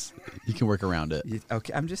 You can work around it.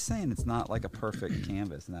 Okay, I'm just saying it's not like a perfect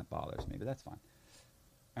canvas, and that bothers me. But that's fine.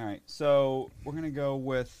 All right, so we're gonna go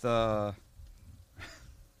with.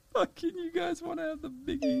 Fucking, you guys want to have the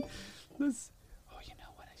biggie? This. Oh, you know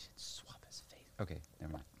what? I should swap his face. Okay,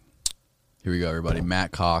 never mind. Here we go, everybody.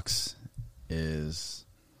 Matt Cox is.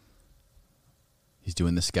 He's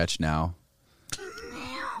doing the sketch now.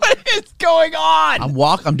 What is going on?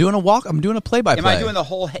 I'm doing a walk. I'm doing a play-by-play. Am I doing the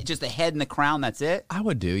whole head, just the head and the crown? That's it. I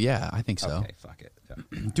would do. Yeah, I think so. Okay, fuck it.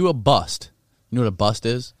 Yeah. Do a bust. You know what a bust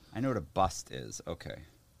is? I know what a bust is. Okay.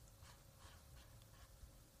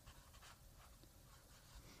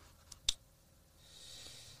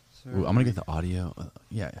 Ooh, I'm gonna get the audio.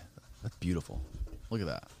 Yeah, that's beautiful. Look at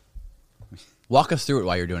that. Walk us through it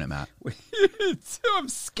while you're doing it, Matt. So I'm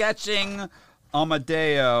sketching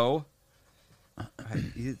Amadeo.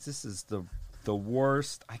 This is the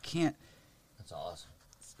worst. I can't. That's awesome.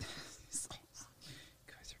 You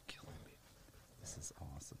guys are killing me. This is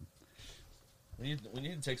awesome. We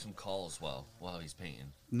need to take some calls while he's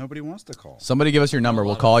painting. Nobody wants to call. Somebody give us your number. Got a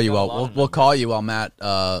We'll lot of- call you got a while lot of we'll call numbers. you while Matt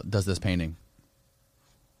does this painting.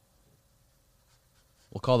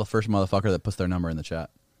 We'll call the first motherfucker that puts their number in the chat.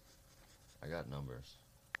 I got numbers.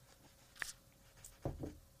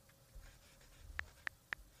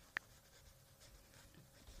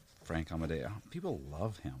 Frank Amadeo. People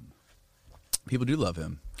love him. People do love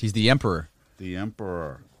him. He's the emperor. The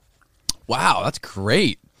Emperor. Wow, that's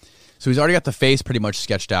great. So he's already got the face pretty much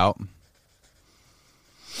sketched out.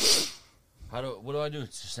 What do I do?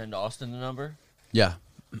 Just send Austin the number? Yeah.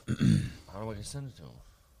 How do I send it to him?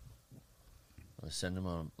 Do I send him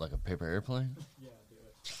on like a paper airplane?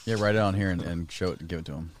 Yeah, write it on here and show it and give it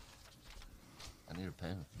to him. I need a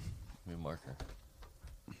pen. Give me a marker.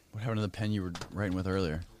 What happened to the pen you were writing with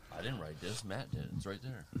earlier? I didn't write this. Matt did. It's right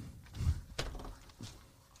there.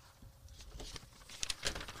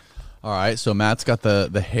 All right, so Matt's got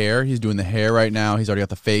the hair. He's doing the hair right now. He's already got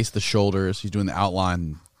the face, the shoulders. He's doing the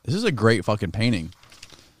outline. This is a great fucking painting.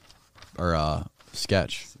 Or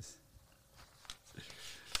sketch.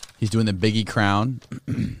 He's doing the Biggie crown.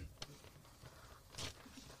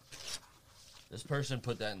 This person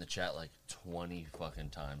put that in the chat like 20 fucking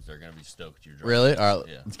times. They're gonna be stoked you're drawing. Really? this. All right,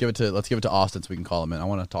 Yeah. let's give it to Austin so we can call him in. I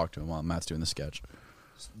want to talk to him while Matt's doing the sketch.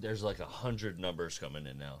 There's like 100 numbers coming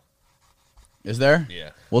in now. Is there?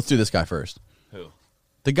 Yeah. Well, let's do this guy first. Who?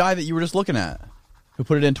 The guy that you were just looking at, who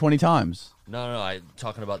put it in 20 times. No, I'm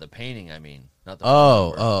talking about the painting. I mean, not the Oh,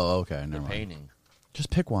 number. okay. The Never mind. painting.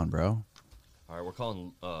 Just pick one, bro. All right, we're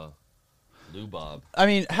calling Lou Bob. I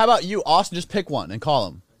mean, how about you, Austin? Just pick one and call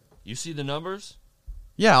him. You see the numbers?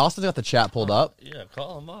 Yeah, Austin's got the chat pulled up. Yeah,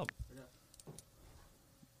 call him up.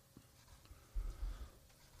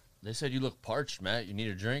 They said you look parched, Matt. You need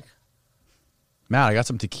a drink? Matt, I got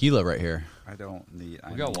some tequila right here. I don't need.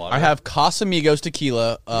 We got water. I have Casamigos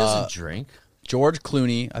tequila. He doesn't drink. George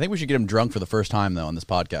Clooney. I think we should get him drunk for the first time though on this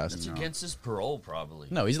podcast. It's against his parole, probably.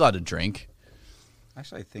 No, he's allowed to drink.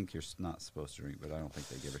 Actually, I think you're not supposed to drink, but I don't think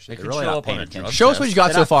they give a They shit. could They're really show not up on paying a attention. drug Show us what you got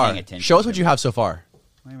They're so not far. paying attention Show us to what him. you have so far.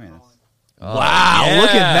 Wait a minute. Wow, yeah. look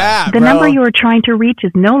at that, The bro. number you are trying to reach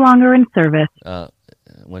is no longer in service.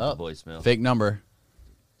 Went Oh. to voicemail. Fake number.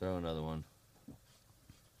 Throw another one.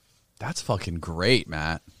 That's fucking great,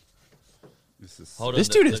 Matt. This is Hold This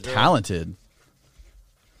on, dude the is girl- talented.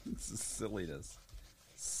 this is silliness.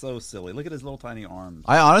 So silly. Look at his little tiny arms.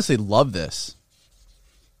 I honestly love this.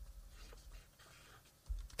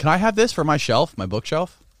 Can I have this for my shelf, my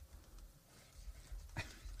bookshelf?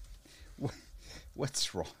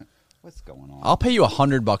 What's wrong? What's going on? I'll pay you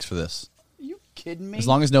 $100 for this, Are you kidding me? as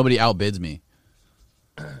long as nobody outbids me.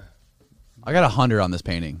 I got 100 on this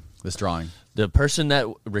painting, this drawing. The person that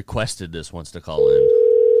requested this wants to call in.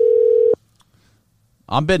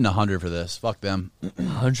 I'm bidding 100 for this. Fuck them.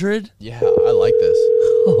 100? Yeah, I like this.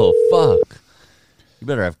 Oh, fuck. You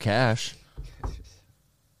better have cash.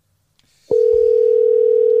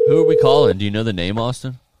 Who are we calling? Do you know the name,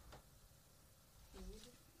 Austin?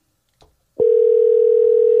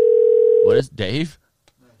 What is Dave?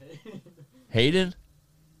 Hayden?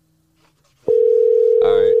 All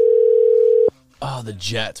right. Oh, the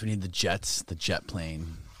jets. We need the jets. The jet plane.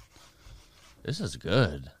 This is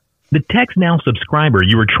good. The Text Now subscriber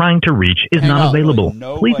you are trying to reach is Hang not up. available.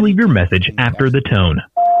 Nobody Please leave your cares. message after the tone.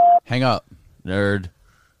 Hang up. Nerd.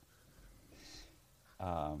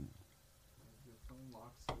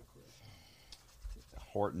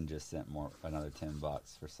 Horton just sent another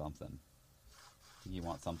 $10 for something. You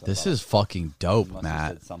want something? This about is fucking dope, He must have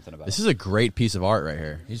Matt. said something about This it. is a great piece of art right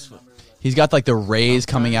here. He's He's got like the rays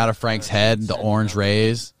coming out of Frank's head, the orange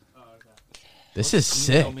rays. This is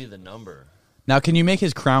sick. Tell me the number. Now, can you make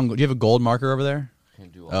his crown? Do you have a gold marker over there?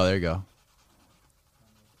 Can't do all Oh, there you go.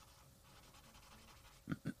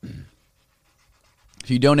 If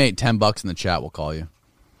you donate $10 in the chat, we'll call you.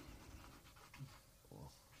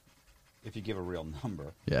 If you give a real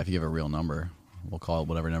number. Yeah, if you give a real number, we'll call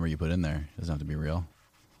whatever number you put in there. It doesn't have to be real.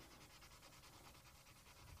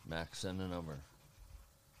 Max, send a number.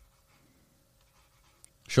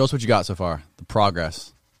 Show us what you got so far. The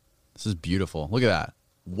progress. This is beautiful. Look at that.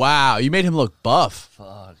 Wow, you made him look buff.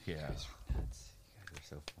 Fuck yeah. You guys are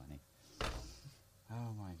so funny.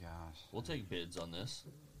 Oh my gosh. We'll take bids on this.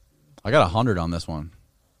 I got 100 on this one.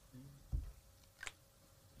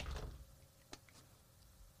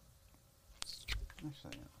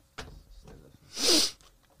 Actually,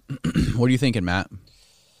 What are you thinking, Matt?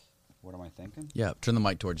 what am I thinking? Yeah, turn the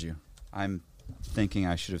mic towards you. I'm thinking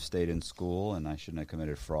I should have stayed in school and I shouldn't have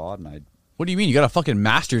committed fraud and I What do you mean? You got a fucking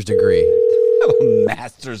master's degree. have a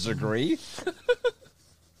master's degree.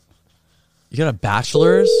 You got a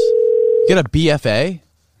bachelor's? You got a BFA? I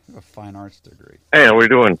have a fine arts degree. Hey, how we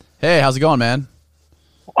doing? Hey, how's it going, man?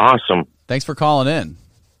 Awesome. Thanks for calling in.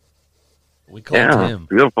 We called Yeah, him.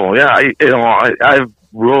 beautiful. Yeah, I've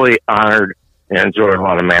really honored and enjoyed a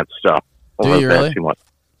lot of Matt's stuff Do over you the past really? few months.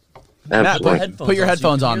 Matt, Absolutely. put your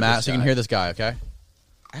headphones on, hear Matt, this so you can guy. hear this guy, okay?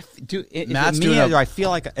 Matt's doing a- I feel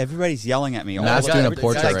like everybody's yelling at me. Matt's All doing a every-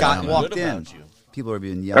 portrait I right got now. walked Good in. about you. People are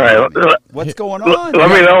being All yelling right, at me. What's going on? let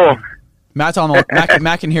me know. Matt's on the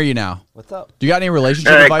Matt can hear you now. What's up? Do you got any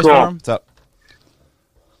relationship All right, advice cool. for him? What's up?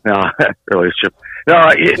 No, relationship.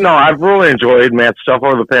 No, I've really enjoyed Matt's stuff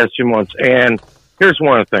over the past few months. And here's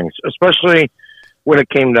one of the things, especially when it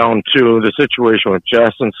came down to the situation with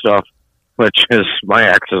Jess and stuff, which is my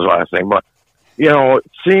ex's last name. But,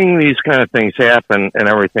 seeing these kind of things happen and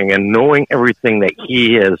everything and knowing everything that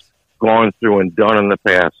he has gone through and done in the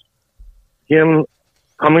past, him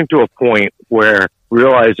coming to a point where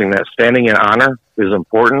realizing that standing in honor is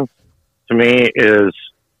important to me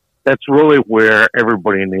that's really where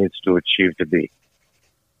everybody needs to achieve to be.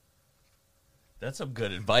 That's some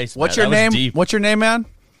good advice. What's Matt. your That was name? deep. What's your name, man?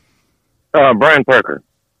 Brian Parker.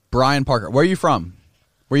 Brian Parker. Where are you from?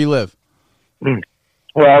 Where you live?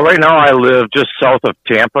 Well, right now I live just south of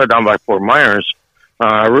Tampa, down by Fort Myers,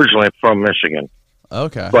 originally from Michigan.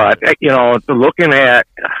 Okay. But, looking at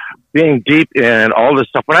being deep in all this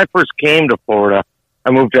stuff, when I first came to Florida,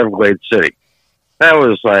 I moved to Everglades City. That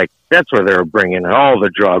was that's where they were bringing in all the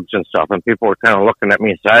drugs and stuff, and people were kind of looking at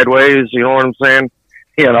me sideways, you know what I'm saying?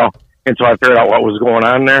 Until I figured out what was going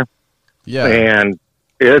on there. Yeah. And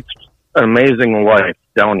it's an amazing life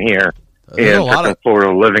down here There's a in lot of.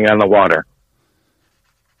 Florida, living on the water.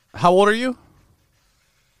 How old are you?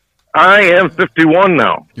 I am 51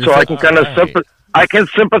 now, You're so I can kind of right. I can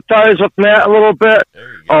sympathize with Matt a little bit.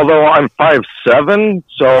 There you go. Although I'm 5'7",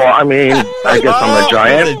 so I mean, I guess I'm a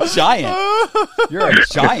giant. You're a giant. You're a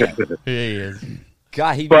giant. Yeah, he is.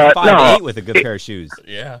 God, he'd be But 5'8" no, with a good pair of shoes.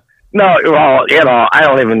 Yeah. No, well, I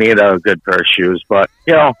don't even need a good pair of shoes, but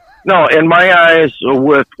no, in my eyes,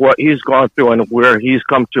 with what he's gone through and where he's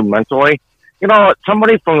come to mentally,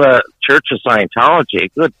 somebody from the Church of Scientology,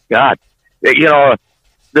 good God,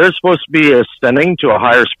 they're supposed to be ascending to a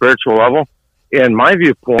higher spiritual level. In my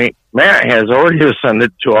viewpoint, Matt has already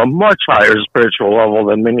ascended to a much higher spiritual level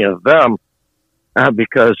than many of them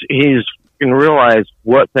because he's can realize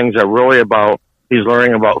what things are really about. He's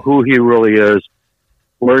learning about who he really is,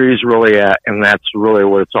 where he's really at, and that's really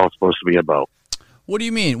what it's all supposed to be about. What do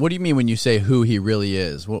you mean? What do you mean when you say who he really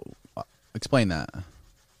is? What? Explain that.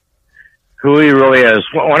 Who he really is.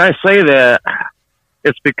 When I say that,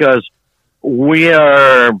 it's because we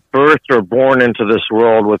are birthed or born into this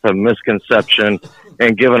world with a misconception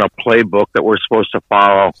and given a playbook that we're supposed to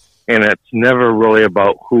follow, and it's never really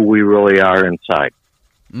about who we really are inside.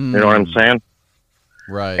 You know what I'm saying?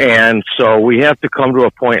 Right. And so we have to come to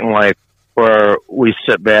a point in life where we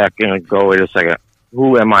sit back and go, wait a second,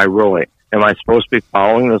 who am I really? Am I supposed to be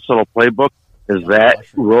following this little playbook? Is that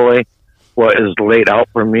really what is laid out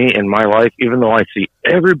for me in my life, even though I see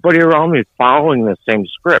everybody around me following the same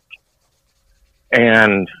script?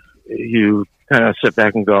 And you kind of sit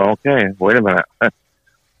back and go, okay, wait a minute.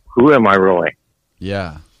 Who am I really?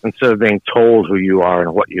 Yeah. Instead of being told who you are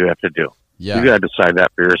and what you have to do. Yeah. You got to decide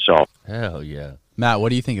that for yourself. Hell yeah. Matt, what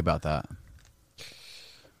do you think about that?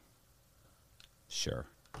 Sure.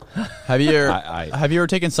 Have you ever, I- have you ever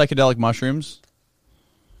taken psychedelic mushrooms?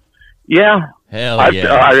 Yeah. Hell yeah.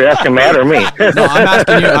 Are you asking Matt or me? No, I'm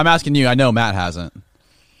asking you. I'm asking you. I know Matt hasn't.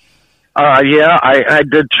 Yeah, I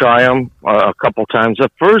did try them a couple times. The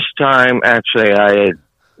first time, actually, I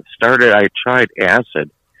tried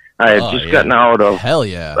acid. I had just gotten out of. Hell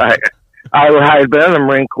yeah. I had been in the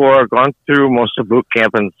Marine Corps, gone through most of boot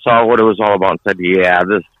camp, and saw what it was all about, and said, "Yeah,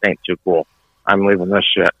 this ain't too cool. I'm leaving this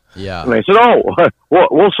shit." Yeah. And they said, "Oh,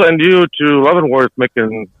 we'll send you to Leavenworth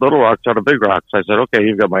making little rocks out of big rocks." I said, "Okay,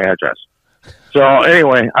 you've got my address." So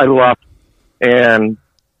anyway, I left, and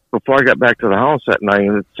before I got back to the house that night,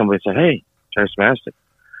 somebody said, "Hey, try some acid."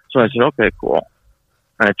 So I said, "Okay, cool."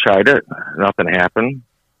 I tried it. Nothing happened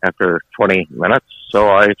after 20 minutes, so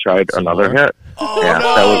I tried another hit. Oh, yeah,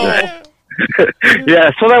 no. that was it. Yeah,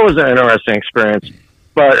 so that was an interesting experience.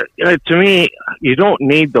 But to me, you don't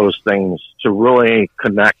need those things to really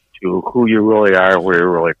connect to who you really are, where you're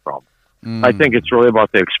really from. I think it's really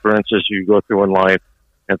about the experiences you go through in life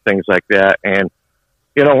and things like that. And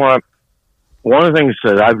you know what? One of the things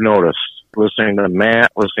that I've noticed listening to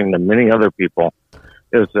Matt, listening to many other people,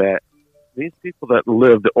 is that these people that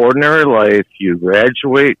lived ordinary life, you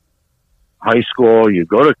graduate high school, you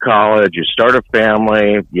go to college, you start a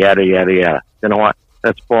family, yada, yada, yada. You know what?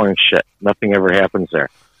 That's boring shit. Nothing ever happens there.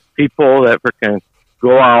 People that freaking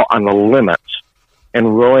go out on the limits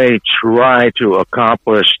and really try to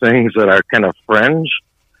accomplish things that are kind of fringe,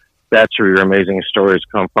 that's where your amazing stories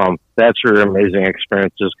come from. That's where your amazing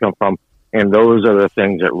experiences come from. And those are the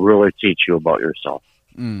things that really teach you about yourself.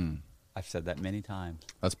 I've said that many times.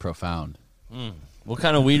 That's profound. What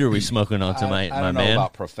kind of weed are we smoking on tonight, I my don't man? know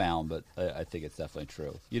about profound, but I think it's definitely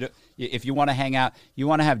true. If you want to hang out, you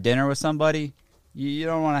want to have dinner with somebody, you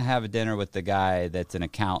don't want to have a dinner with the guy that's an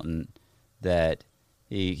accountant that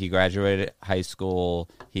he graduated high school,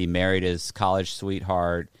 he married his college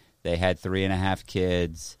sweetheart, they had 3.5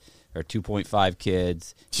 kids or 2.5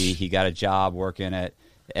 kids. He got a job working at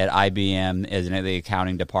IBM as in the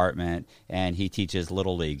accounting department, and he teaches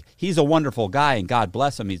Little League. He's a wonderful guy, and God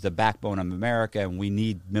bless him. He's the backbone of America, and we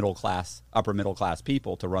need upper middle class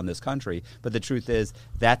people to run this country. But the truth is,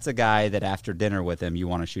 that's a guy that after dinner with him, you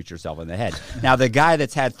want to shoot yourself in the head. Now, the guy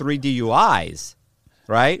that's had 3 DUIs,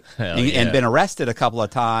 right, and been arrested a couple of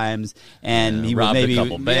times, and he was robbed a maybe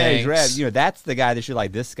couple banks. that's the guy that you're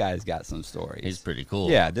like, this guy's got some stories. He's pretty cool.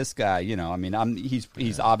 Yeah, this guy, I mean,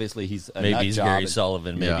 he's obviously a Maybe nut he's job Gary and-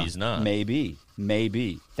 Sullivan, maybe Yeah. he's not. Maybe.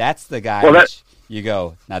 That's the guy Well, that you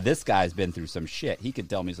go, now this guy's been through some shit. He could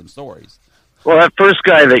tell me some stories. Well, that first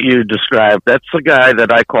guy that you described, that's the guy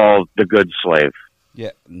that I call the good slave. Yeah,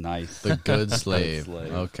 nice. The good slave.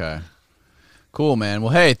 slave. Okay. Cool, man.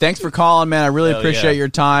 Well, hey, thanks for calling, man. I really Hell appreciate yeah. your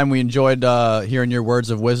time. We enjoyed hearing your words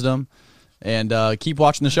of wisdom. And keep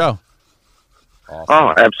watching the show. Awesome.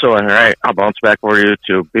 Oh, absolutely. All right. I'll bounce back over to you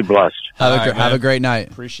too. Be blessed. Have, All a, right, have man. a great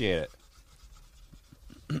night. Appreciate it.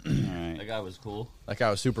 All right. That guy was cool. That guy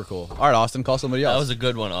was super cool. All right, Austin, call somebody else. That was a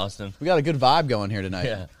good one, Austin. We got a good vibe going here tonight.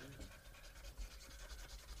 Yeah.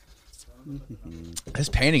 This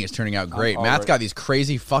painting is turning out great. I'm Matt's already- got these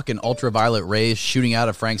crazy fucking ultraviolet rays shooting out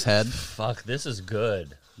of Frank's head. Fuck, this is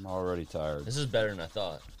good. I'm already tired. This is better than I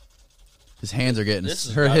thought. His hands are getting This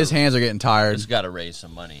has his gotta- hands are getting tired. This got to raise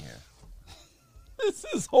some money here. This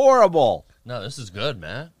is horrible. No, this is good,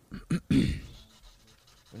 man. We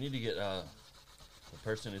need to get the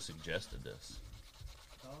person who suggested this.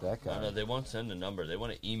 That guy. No, they won't send the number. They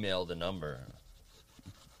want to email the number.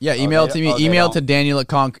 Yeah, email it to me. they Email don't. to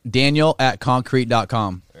Daniel at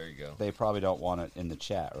concrete.com. There you go. They probably don't want it in the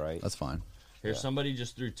chat, right? That's fine. Here, somebody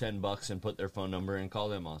just threw $10 and put their phone number in. Call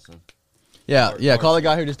them, Austin. Yeah, yeah. Call the Marson.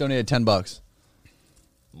 guy who just donated $10.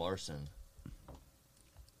 Marson.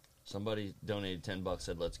 Somebody donated $10.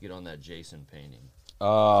 Said, "Let's get on that Jason painting."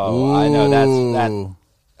 Oh, I know that's that. Ooh.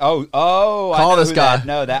 Oh, I Call know this who guy. That,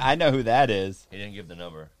 no, that I know who that is. He didn't give the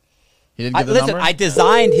number. He didn't give the number. I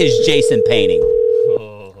designed his Jason painting.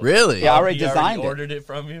 Really? Yeah, I already He designed it. ordered it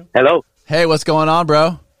from you. Hello. Hey, what's going on,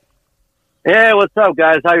 bro? Hey, what's up,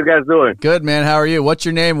 guys? How you guys doing? Good, man. How are you? What's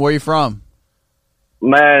your name? Where are you from?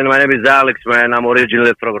 Man, my name is Alex, man. I'm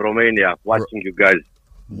originally from Romania, watching you guys.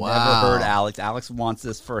 Wow. Never heard Alex. Alex wants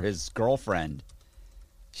this for his girlfriend.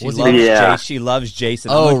 She loves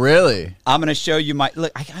Jason. Oh, really? I'm going to show you my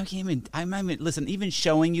look. I can't even. I'm even listen. Even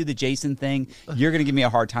showing you the Jason thing, you're going to give me a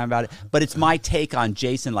hard time about it. But it's my take on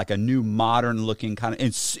Jason, like a new modern looking kind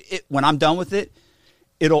of. When I'm done with it,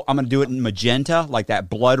 I'm going to do it in magenta, like that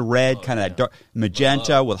blood red kind of that dark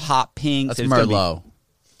magenta with hot pinks. That's Merlot.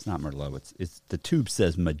 It's not Merlot. It's the tube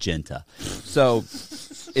says magenta. So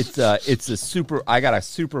it's a super. I got a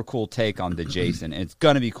super cool take on the Jason. It's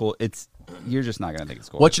going to be cool. You're just not going to think it's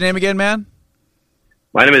cool. What's your name again, man?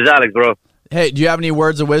 My name is Alex, bro. Hey, do you have any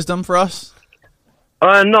words of wisdom for us?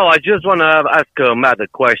 No, I just want to ask Matt a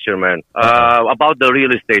question, man, about the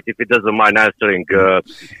real estate, if he doesn't mind answering.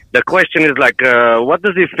 The question is like, what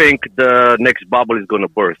does he think the next bubble is going to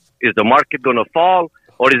burst? Is the market going to fall,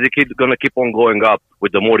 or is it going to keep on going up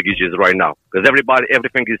with the mortgages right now? Because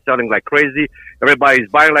everything is selling like crazy. Everybody is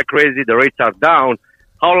buying like crazy. The rates are down.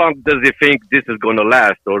 How long does he think this is going to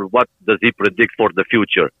last, or what does he predict for the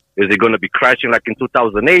future? Is it going to be crashing like in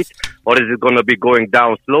 2008, or is it going to be going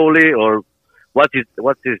down slowly, or what's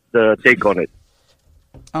his take on it?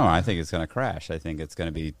 Oh, I think it's going to crash. I think it's going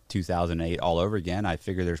to be 2008 all over again. I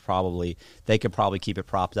figure they could probably keep it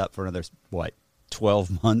propped up for another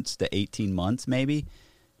 12 months to 18 months maybe.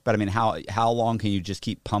 But I mean, how long can you just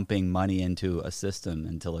keep pumping money into a system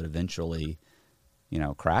until it eventually,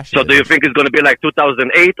 crashes? So do you think it's going to be like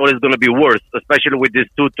 2008, or it's going to be worse, especially with this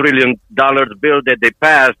 $2 trillion bill that they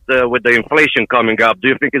passed with the inflation coming up? Do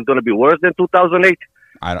you think it's going to be worse than 2008?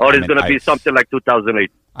 Or it's going to be something like 2008?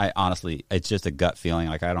 I honestly, it's just a gut feeling.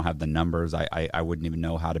 Like, I don't have the numbers. I wouldn't even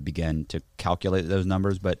know how to begin to calculate those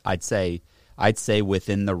numbers. But I'd say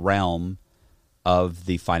within the realm of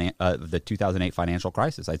the 2008 financial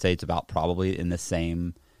crisis, I'd say it's about probably in that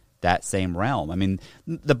same realm. I mean,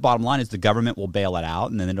 the bottom line is the government will bail it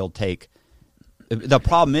out, and then it'll take. The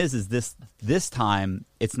problem is this time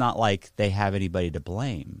it's not like they have anybody to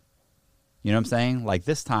blame. You know what I'm saying? Like,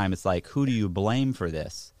 this time it's like, who do you blame for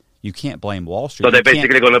this? You can't blame Wall Street. So they're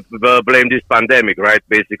basically going to blame this pandemic, right?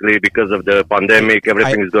 Basically, because of the pandemic,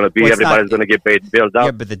 everything is going to be, everybody's going to get bailed out.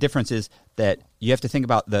 Yeah, but the difference is that you have to think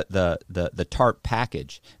about the TARP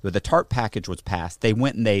package. When the TARP package was passed, they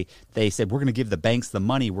went and they said, we're going to give the banks the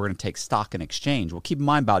money, we're going to take stock in exchange. Well, keep in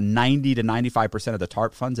mind, about 90 to 95% of the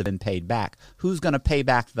TARP funds have been paid back. Who's going to pay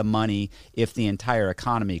back the money if the entire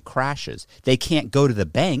economy crashes? They can't go to the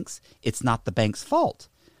banks. It's not the bank's fault.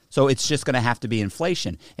 So it's just going to have to be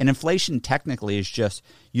inflation. And inflation technically is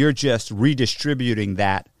you're just redistributing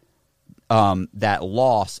that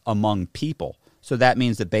loss among people. So that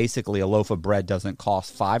means that basically a loaf of bread doesn't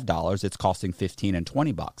cost $5, it's costing $15 and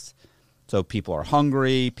 $20. So people are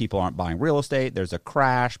hungry, people aren't buying real estate, there's a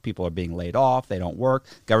crash, people are being laid off, they don't work,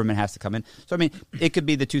 government has to come in. So I mean, it could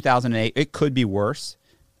be the 2008, it could be worse.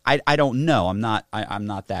 I don't know. I'm not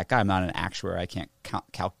that guy. I'm not an actuary. I can't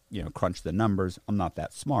crunch the numbers. I'm not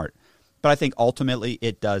that smart. But I think ultimately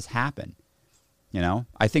it does happen.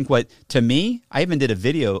 I think to me, I even did a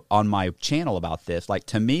video on my channel about this. Like,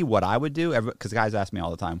 to me, what I would do, because guys ask me all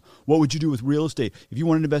the time, what would you do with real estate? If you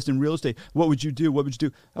wanted to invest in real estate, what would you do? What would you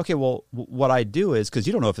do? Okay, well, what I do is, because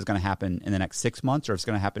you don't know if it's going to happen in the next 6 months or if it's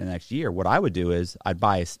going to happen in the next year, what I would do is I'd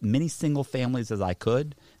buy as many single families as I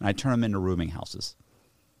could, and I'd turn them into rooming houses.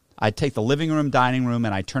 I'd take the living room, dining room,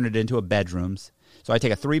 and I turn it into bedrooms. So I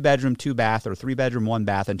take a 3-bedroom, 2-bath, or 3-bedroom,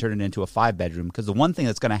 1-bath, and turn it into a 5-bedroom. Because the one thing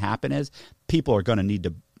that's going to happen is people are going to need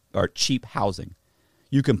cheap housing.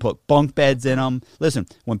 You can put bunk beds in them. Listen,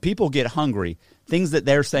 when people get hungry, things that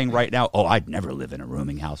they're saying right now, oh, I'd never live in a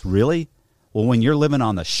rooming house. Really? Well, when you're living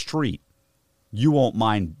on the street, you won't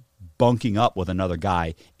mind bunking up with another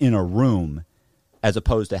guy in a room as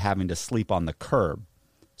opposed to having to sleep on the curb.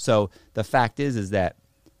 So the fact is that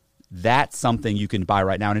that's something you can buy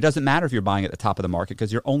right now. And it doesn't matter if you're buying at the top of the market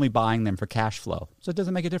because you're only buying them for cash flow. So it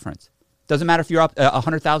doesn't make a difference. It doesn't matter if you're up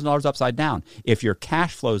 $100,000 upside down. If your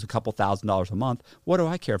cash flow is a couple $1,000s a month, what do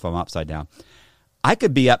I care if I'm upside down? I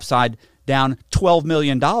could be upside down $12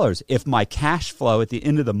 million if my cash flow at the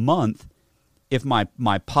end of the month, if my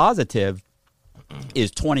positive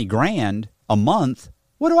is 20 grand a month,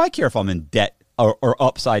 what do I care if I'm in debt or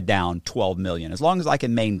upside down 12 million? As long as I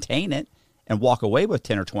can maintain it and walk away with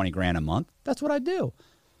 10 or 20 grand a month, that's what I do.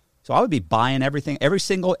 So I would be buying everything, every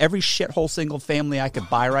shithole single family I could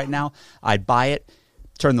buy right now. I'd buy it,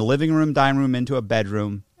 turn the living room, dining room into a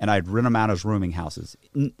bedroom, and I'd rent them out as rooming houses.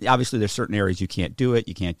 Obviously, there's certain areas you can't do it.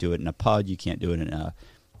 You can't do it in a PUD. You can't do it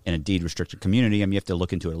in a deed restricted community. I mean, you have to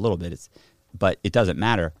look into it a little bit. But it doesn't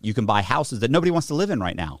matter. You can buy houses that nobody wants to live in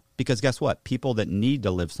right now because guess what? People that need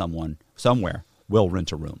to live somewhere will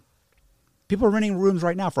rent a room. People are renting rooms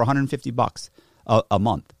right now for $150 a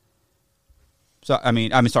month. So,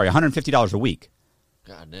 I'm sorry, $150 a week.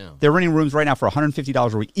 God damn. They're renting rooms right now for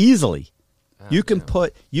 $150 a week easily. You can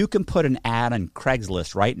put an ad on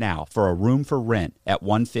Craigslist right now for a room for rent at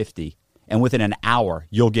 $150, and within an hour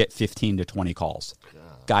you'll get 15 to 20 calls.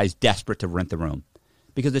 Guys desperate to rent the room.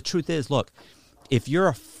 Because the truth is, look, if you're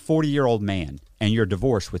a 40-year-old man and you're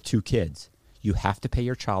divorced with 2 kids, you have to pay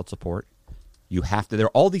your child support. There are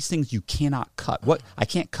all these things you cannot cut. I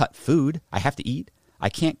can't cut food. I have to eat. I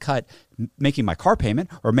can't cut making my car payment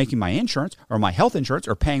or making my insurance or my health insurance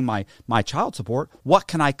or paying my child support. What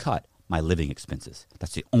can I cut? My living expenses.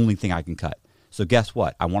 That's the only thing I can cut. So guess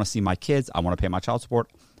what? I want to see my kids. I want to pay my child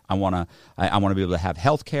support. I want to be able to have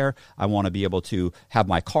health care. I want to be able to have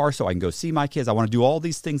my car so I can go see my kids. I want to do all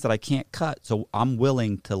these things that I can't cut. So I'm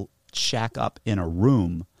willing to shack up in a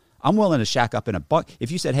room. I'm willing to shack up in a bunk.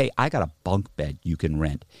 If you said, hey, I got a bunk bed you can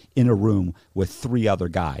rent in a room with 3 other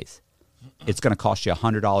guys, it's going to cost you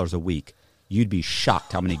 $100 a week. You'd be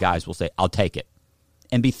shocked how many guys will say, I'll take it,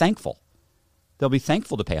 and be thankful. They'll be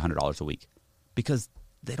thankful to pay $100 a week because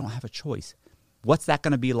they don't have a choice. What's that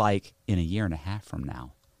going to be like in a year and a half from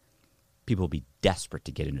now? People will be desperate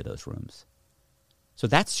to get into those rooms. So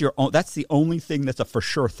that's the only thing that's a for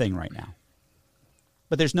sure thing right now.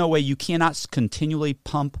 But there's no way. You cannot continually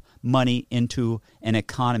pump money into an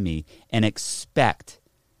economy and expect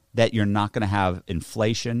that you're not going to have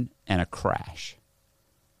inflation and a crash.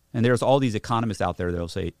 And there's all these economists out there they'll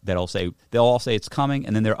all say it's coming,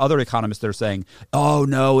 and then there are other economists that are saying, "Oh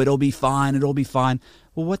no, it'll be fine, it'll be fine."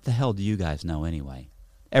 Well, what the hell do you guys know anyway?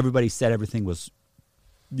 Everybody said everything was,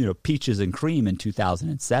 peaches and cream in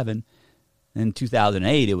 2007. In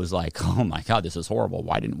 2008, it was like, "Oh my God, this is horrible.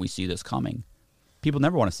 Why didn't we see this coming?" People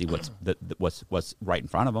never want to see what's right in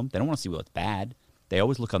front of them. They don't want to see what's bad. They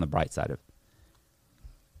always look on the bright side of.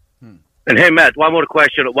 And hey, Matt, one more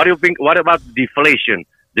question. What do you think? What about deflation?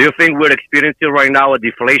 Do you think we're experiencing right now a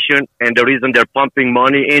deflation, and the reason they're pumping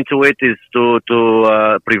money into it is to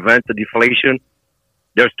prevent the deflation?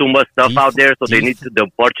 There's too much stuff out there, so they need the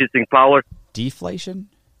purchasing power. Deflation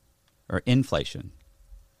or inflation?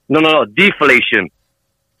 No, deflation.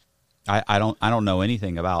 I don't know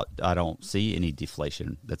anything about. I don't see any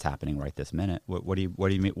deflation that's happening right this minute. What do you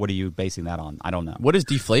mean? What are you basing that on? I don't know. What is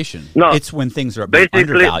deflation? No, it's when things are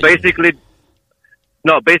undervalued.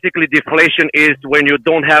 Basically, deflation is when you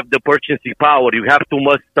don't have the purchasing power. You have too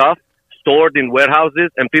much stuff stored in warehouses,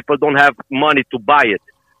 and people don't have money to buy it.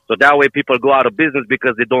 So that way, people go out of business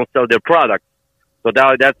because they don't sell their product. So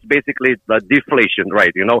that's basically the deflation,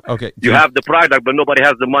 right? Okay. You have the product, but nobody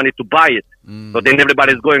has the money to buy it. So then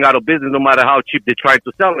everybody's going out of business, no matter how cheap they try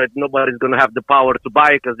to sell it. Nobody's going to have the power to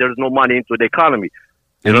buy it because there's no money into the economy.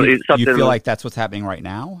 You feel like that's what's happening right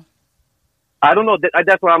now? I don't know.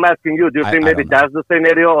 That's what I'm asking you. Do you think maybe that's the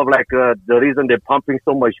scenario of the reason they're pumping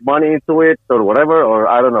so much money into it or whatever? Or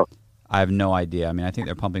I don't know. I have no idea. I mean, I think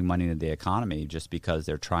they're pumping money into the economy just because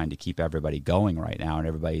they're trying to keep everybody going right now, and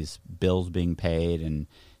everybody's bills being paid and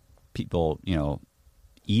people,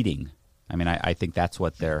 eating. I mean, I think that's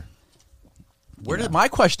what they're. My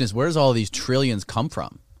question is, where does all these trillions come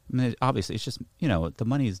from? I mean, obviously, it's just the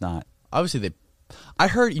money is not. Obviously, I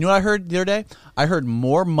heard. You know what I heard the other day? I heard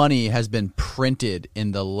more money has been printed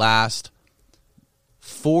in the last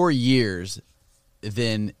 4 years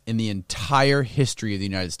than in the entire history of the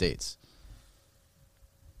United States.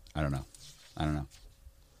 I don't know.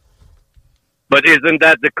 But isn't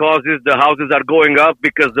that the causes the houses are going up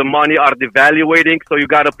because the money are devaluating, so you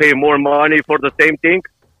got to pay more money for the same thing?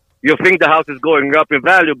 You think the house is going up in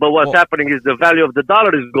value, but what's happening is the value of the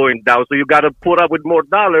dollar is going down, so you got to put up with more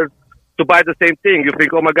dollars to buy the same thing. You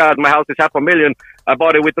think, oh my God, my house is $500,000. I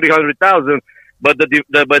bought it with $300,000, but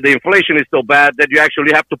the inflation is so bad that you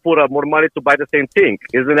actually have to put up more money to buy the same thing.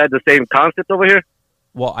 Isn't that the same concept over here?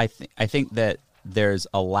 Well, I think that there's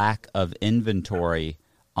a lack of inventory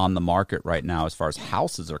on the market right now as far as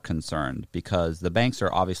houses are concerned, because the banks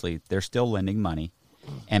are they're still lending money,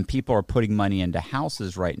 and people are putting money into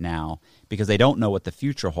houses right now because they don't know what the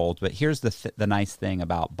future holds. But here's the nice thing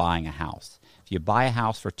about buying a house. If you buy a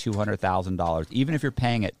house for $200,000, even if you're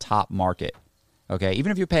paying at top market, okay,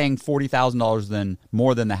 even if you're paying $40,000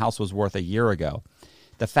 more than the house was worth a year ago,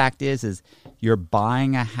 the fact is you're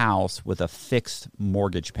buying a house with a fixed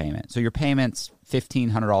mortgage payment. So your payment's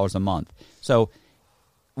 $1,500 a month. So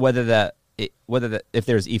if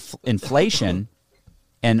there's inflation,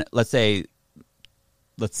 and let's say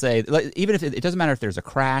even if it doesn't matter if there's a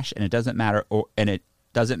crash, and it doesn't matter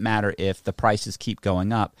if the prices keep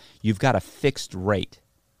going up, you've got a fixed rate.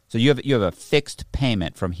 So you have a fixed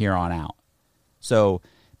payment from here on out. So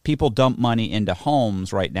people dump money into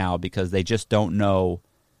homes right now because they just don't know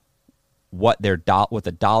what the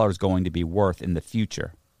dollar is going to be worth in the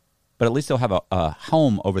future. but at least they'll have a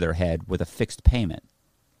home over their head with a fixed payment.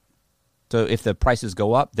 So if the prices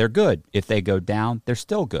go up, they're good. If they go down, they're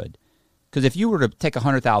still good. Because if you were to take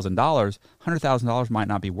 $100,000, $100,000 might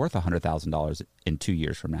not be worth $100,000 in 2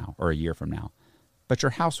 years from now or a year from now, but your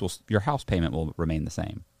house payment will remain the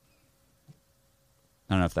same.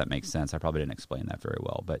 I don't know if that makes sense. I probably didn't explain that very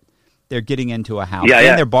well, but they're getting into a house,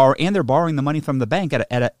 and they're borrowing the money from the bank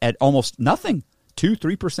at almost nothing,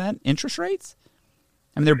 2-3% interest rates.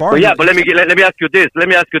 I mean, they're borrowing. But let me ask you this.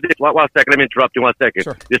 One second. Let me interrupt you 1 second.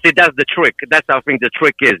 Sure. You see, that's the trick. That's how I think the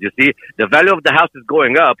trick is. You see, the value of the house is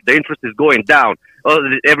going up, the interest is going down.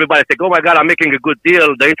 Everybody think, "Oh my God, I'm making a good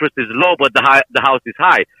deal. The interest is low, but the house is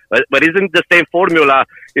high." But isn't the same formula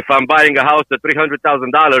if I'm buying a house at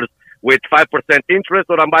 $300,000 with 5% interest,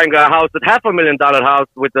 or I'm buying a house at $500,000 house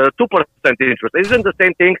with a 2% interest? Isn't the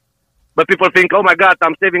same thing? But people think, "Oh my God,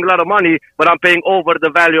 I'm saving a lot of money, but I'm paying over the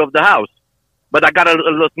value of the house. But I got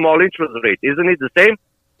a small interest rate." Isn't it the same?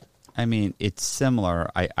 I mean, it's similar.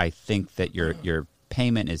 I think that your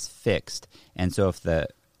payment is fixed, and so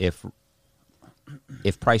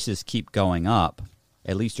if prices keep going up,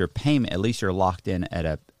 at least you're locked in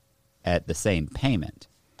at the same payment,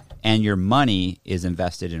 and your money is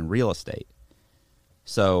invested in real estate,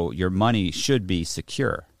 so your money should be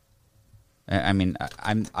secure. I mean,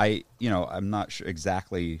 I'm not sure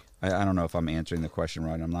exactly. I don't know if I'm answering the question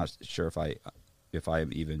right. I'm not sure if I'm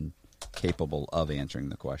even capable of answering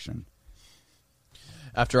the question.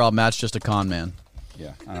 After all, Matt's just a con man.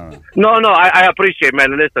 Yeah, I don't know. No, I appreciate,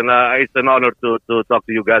 man. Listen, it's an honor to talk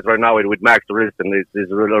to you guys right now with Max. Listen,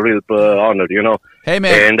 it's a real honor, you know. Hey,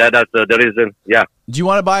 man. And that's the reason, yeah. Do you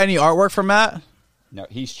want to buy any artwork from Matt? No,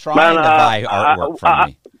 he's trying to buy artwork from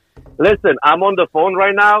me. Listen, I'm on the phone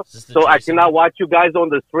right now, so I cannot watch you guys on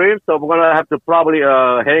the stream, so I'm going to have to probably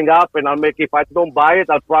hang up, and if I don't buy it,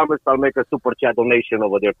 I promise I'll make a super chat donation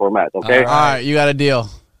over there for Matt, okay? All right, you got a deal.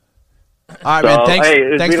 All right, So, man, thanks, hey,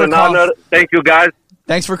 it's thanks been for an honor. calling. Thank you, guys.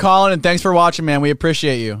 Thanks for calling, and thanks for watching, man. We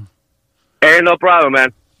appreciate you. Hey, no problem,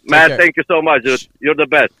 man. Matt, care. thank you so much, dude. You're the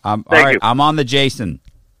best. All Thank right, you. I'm on the Jason.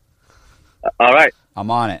 All right. I'm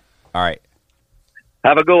on it. All right.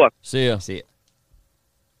 Have a good one. See ya. See it.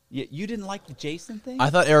 You didn't like the Jason thing? I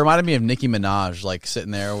thought it reminded me of Nicki Minaj, like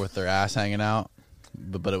sitting there with their ass hanging out,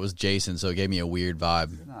 but it was Jason, so it gave me a weird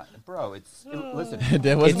vibe. Bro, listen. Wasn't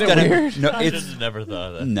it weird? No, I it's just never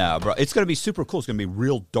thought of that. no, bro. It's gonna be super cool. It's gonna be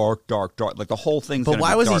real dark. Like the whole thing's. But gonna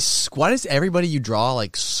why be was dark. why does everybody you draw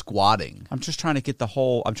like squatting? I'm just trying to get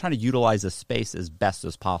I'm trying to utilize the space as best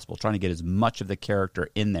as possible. Trying to get as much of the character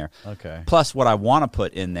in there. Okay. Plus, what I want to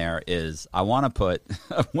put in there is I want to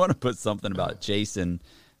put something about Jason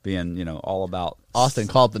being, all about Austin,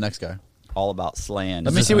 call up the next guy. all about slaying.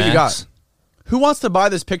 Let me this see what you Max? got. Who wants to buy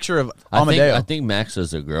this picture of Amadeo? I think Max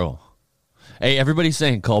is a girl. Hey, everybody's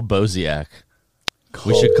saying call Boziak.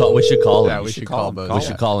 We should call him. Yeah, we should call Boziak. We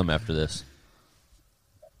should call him after this.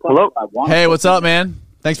 Hello? Hey, what's up, man?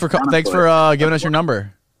 Thanks for giving us your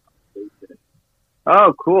number.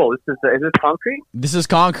 Oh, cool. Is this Concrete? This is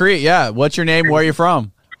Concrete. Yeah. What's your name? Where are you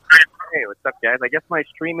from? Hey, what's up, guys? I guess my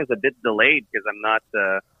stream is a bit delayed because I'm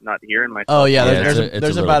not hearing myself. Oh yeah, Yeah, there's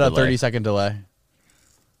it's a about a little delay. 30-second delay.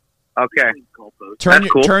 Okay. Turn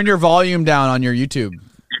That's cool. turn your volume down on your YouTube.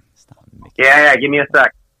 Yeah. Give me a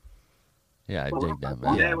sec. Yeah, I dig that,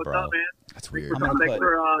 man. Hey, what's bro. up, man? That's weird. I'm gonna Thanks put,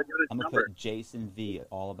 for giving us I'm the gonna number. put Jason V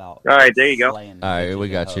all about. All right, there you go. slaying All right, bitches we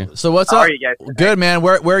got and you. hoes. So what's How up? are you guys? Good, man.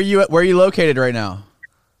 Where are you located right now?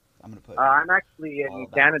 I'm gonna put. I'm actually all in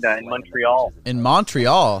about Canada, in slaying Montreal. bitches In and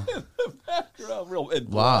Montreal. hoes. Real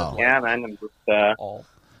Wow. Yeah, man. I'm just, All.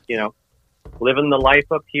 living the life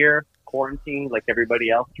up here, quarantined like everybody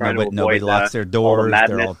else, trying to Nobody avoid locks their all the doors. They're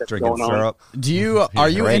madness all that's drinking going on. syrup. Are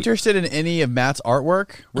you Great. interested in any of Matt's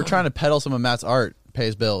artwork? We're trying to peddle some of Matt's art.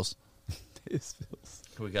 Pays bills.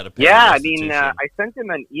 We got to pay Yeah, the I mean, restitution. I sent him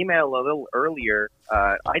an email a little earlier.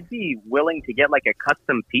 I'd be willing to get like a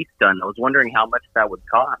custom piece done. I was wondering how much that would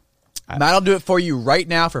cost. Matt, I'll do it for you right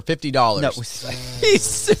now for $50. No,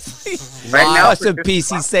 he's Right now, custom piece.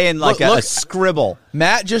 He's saying like Look. a scribble.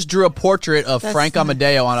 Matt just drew a portrait of Frank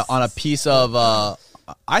Amadeo on a piece of.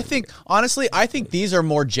 I think these are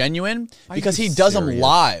more genuine because you he does them serious?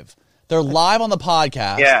 live. They're live on the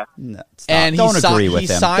podcast. Yeah. No, stop. And don't he agree si- with he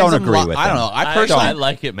them. signs Don't them agree li- with I don't them. know. I personally, I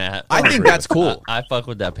like it, Matt. I think that's cool. I fuck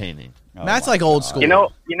with that painting. Matt's my like old God. school. You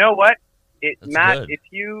know what, That's Matt? good.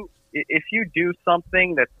 If you do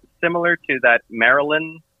something that's similar to that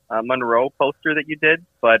Marilyn Monroe poster that you did,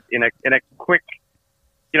 but in a quick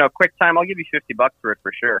quick time, I'll give you $50 for it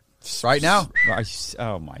for sure. Right now.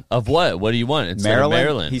 Oh my! Of what? What do you want? Instead Maryland? Of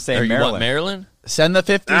Maryland. He's saying Or you want Maryland. Maryland? Send the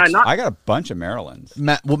 50. Not I got a bunch of Marylands.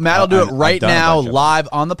 Matt will do it I've right done a now bunch of them. live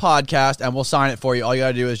on the podcast, and we'll sign it for you. All you got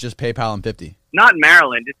to do is just PayPal him 50. not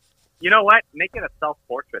Maryland. You know what? Make it a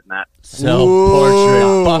self-portrait, Matt. Self-portrait.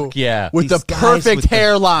 Ooh. Fuck yeah. With These the guys perfect with the-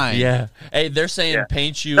 hairline. Yeah. Hey, they're saying Yeah.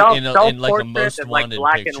 paint you in like a Self-portrait most and like wanted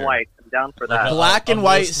black picture. and white. I'm down for Like that. a- Black and a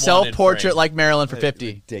white most wanted self-portrait frame. like Maryland for 50.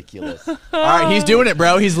 Ridiculous. All right, he's doing it,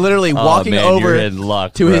 bro. He's literally walking man, over you're in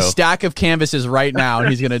luck, to bro. his stack of canvases right now, and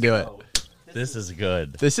he's going to do it. This is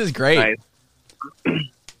good. This is great. Nice.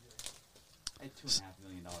 I had $2.5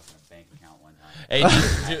 million in a bank account one time. Hey,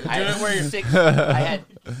 do it where you're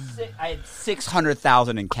I had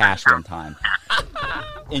 600,000 in cash one time.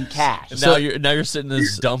 In cash. now you're sitting in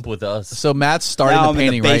this dump with us. So Matt's starting Now the I'm in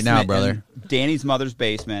painting right now, basement brother. in Danny's mother's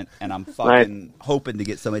basement, and I'm fucking hoping to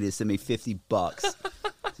get somebody to send me $50.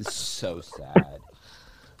 This is so sad.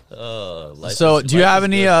 So, do you have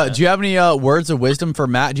any words of wisdom for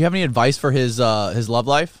Matt? Do you have any advice for his love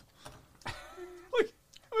life?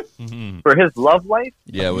 For his love life?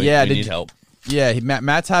 Yeah, we did need you- help. Yeah,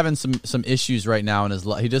 Matt's having some issues right now in his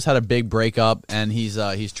life. He just had a big breakup, and he's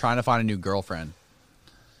trying to find a new girlfriend,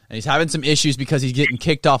 and he's having some issues because he's getting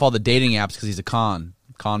kicked off all the dating apps because he's a con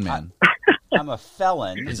man. I'm a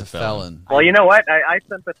felon. He's a felon. Well, you know what? I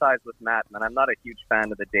sympathize with Matt, man. I'm not a huge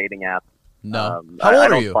fan of the dating app. No, I how old are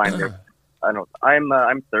don't you? Find it, I don't.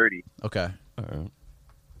 I'm 30. Okay. All right.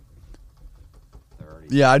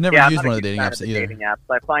 Yeah, I've never Yeah, I'm used not one a of the huge dating fan apps of the either. dating apps.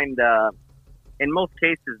 I find in most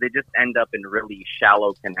cases they just end up in really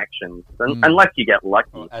shallow connections, unless you get lucky,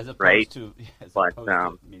 As opposed right? to, as But, opposed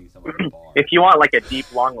to meeting someone at a bar. If you want like a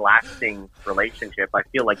deep, long-lasting relationship, I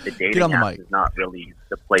feel like the dating on the app mic. is not really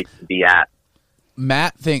the place to be at.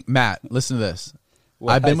 Matt, listen to this.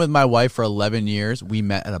 What? I've been with my wife for 11 years. We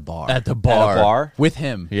met at a bar. At the At bar. a bar? with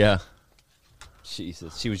him. Yeah.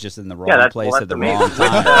 Jesus, she was just in the wrong Yeah, that's place well, at the that's wrong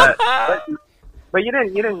amazing. time. But you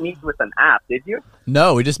didn't meet with an app, did you?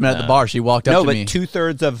 No, we just met at the bar. She walked up No, to but me.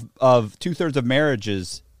 2/3 of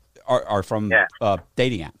marriages are from Yeah.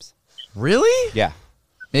 dating apps. Really? Yeah.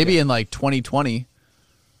 Maybe in like 2020,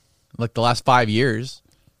 like the last 5 years.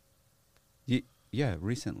 Yeah,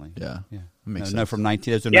 recently. Yeah. Yeah. Makes No, sense. from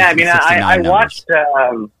 19. Those are Yeah, I mean, 1969 I numbers. watched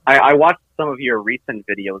I watched some of your recent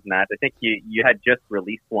videos, Matt. I think you had just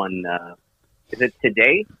released one. Is it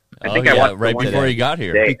today? I Oh, think yeah, I watched the right one before he got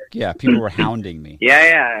here. today. Yeah, people were hounding me.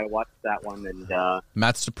 Yeah, I watched that one, and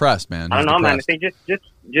Matt's depressed, man. I don't He's know, man. I depressed. think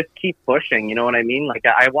just keep pushing. You know what I mean? Like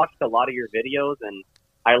I watched a lot of your videos, and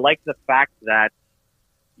I like the fact that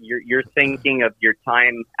you're thinking of your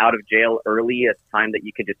time out of jail early as time that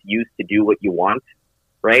you could just use to do what you want,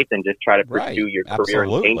 right? And just try to pursue Right. your career in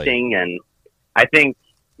Absolutely. painting. And I think,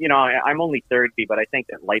 I'm only 30, but I think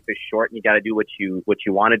that life is short, and you got to do what you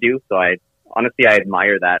want to do. So I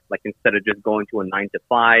admire that. Like instead of just going to a 9 to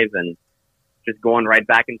 5 and just going right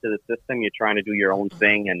back into the system, you're trying to do your own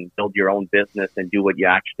thing and build your own business and do what you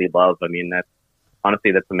actually love. I mean, that's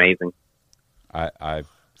amazing.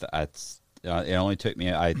 It only took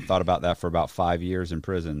me. I thought about that for about 5 years in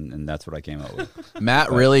prison, and that's what I came up with. Matt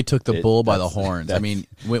really took the bull by the that's- horns. I that's- mean,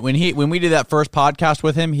 when we did that first podcast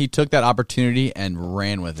with him, he took that opportunity and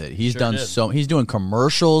ran with it. He's Sure done did. he's doing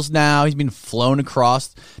commercials now. He's been flown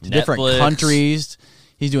across to different Netflix. countries.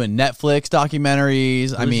 He's doing Netflix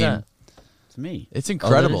documentaries. I Who's mean, that? It's me. it's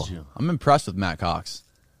incredible. is you. I'm impressed with Matt Cox.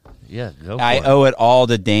 Yeah, go for I it. owe it all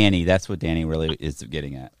to Danny. That's what Danny really is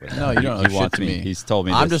getting at. No, you don't owe He shit wants to me. He's told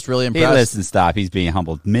me. I'm this. just really Hey, impressed. listen, stop. He's being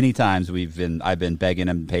humbled. Many times I've been begging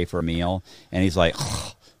him to pay for a meal, and he's like,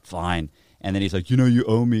 fine. And then he's like, you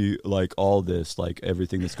owe me like all this, like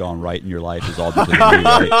everything that's gone right in your life is all because of me.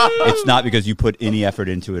 Right? It's not because you put any effort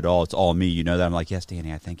into it all. It's all me. You know that. I'm like, yes,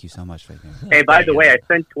 Danny. I thank you so much for that. Hey, by the way, I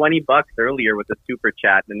spent $20 earlier with the super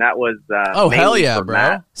chat, and that was Oh, hell mainly yeah, for bro.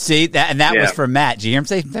 Matt. See that, and that was Yeah. for Matt. Did you hear him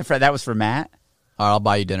say that was for Matt? All right, I'll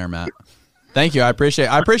buy you dinner, Matt. Thank you. I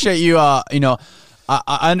appreciate you.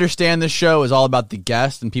 I understand this show is all about the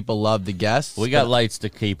guest, and people love the guests. We got lights to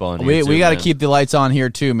keep on. We here, too, got to man. keep the lights on here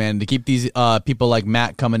too, man. To keep these people like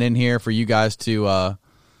Matt coming in here for you guys to,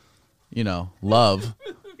 love.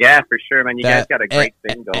 Yeah, for sure, man. You guys That got a great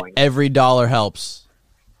thing going. Every dollar helps.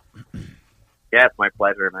 Yeah, it's my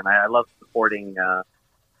pleasure, man. I love supporting,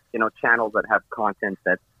 channels that have content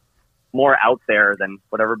that's more out there than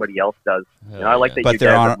what everybody else does. I like that But you there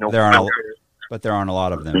guys aren't- have no there aren't a- filters. But there aren't a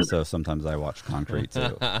lot of them, so sometimes I watch Concrete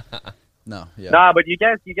too. No, yeah. Nah, but you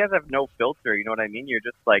guys have no filter. You know what I mean? You're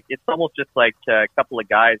just like, it's almost just like a couple of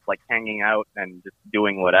guys like hanging out and just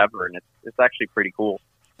doing whatever, and it's actually pretty cool.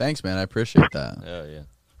 Thanks, man. I appreciate that. Oh yeah.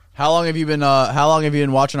 How long have you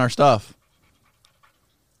been watching our stuff?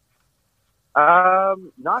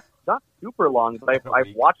 Not super long, but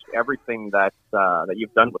I've watched everything that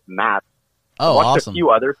you've done with Matt. Oh, I watched awesome. a few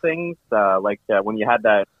other things, when you had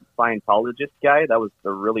that Scientologist guy. That was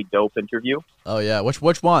a really dope interview. Oh yeah, which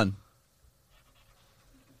one?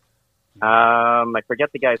 I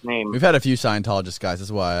forget the guy's name. We've had a few Scientologist guys.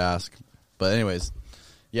 That's why I ask. But anyways,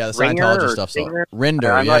 yeah, the Ringer Scientologist or stuff's Singer?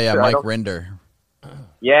 Rinder. I'm not Yeah, sure. Mike Rinder.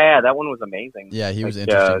 Yeah, that one was amazing. Yeah, he was Like,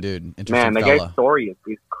 an interesting dude. Interesting Man, the fella. guy's story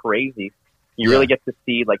is crazy. You Yeah. really get to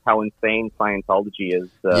see like how insane Scientology is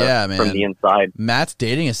Yeah, man. from the inside. Matt's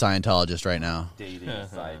dating a Scientologist right now. Dating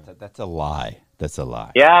site. That's a lie. That's a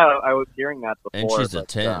lie. Yeah, I was hearing that before. And she's a but,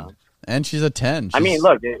 10. And she's a 10. I mean, She's-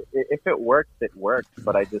 look, if it works, it works.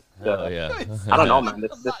 But I just, Oh, yeah. I don't know, man.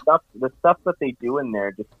 The stuff that they do in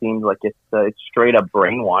there just seems like it's straight up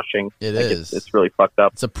brainwashing. It Like, is. It's really fucked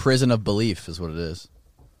up. It's a prison of belief, is what it is.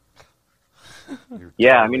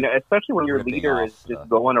 Yeah, I mean, especially when your Ripping leader off is just stuff.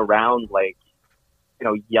 going around like,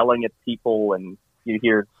 yelling at people, and you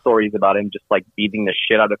hear stories about him just like beating the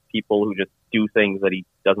shit out of people who just do things that he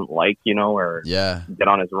doesn't like, or Yeah. get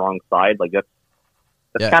on his wrong side. Like that's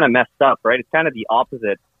Yeah. kind of messed up, right? It's kind of the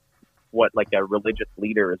opposite of what like a religious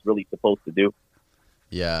leader is really supposed to do.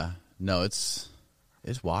 Yeah. No, it's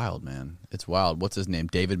wild, man. It's wild. What's his name?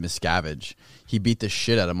 David Miscavige. He beat the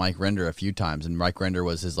shit out of Mike Rinder a few times, and Mike Rinder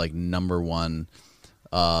was his like number one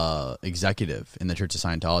executive in the Church of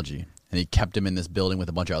Scientology. And he kept him in this building with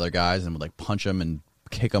a bunch of other guys and would like punch him and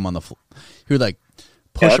kick him on the floor. He would like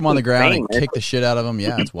push Yeah, him on the that's ground insane. and kick the shit out of him.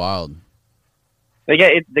 Yeah, it's wild.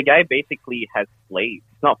 The guy basically has slaves.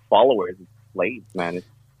 It's not followers, it's slaves, man. It's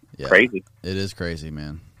Yeah. crazy. It is crazy,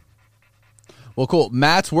 man. Well, cool.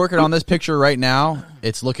 Matt's working on this picture right now.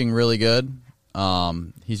 It's looking really good.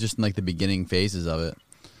 He's just in like the beginning phases of it.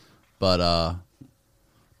 But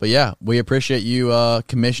yeah, we appreciate you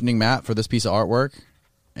commissioning Matt for this piece of artwork.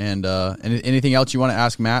 And anything else you want to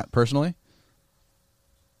ask Matt personally?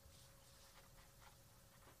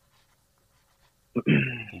 I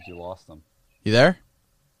think you lost them. You there?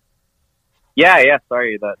 Yeah.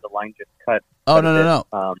 Sorry, the line just cut. Oh, cut a no.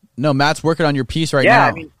 bit. No, Matt's working on your piece right yeah, now.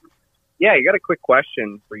 I mean, yeah, you got a quick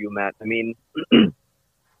question for you, Matt. I mean,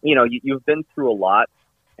 you've been through a lot,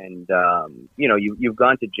 and you've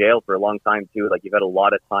gone to jail for a long time too. Like you've had a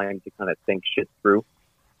lot of time to kind of think shit through.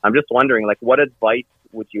 I'm just wondering, like, what advice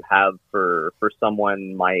would you have for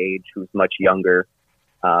someone my age who's much younger?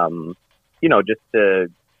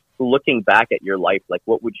 Just looking back at your life, like,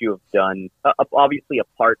 what would you have done? Obviously,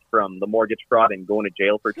 apart from the mortgage fraud and going to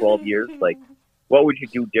jail for 12 years, like, what would you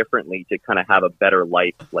do differently to kind of have a better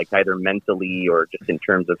life, like either mentally or just in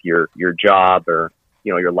terms of your job or,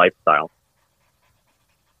 your lifestyle?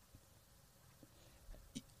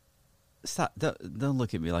 Stop! Don't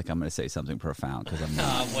look at me like I'm going to say something profound because I'm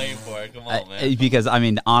not. I'm waiting for it. Come on, man. Because I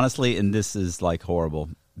mean, honestly, and this is like horrible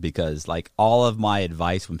because like all of my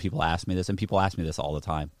advice when people ask me this, and people ask me this all the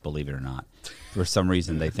time, believe it or not, for some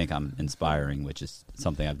reason they think I'm inspiring, which is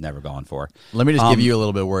something I've never gone for. Let me just give you a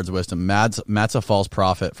little bit of words of wisdom. Matt's a false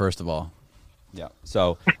prophet, first of all. Yeah.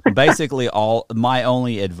 So basically, all my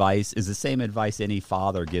only advice is the same advice any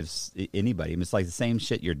father gives anybody. I mean, it's like the same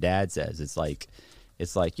shit your dad says. It's like,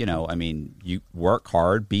 I mean, you work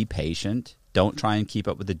hard, be patient, don't try and keep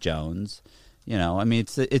up with the Jones. I mean,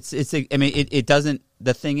 it doesn't.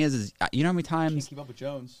 The thing is you know how many times Keep up with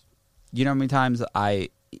Jones. you know how many times I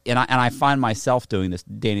find myself doing this.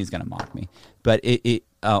 Danny's going to mock me, but it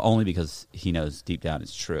only because he knows deep down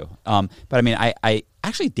it's true. But I mean, I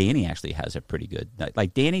actually Danny actually has a pretty good,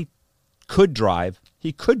 like Danny could drive.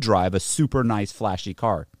 He could drive a super nice flashy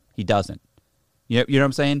car. He doesn't. You know what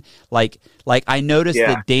I'm saying? Like I noticed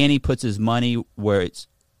that Danny puts his money where it's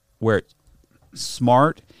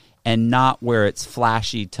smart and not where it's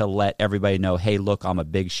flashy to let everybody know, hey, look, I'm a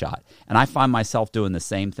big shot. And I find myself doing the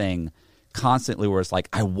same thing constantly where it's like,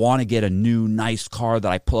 I want to get a new nice car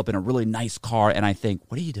that I pull up in a really nice car. And I think,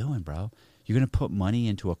 what are you doing, bro? You're going to put money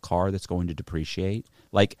into a car that's going to depreciate?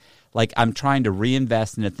 Like I'm trying to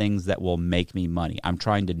reinvest into things that will make me money. I'm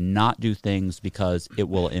trying to not do things because it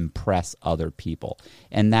will impress other people.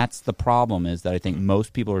 And that's the problem, is that I think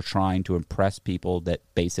most people are trying to impress people that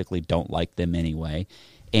basically don't like them anyway.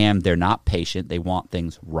 And they're not patient. They want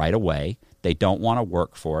things right away. They don't want to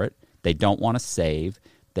work for it. They don't want to save.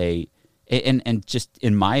 And just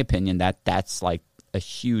in my opinion, that's like a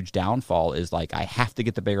huge downfall, is like, I have to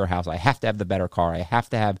get the bigger house. I have to have the better car. I have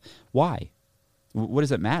to have, why? What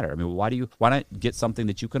does it matter? I mean, why not get something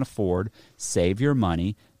that you can afford, save your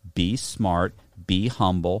money, be smart, be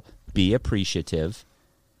humble, be appreciative.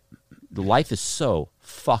 Life is so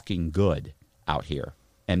fucking good out here.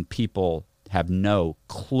 and people have no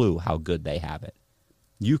clue how good they have it.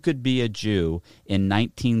 You could be a Jew in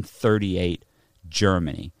 1938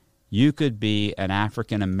 Germany. You could be an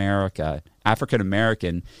African American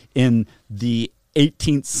in the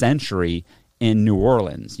 18th century in New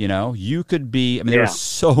Orleans. You know, you could be. I mean, there are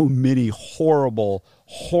so many horrible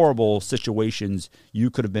situations you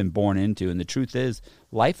could have been born into. And the truth is,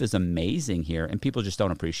 life is amazing here, and people just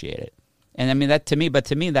don't appreciate it. And I mean, that to me,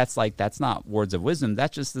 that's not words of wisdom.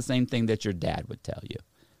 That's just the same thing that your dad would tell you.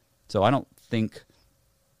 So I don't think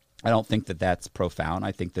that that's profound.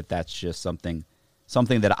 I think that that's just something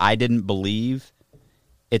that I didn't believe.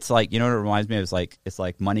 It's like, you know what it reminds me of? It's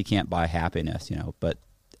like money can't buy happiness, you know, but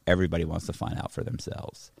everybody wants to find out for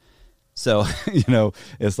themselves. So, you know,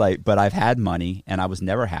 it's like, but I've had money and I was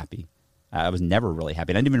never happy. I was never really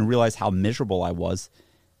happy. And I didn't even realize how miserable I was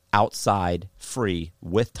outside, free,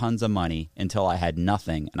 with tons of money, until I had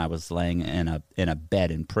nothing and I was laying in a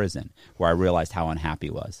bed in prison, where I realized how unhappy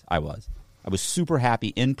I was. I was super happy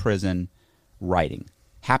in prison writing.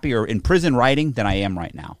 Happier in prison writing than I am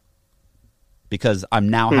right now. Because I'm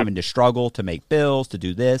now having to struggle to make bills, to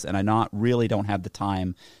do this, and I don't have the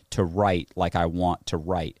time to write like I want to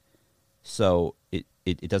write. So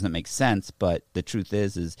it doesn't make sense, but the truth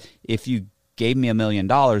is if you gave me $1 million,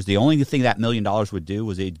 the only thing that $1 million would do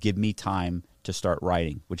was it'd give me time to start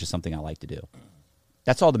writing, which is something I like to do.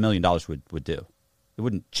 That's all the $1 million would do. It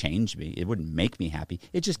wouldn't change me. It wouldn't make me happy.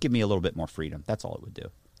 It'd just give me a little bit more freedom. That's all it would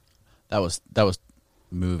do. That was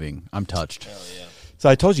moving. I'm touched. Hell yeah. So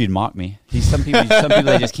I told you you'd mock me. Some people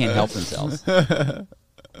they just can't help themselves. Yeah,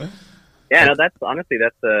 no, that's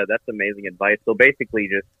amazing advice. So basically,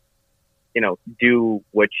 just do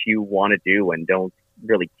what you want to do and don't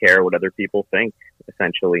really care what other people think.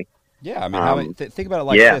 Essentially. Yeah, I mean, think about it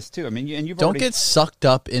like this too. I mean, you've don't get sucked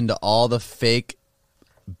up into all the fake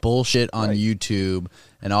bullshit on YouTube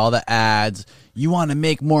and all the ads. You want to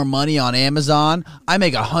make more money on Amazon? I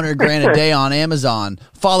make $100,000 a day on Amazon.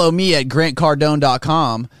 Follow me at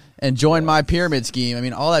grantcardone.com and join my pyramid scheme. I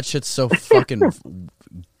mean, all that shit's so fucking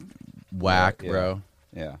whack, bro.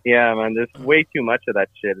 Yeah. Yeah, man, there's way too much of that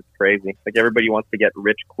shit. It's crazy. Like, everybody wants to get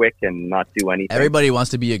rich quick and not do anything. Everybody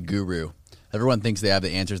wants to be a guru. Everyone thinks they have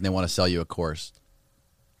the answers and they want to sell you a course.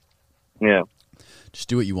 Yeah. Just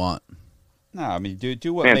do what you want. No, I mean,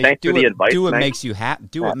 do what makes you happy.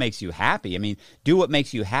 Do what makes you happy. I mean, do what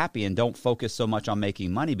makes you happy, and don't focus so much on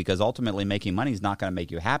making money, because ultimately making money is not going to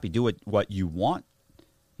make you happy. Do what you want.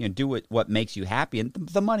 Do what makes you happy, and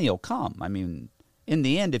the money will come. I mean, in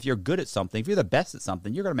the end, if you're good at something, if you're the best at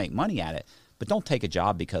something, you're going to make money at it. But don't take a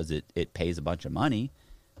job because it pays a bunch of money.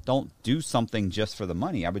 Don't do something just for the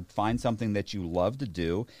money. I would find something that you love to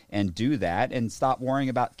do and do that, and stop worrying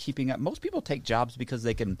about keeping up. Most people take jobs because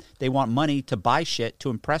they want money to buy shit to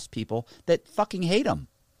impress people that fucking hate them.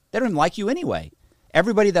 They don't even like you anyway.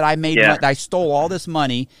 Everybody that I made, I stole all this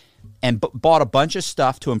money and bought a bunch of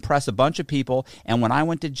stuff to impress a bunch of people, and when I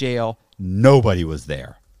went to jail, nobody was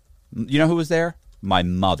there. You know who was there? My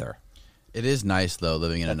mother. It is nice though,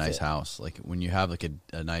 living in a nice house. Like when you have like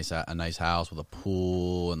a nice house with a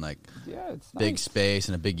pool and like big space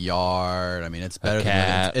and a big yard. I mean, it's better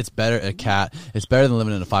than it's better than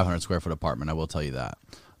living in a 500 square foot apartment. I will tell you that.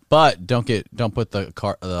 But don't put the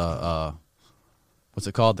cart what's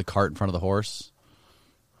it called? The cart in front of the horse.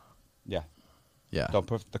 Yeah. Yeah. Don't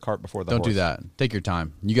put the cart before the horse. Don't do that. Take your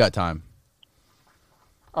time. You got time.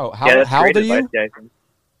 Oh, how old are you?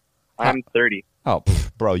 I'm 30. Oh,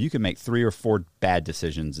 bro, you can make 3 or 4 bad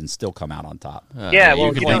decisions and still come out on top.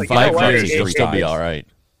 You could make 5 years and you'll still be all right.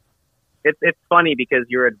 It's funny because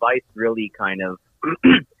your advice really kind of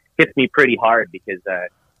hits me pretty hard, because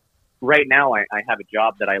right now I have a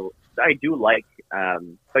job that I do like,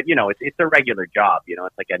 but it's a regular job.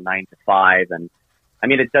 It's like a 9 to 5, and I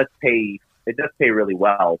mean it does pay really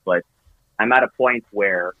well, but I'm at a point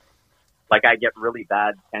where like I get really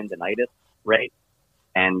bad tendonitis, right?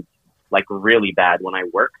 And like really bad when I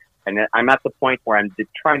work. And I'm at the point where I'm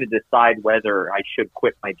trying to decide whether I should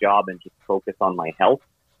quit my job and just focus on my health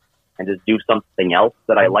and just do something else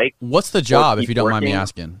that I like. What's the job, if you don't mind me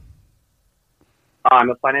asking? I'm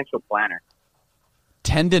a financial planner.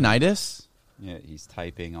 Tendonitis? Yeah, he's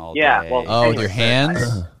typing all day. Well, with your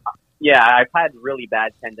hands? Yeah, I've had really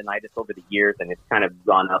bad tendonitis over the years, and it's kind of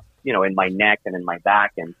gone up, in my neck and in my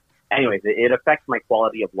back. And anyways, it affects my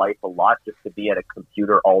quality of life a lot just to be at a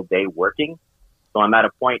computer all day working. So I'm at a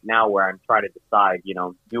point now where I'm trying to decide,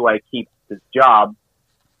 do I keep this job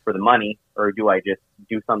for the money, or do I just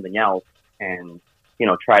do something else and,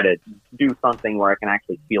 try to do something where I can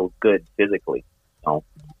actually feel good physically? So,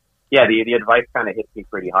 yeah, the advice kind of hits me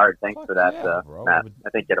pretty hard. Thanks for that, Matt. I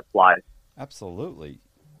think it applies. Absolutely.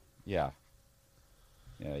 Yeah.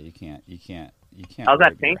 Yeah, you can't. How's that rate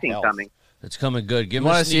your painting health. coming? It's coming good. Give You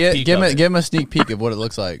him a want to see sneak it? peek Give of him, give him a sneak peek of what it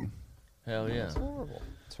looks like. Hell yeah. It's horrible.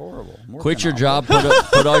 It's horrible. I'm Quit working your on job.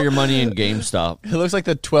 Put all your money in GameStop. It looks like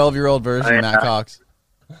the 12-year-old version of Matt Cox.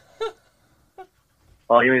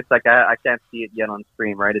 Well, you mean it's like I can't see it yet on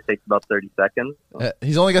stream, right? It takes about 30 seconds.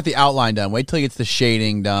 He's only got the outline done. Wait till he gets the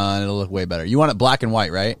shading done. It'll look way better. You want it black and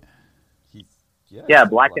white, right? Yeah,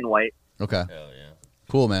 black and white. Okay. Hell yeah.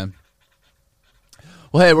 Cool, man.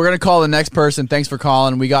 Well, hey, we're gonna call the next person. Thanks for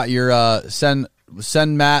calling. We got your send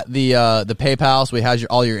Matt the PayPal so he has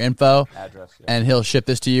all your info, Address, yeah. and he'll ship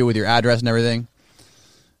this to you with your address and everything.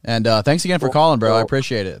 And thanks again for calling, bro. I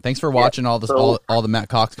appreciate it. Thanks for watching all this all the Matt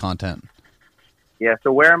Cox content. Yeah,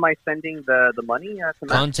 so where am I sending the money to Matt?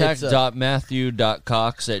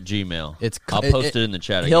 Contact.matthew.cox@gmail. I'll post it in the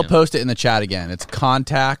chat He'll again. post it in the chat again. It's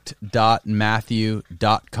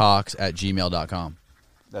contact.matthew.cox@gmail.com.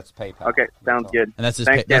 That's PayPal. Okay, sounds good. And that's his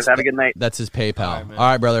Thanks, guys. Have a good night. That's his PayPal. All right, man. All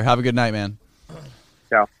right, brother. Have a good night, man.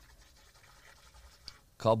 Ciao.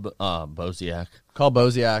 Call Boziak. Call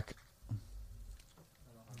Boziak.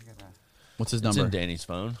 What's his It's number? in Danny's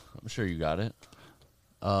phone. I'm sure you got it.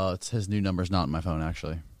 It's his new number's not in my phone,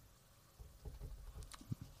 actually.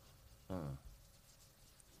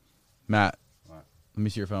 Matt, What? let me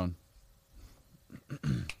see your phone.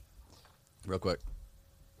 Real quick.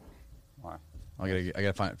 Why? I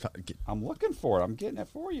gotta find. I'm looking for it. I'm getting it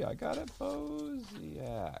for you. I got it,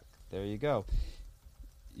 Boziak. There you go.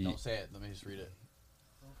 Don't say it. Let me just read it.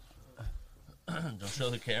 Don't show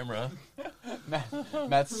the camera.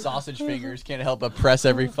 Matt's sausage fingers can't help but press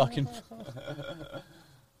every fucking.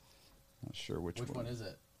 Not sure which one. is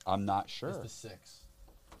it? I'm not sure. It's the 6.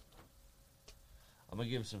 I'm gonna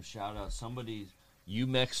give some shout outs. Somebody,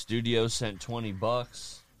 UMEX Studios sent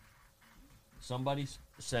 $20. Somebody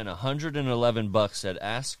sent $111. Said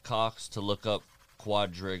ask Cox to look up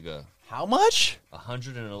Quadriga. How much?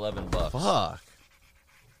 $111. Fuck.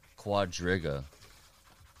 Quadriga.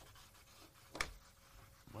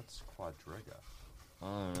 What's Quadriga? I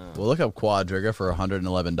don't know. We'll look up Quadriga for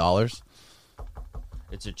 $111.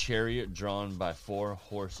 It's a chariot drawn by 4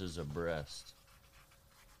 horses abreast.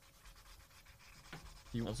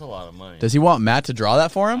 That's a lot of money. Does he want Matt to draw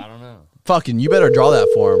that for him? I don't know. Fucking, you better draw that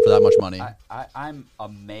for him for that much money. I'm a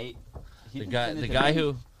mate. The guy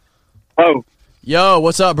who. Oh, Yo,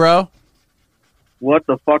 what's up, bro? what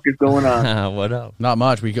the fuck is going on? What up? Not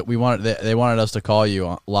much. We wanted they wanted us to call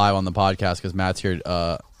you live on the podcast because Matt's here.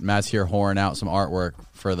 Matt's here whoring out some artwork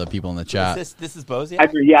for the people in the chat. This is Boziak?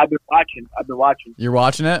 I've been watching. You're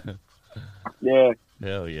watching it. Yeah.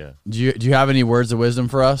 Hell yeah. Do you have any words of wisdom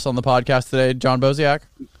for us on the podcast today, John Boziak?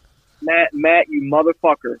 Matt, you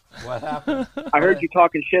motherfucker. What happened? I heard you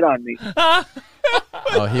talking shit on me.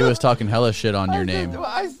 Oh, he was talking hella shit on your name.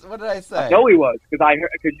 What did I say? No, he was because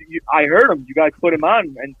I heard him. You guys put him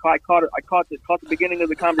on, and I caught the beginning of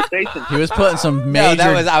the conversation. He was putting some No, major.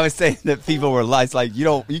 I was saying that people were like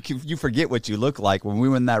you forget what you look like. When we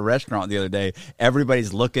were in that restaurant the other day,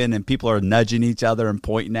 everybody's looking and people are nudging each other and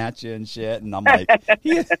pointing at you and shit. And I'm like,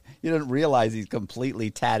 you didn't realize he's completely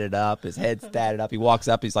tatted up. His head's tatted up. He walks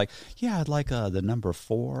up. He's like, yeah, I'd like the number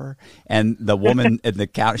 4. And the woman at the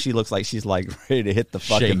counter, she looks like she's like ready to hit the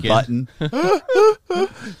fucking Shaking. button.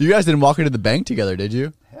 You guys didn't walk into the bank together, did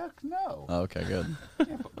you? Heck no. Oh, okay, good.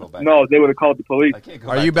 Go back. No, they would have called the police. I can't go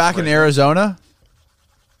Are back you to back in prison. Arizona?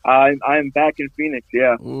 I'm back in Phoenix.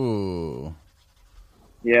 Yeah, Ooh.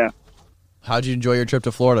 yeah. How'd you enjoy your trip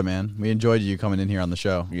to Florida, man? We enjoyed you coming in here on the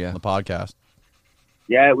show, Yeah. on the podcast.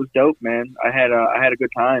 Yeah, it was dope, man. I had a good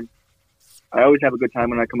time. I always have a good time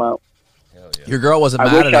when I come out. Hell yeah. Your girl wasn't I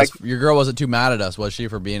mad wish at I us. Your girl wasn't too mad at us, was she,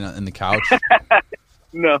 for being in the couch?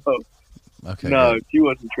 No, Okay. no, good. she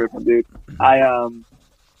wasn't tripping, dude.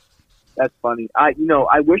 That's funny. I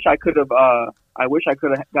wish I could have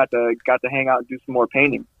got to hang out and do some more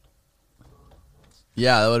painting.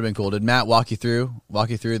 Yeah, that would have been cool. Did Matt walk you through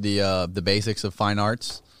the basics of fine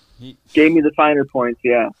arts? Gave me the finer points.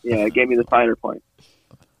 Yeah, it gave me the finer points.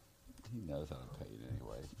 He knows how to paint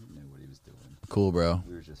anyway. He knew what he was doing. Cool, bro.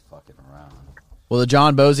 We were just fucking around. Well, the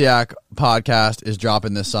John Boziak podcast is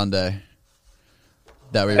dropping this Sunday.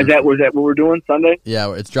 Was that what we're doing Sunday?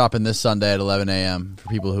 Yeah, it's dropping this Sunday at 11 a.m. for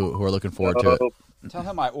people who are looking forward to it. Dope, Tell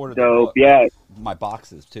him I ordered dope. Yeah, my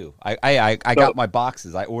boxes too. I got my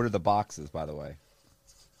boxes. I ordered the boxes, by the way.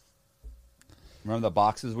 Remember the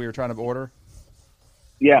boxes we were trying to order?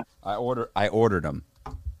 yeah. I ordered them.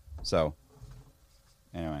 So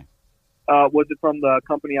anyway, Was it from the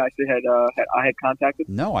company I had contacted?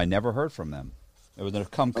 no, I never heard from them. It was a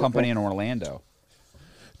company in Orlando.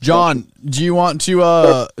 John, do you want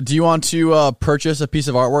to purchase a piece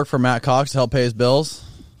of artwork for Matt Cox to help pay his bills?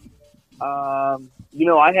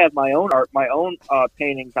 I have my own art, my own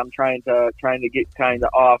paintings. I'm trying to get kind of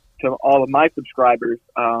off to all of my subscribers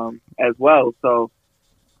as well. So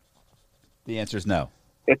The answer is no.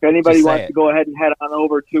 if anybody Just say wants it. to go ahead and head on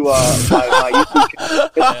over to my YouTube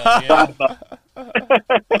channel,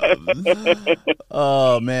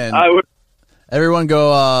 Oh man. I would. Everyone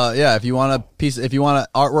go if you want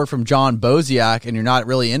artwork from John Boziak and you're not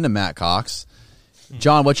really into Matt Cox.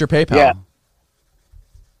 John, what's your PayPal? Yeah.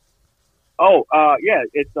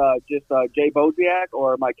 It's just Jay Boziak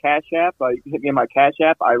or my Cash App. You can hit me on my Cash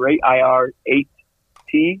App, IR8T.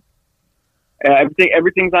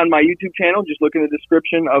 Everything's on my YouTube channel. Just look in the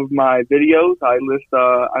description of my videos. I list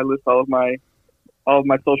all of my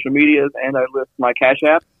social medias, and I list my Cash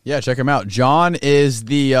App. Yeah, check him out. John is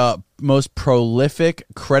the most prolific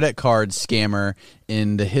credit card scammer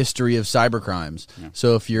in the history of cybercrimes. Yeah.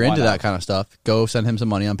 So if you're into that kind of stuff, go send him some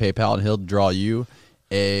money on PayPal, and he'll draw you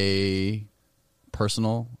a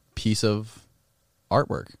personal piece of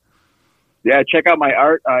artwork. Yeah, check out my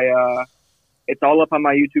art. It's all up on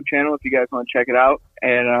my YouTube channel if you guys want to check it out.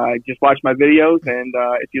 And just watch my videos, and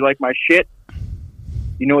if you like my shit,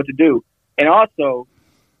 you know what to do. And also,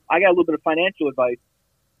 I got a little bit of financial advice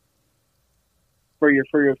for your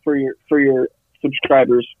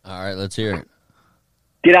subscribers. All right, let's hear it.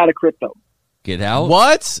 Get out of crypto. Get out?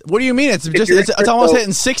 What? What do you mean? It's almost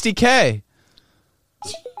hitting 60K.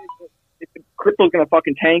 Crypto's going to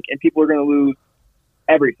fucking tank, and people are going to lose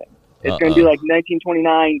everything. It's going to be like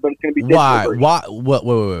 1929, but it's going to be why? different. Why?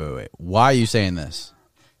 Wait. Why are you saying this?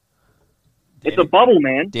 It's a bubble,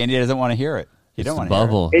 man. Danny doesn't want to hear it. You don't want to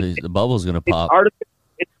bubble. hear it. The bubble's going to pop.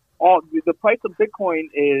 The price of Bitcoin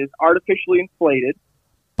is artificially inflated.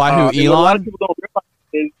 By who? What a lot of people don't realize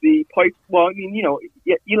is the price. Well, I mean,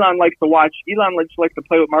 Elon likes to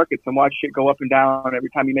play with markets and watch shit go up and down every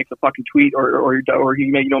time he makes a fucking tweet or he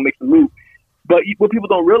makes a move. But what people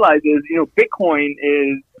don't realize is, Bitcoin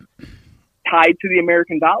is tied to the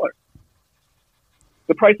American dollar.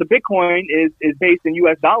 The price of Bitcoin is based in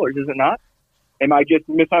U.S. dollars, is it not? Am I just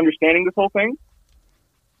misunderstanding this whole thing?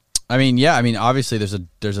 I mean, yeah. I mean, obviously, there's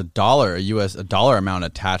a dollar amount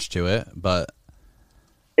attached to it, but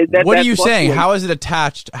what are you saying? How is it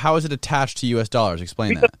attached? How is it attached to U.S. dollars?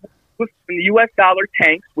 Explain that. When the U.S. dollar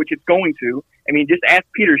tanks, which it's going to, I mean, just ask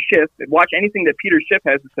Peter Schiff. Watch anything that Peter Schiff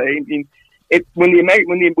has to say. I mean, it's when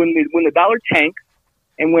the dollar tanks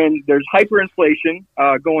and when there's hyperinflation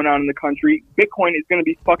going on in the country, Bitcoin is going to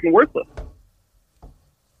be fucking worthless.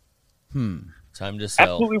 Time to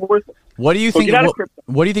sell. Absolutely worthless. What do you think?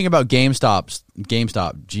 What do you think about GameStop,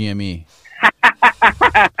 GME?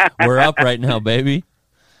 We're up right now, baby.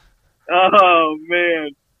 Oh man,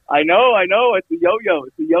 I know. It's a yo-yo.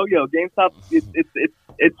 GameStop.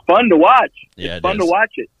 It's fun to watch. Yeah, it's fun to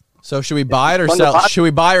watch it. So should we buy it or sell? Should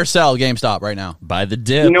we buy or sell GameStop right now? Buy the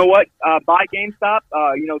dip. You know what? Buy GameStop.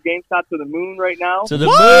 GameStop to the moon right now. To the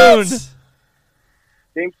moon.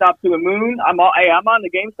 GameStop to the moon. I'm on the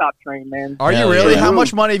GameStop train, man. Are you really? How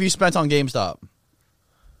much money have you spent on GameStop?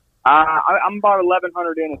 I'm about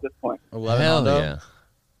 1,100 in at this point. 1,100. Yeah.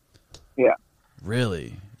 Yeah.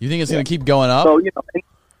 Really? You think it's going to keep going up? So and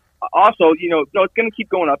also, it's going to keep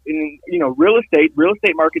going up. And real estate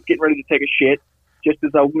market's getting ready to take a shit, just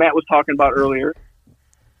as Matt was talking about earlier.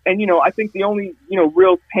 And I think the only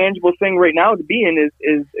real tangible thing right now to be in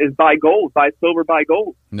is buy gold, buy silver, buy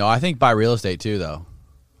gold. No, I think buy real estate too, though.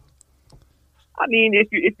 I mean,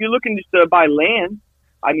 if you're looking just to buy land,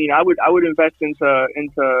 I mean, I would invest into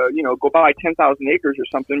go buy 10,000 acres or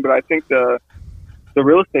something. But I think the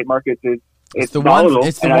real estate market is it's the volatile, one.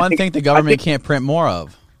 It's the one thing the government can't print more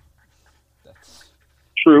of.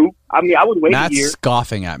 True. I mean, I would wait Matt's a year.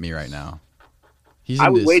 scoffing at me right now. He's in I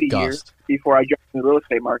would wait a year disgust. before I jump in the real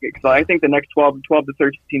estate market because I think the next 12 to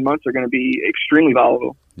 13 months are going to be extremely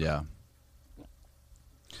volatile. Yeah.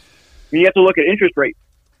 I mean, you have to look at interest rates.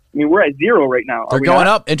 I mean, we're at zero right now. They're going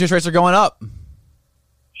up. Interest rates are going up.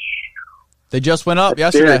 They just went up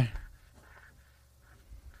yesterday.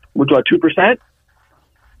 Which, 2%?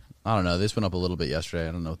 I don't know. They just went up a little bit yesterday.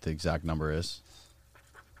 I don't know what the exact number is.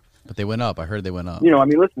 But they went up. I heard they went up. I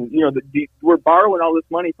mean, listen, we're borrowing all this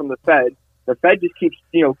money from the Fed. The Fed just keeps,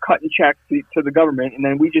 cutting checks to the government, and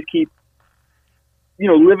then we just keep,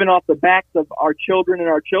 living off the backs of our children and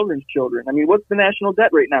our children's children. I mean, what's the national debt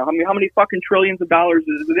right now? I mean, how many fucking trillions of dollars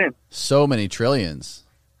is it in? So many trillions.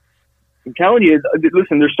 I'm telling you,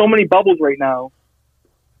 listen, there's so many bubbles right now.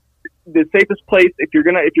 The safest place if you're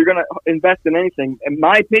gonna invest in anything, in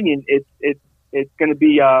my opinion, it's gonna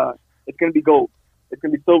be gold. It's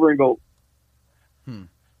gonna be silver and gold.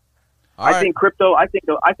 All right. I think crypto's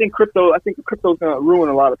going to ruin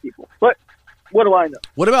a lot of people. But what do I know?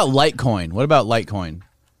 What about Litecoin?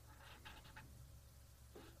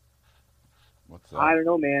 What's I don't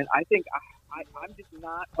know, man. I think I'm just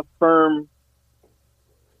not a firm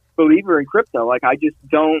believer in crypto. Like, I just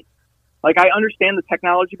don't. Like, I understand the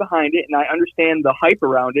technology behind it, and I understand the hype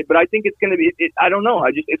around it, but I think it's going to be. I don't know.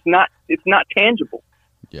 It's not tangible.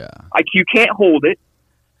 Yeah. Like, you can't hold it.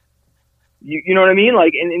 You know what I mean?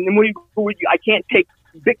 Like, and I can't take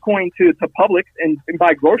Bitcoin to Publix and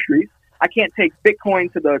buy groceries. I can't take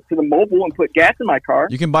Bitcoin to the mobile and put gas in my car.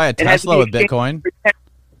 You can buy a It has to Tesla be with exchanged Bitcoin.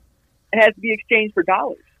 It has to be exchanged for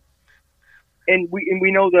dollars. And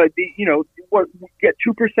we know that we get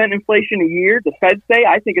 2% inflation a year. The Feds say.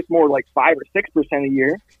 I think it's more like 5 or 6% a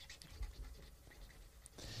year.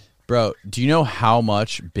 Bro, do you know how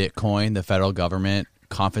much Bitcoin the federal government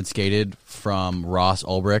confiscated from Ross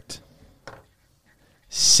Ulbricht?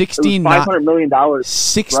 $500 million. Right?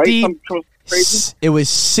 Some crazy. It was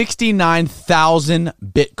 69,000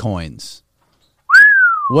 Bitcoins.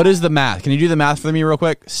 What is the math? Can you do the math for me real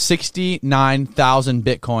quick? 69,000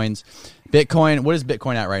 Bitcoins. Bitcoin, what is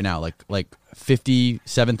Bitcoin at right now? Like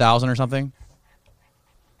 57,000 or something?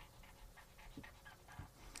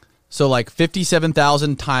 So like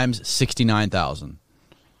 57,000 times 69,000.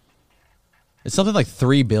 It's something like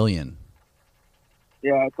 3 billion.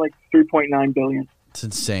 Yeah, it's like 3.9 billion. It's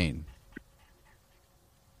insane.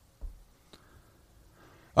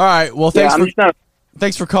 All right. Well, thanks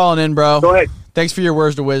thanks for calling in, bro. Go ahead. Thanks for your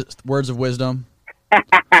words of wisdom.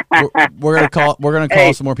 we're gonna call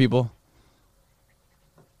Hey. some more people.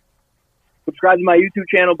 Subscribe to my YouTube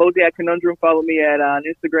channel, Bozak Conundrum. Follow me on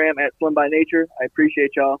Instagram at Slim by Nature. I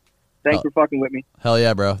appreciate y'all. Thanks for fucking with me. Hell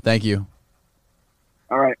yeah, bro. Thank you.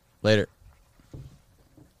 All right. Later.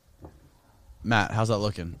 Matt, how's that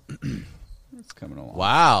looking? It's coming along.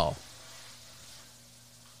 Wow.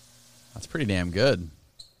 That's pretty damn good.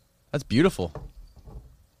 That's beautiful.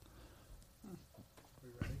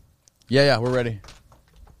 Yeah, we're ready.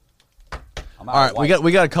 I'm All right,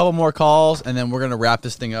 we got a couple more calls, and then we're gonna wrap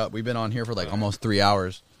this thing up. We've been on here for like almost 3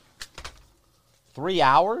 hours. 3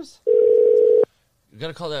 hours? You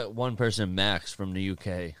gotta call that one person, Max, from the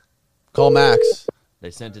UK. Call Max.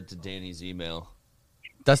 They sent it to Danny's email.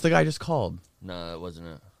 That's the guy I just called. No, that wasn't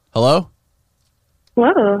it. Hello?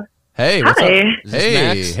 Hello. Hey, what's Hi. up? Is this Hey,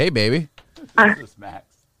 Max? hey, baby. Uh, This is Max.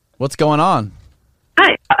 What's going on?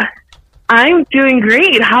 Hi. I'm doing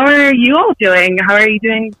great. How are you all doing? How are you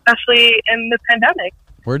doing, especially in the pandemic?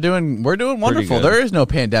 We're doing wonderful. good. There is no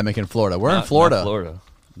pandemic in Florida. We're in Not Florida. Florida.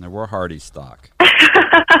 And we're Hardy stock.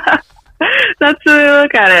 That's the way to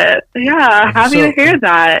look at it. Yeah, happy So, to hear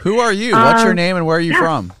that. Who are you? What's your Um, name and where are you yeah.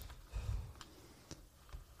 from?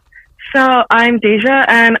 So I'm Deja,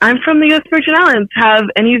 and I'm from the U.S. Virgin Islands. Have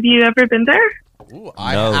any of you ever been there? Ooh,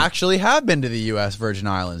 I No. actually have been to the U.S. Virgin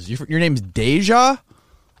Islands. Your name's Deja?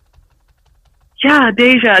 Yeah,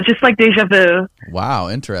 Deja, just like Deja Vu. Wow,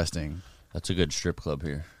 interesting. That's a good strip club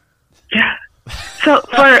here. Yeah. So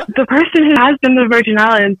for the person who has been to the Virgin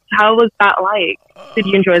Islands, how was that like? Did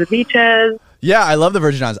you enjoy the beaches? Yeah, I love the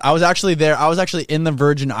Virgin Islands. I was actually there. I was actually in the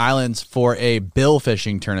Virgin Islands for a bill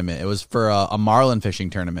fishing tournament. It was for a marlin fishing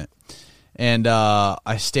tournament. And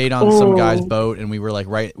I stayed on some guy's boat, and we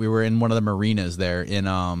were in one of the marinas there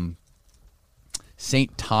in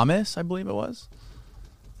St. Thomas, I believe it was.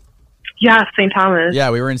 Yeah, St. Thomas.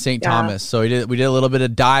 Yeah, we were in St. Yeah. Thomas. So we did a little bit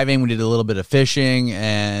of diving, we did a little bit of fishing,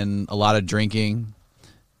 and a lot of drinking.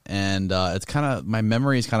 And it's kind of, my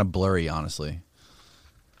memory is kind of blurry, honestly.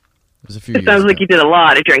 It was a few It years sounds ago. like you did a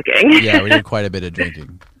lot of drinking. Yeah, we did quite a bit of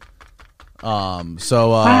drinking.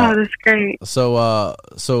 Wow, that's great. So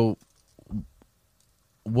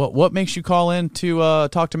what makes you call in to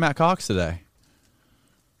talk to Matt Cox today?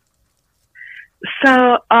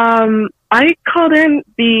 So, I called in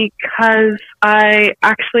because I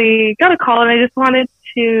actually got a call and I just wanted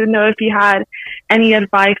to know if you had any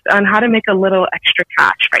advice on how to make a little extra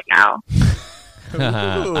cash right now.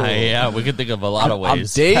 Yeah, we could think of a lot of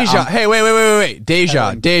ways. Deja. Hey, wait.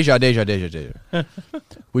 Deja.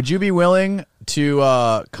 Would you be willing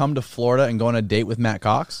to come to Florida and go on a date with Matt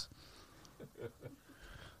Cox?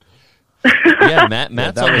 Yeah,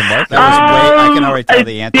 Matt's on the market. That was I can already tell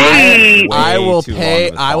the answer. date. Way I will too long pay.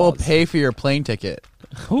 of a I will pause. pay for your plane ticket.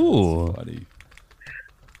 Ooh. Buddy.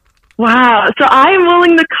 Wow. So I'm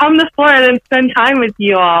willing to come to Florida and spend time with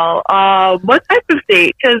you all. What type of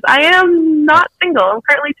date? Because I am not single. I'm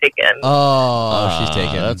currently taken. Oh, she's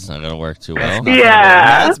taken. That's not gonna work too well.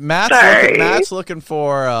 Yeah. Matt's looking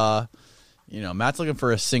for Matt's looking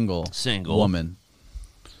for a single Single. woman.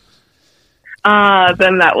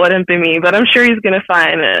 then that wouldn't be me. But I'm sure he's going to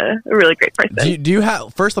find a really great person. Do you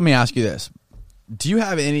have? First, let me ask you this: do you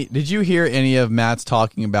have any? Did you hear any of Matt's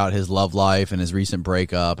talking about his love life and his recent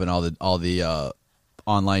breakup and all the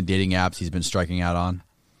online dating apps he's been striking out on?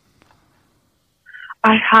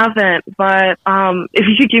 I haven't, but if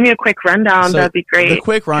you could give me a quick rundown, that'd be great. The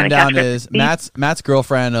quick rundown is Matt's Matt's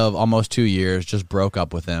girlfriend of almost 2 years just broke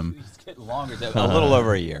up with him. It's getting longer. A little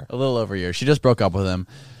over a year. A little over a year. She just broke up with him.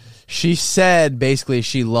 She said basically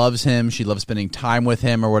she loves him. She loves spending time with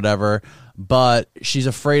him or whatever, but she's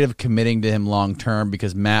afraid of committing to him long term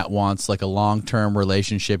because Matt wants like a long term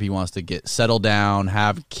relationship. He wants to get settled down,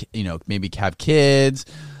 maybe have kids.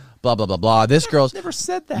 Blah blah blah blah. This girl's never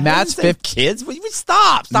said that. Matt's 50 kids. We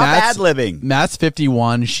stop ad libbing. Matt's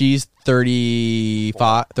 51. She's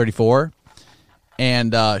 34,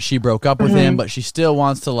 and she broke up with him, but she still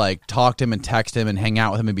wants to like talk to him and text him and hang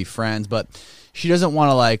out with him and be friends. But she doesn't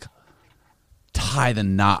want to like tie the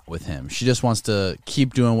knot with him. She just wants to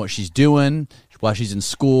keep doing what she's doing while she's in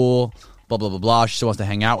school. Blah blah blah blah. She still wants to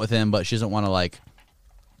hang out with him, but she doesn't want to like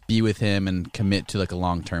be with him and commit to like a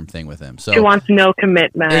long-term thing with him. So she wants no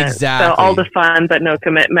commitment. Exactly. So all the fun, but no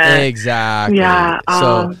commitment. Exactly. Yeah.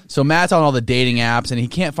 So Matt's on all the dating apps, and he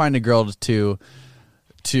can't find a girl to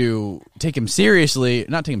take him seriously.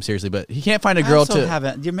 Not take him seriously, but he can't find a girl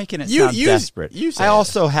to. You're making it sound desperate. I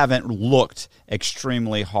also haven't looked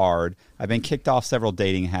extremely hard. I've been kicked off several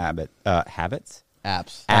dating habits.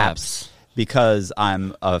 Apps. Because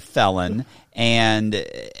I'm a felon and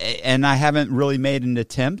I haven't really made an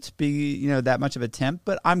attempt, that much of an attempt,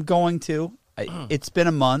 but I'm going to. It's been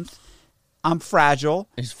a month. I'm fragile.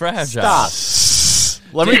 He's fragile. Stop.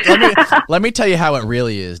 Let me tell you how it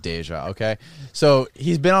really is, Deja. Okay, so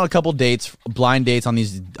he's been on a couple dates, blind dates on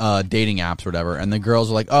these dating apps or whatever, and the girls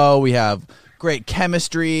are like, "Oh, we have great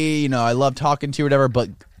chemistry. I love talking to you, or whatever, but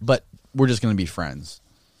we're just gonna be friends."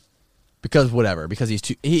 Because whatever, because he's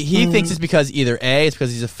too. He thinks it's because either A, it's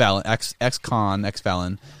because he's a felon,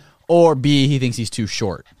 ex-felon, or B, he thinks he's too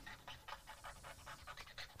short.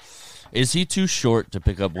 Is he too short to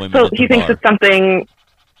pick up women? So at the he thinks bar? it's something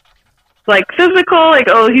like physical, like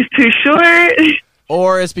he's too short.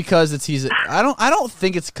 Or it's because he's. I don't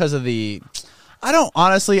think it's because of the. I don't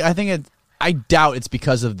honestly. I doubt it's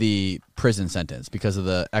because of the prison sentence, because of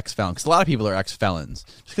the ex-felon. Because a lot of people are ex-felons.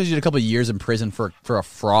 Just because you did a couple of years in prison for a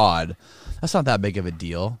fraud, that's not that big of a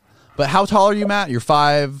deal. But how tall are you, Matt? You're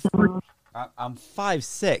 5. I'm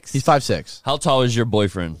 5'6". He's 5'6". How tall is your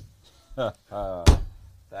boyfriend?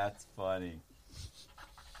 That's funny.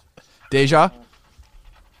 Deja?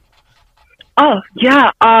 Oh yeah.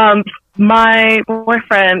 My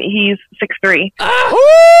boyfriend, he's 6'3".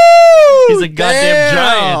 He's a goddamn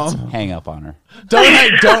giant. Hang up on her. Don't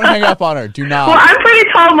hang up on her. Do not. Well, I'm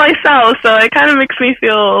pretty tall myself, so it kind of makes me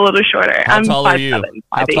feel a little shorter. How I'm tall are you? 5'7",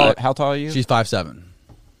 5'8". How tall are you? She's 5'7".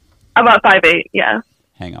 About 5'8", yeah.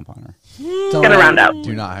 Hang up on her. Gotta round out.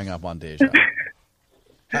 Do not hang up on Deja.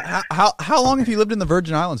 How long have you lived in the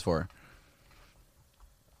Virgin Islands for?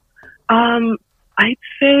 I'd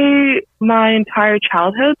say my entire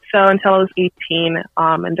childhood, so until I was 18,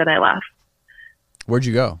 and then I left. Where'd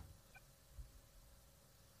you go?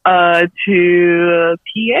 To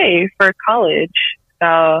PA for college.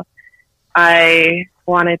 So I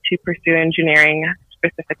wanted to pursue engineering,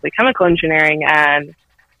 specifically chemical engineering, and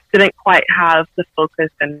didn't quite have the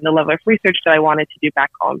focus and the level of research that I wanted to do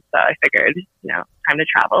back home. So I figured, time to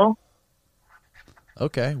travel.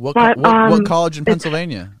 Okay. What college in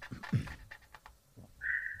Pennsylvania?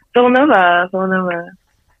 Villanova.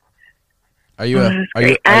 Are you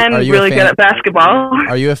really good at basketball?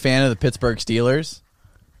 Are you a fan of the Pittsburgh Steelers?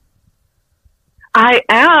 I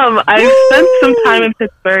am. I've spent some time in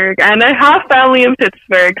Pittsburgh, and I have family in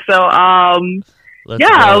Pittsburgh. So,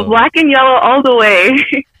 go. black and yellow all the way.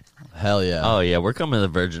 Hell yeah. Oh yeah, we're coming to the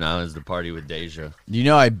Virgin Islands to party with Deja. You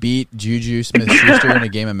know I beat Juju Smith-Schuster in a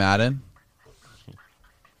game of Madden?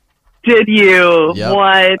 Did you? Yep.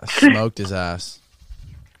 What? I smoked his ass.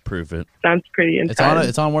 Prove it. Sounds pretty intense.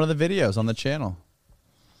 It's on one of the videos on the channel.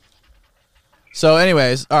 So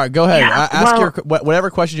anyways, all right, go ahead. Yeah, Ask your whatever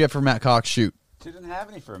questions you have for Matt Cox, shoot. She doesn't have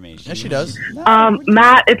any for me. Yes, she does.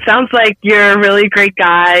 Matt, it sounds like you're a really great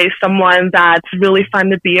guy, someone that's really fun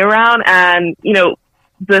to be around. And,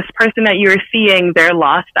 this person that you're seeing, they're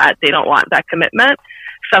lost that they don't want that commitment.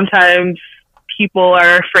 Sometimes people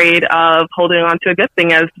are afraid of holding on to a good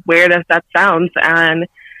thing, as weird as that sounds. And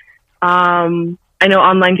I know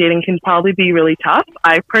online dating can probably be really tough.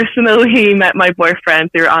 I personally met my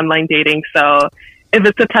boyfriend through online dating. So if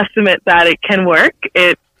it's a testament that it can work,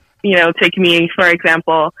 take me, for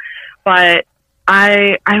example. But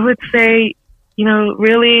I would say,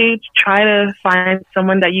 really try to find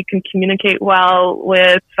someone that you can communicate well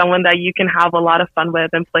with, someone that you can have a lot of fun with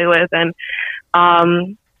and play with. And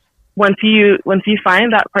once you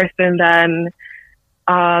find that person, then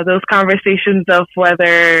those conversations of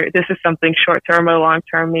whether this is something short term or long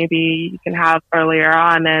term, maybe you can have earlier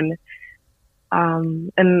on, and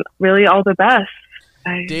really all the best.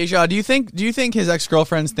 Deja, do you think his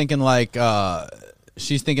ex-girlfriend's thinking like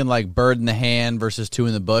she's thinking like bird in the hand versus two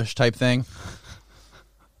in the bush type thing?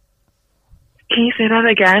 Can you say that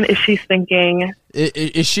again? Is she thinking?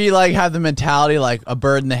 Is she like have the mentality like a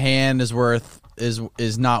bird in the hand is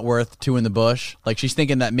not worth two in the bush? Like she's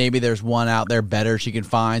thinking that maybe there's one out there better she can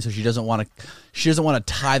find, so she doesn't want to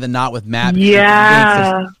tie the knot with Matt.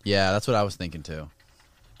 Yeah, yeah, that's what I was thinking too.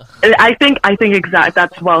 I think exactly.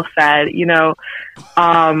 That's well said.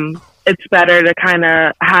 It's better to kind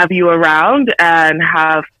of have you around and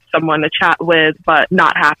have someone to chat with, but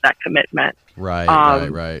not have that commitment.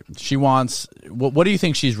 Right. She wants. What do you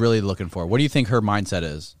think she's really looking for? What do you think her mindset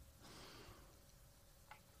is?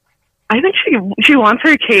 I think she wants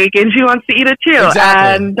her cake and she wants to eat it too,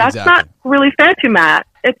 exactly. And that's not really fair to Matt.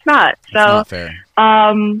 It's not. So, it's not fair.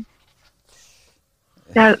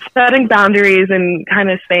 Yeah, setting boundaries and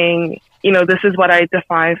kind of saying, this is what I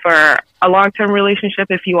define for a long-term relationship.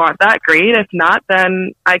 If you want that, great. If not,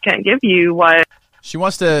 then I can't give you what she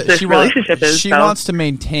wants to. This relationship is. She wants to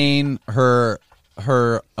maintain her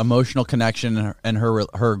emotional connection and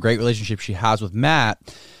her great relationship she has with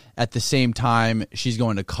Matt. At the same time, she's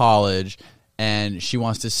going to college, and she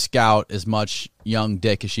wants to scout as much young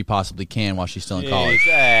dick as she possibly can while she's still in college.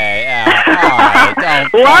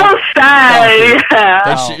 Well said.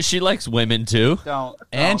 She likes women too.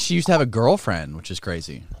 And she used to have a girlfriend, which is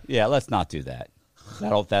crazy. Yeah, let's not do that.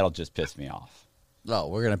 That'll just piss me off. No,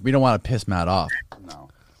 we don't want to piss Matt off. No.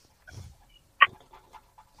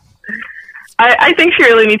 I think she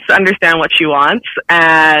really needs to understand what she wants,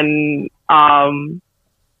 and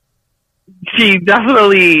she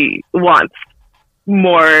definitely wants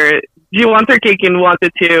more. She wants her cake and wants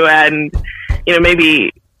it too, and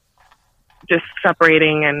maybe just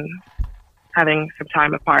separating and having some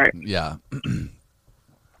time apart. Yeah.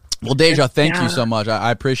 Well, Deja, thank you so much.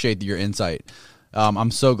 I appreciate your insight.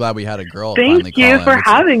 I'm so glad we had a girl. Thank you for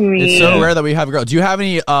having me. It's so rare that we have a girl. Do you have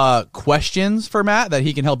any questions for Matt that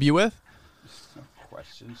he can help you with?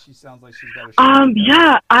 Questions? She sounds like she's got a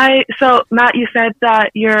yeah. So Matt, you said that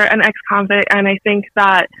you're an ex-convict, and I think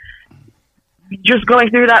that just going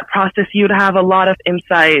through that process, you'd have a lot of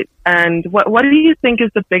insight. And what do you think is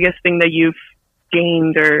the biggest thing that you've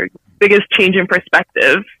gained or biggest change in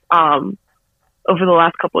perspective over the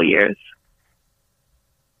last couple of years?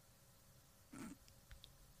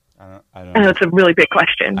 I know it's a really big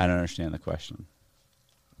question. I don't understand the question.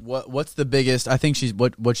 What's the biggest? I think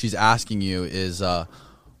what she's asking you is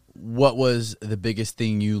what was the biggest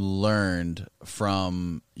thing you learned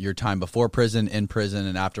from your time before prison, in prison,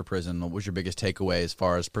 and after prison? What was your biggest takeaway as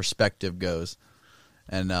far as perspective goes,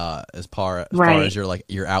 and as far as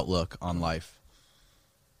your outlook on life?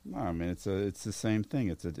 No, I mean it's the same thing.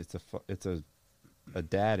 It's a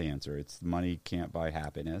dad answer. It's money can't buy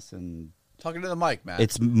happiness, and talking to the mic, man.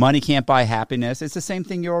 It's money can't buy happiness. It's the same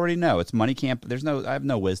thing you already know. It's money can't. I have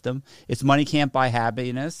no wisdom. It's money can't buy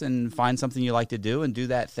happiness, and find something you like to do and do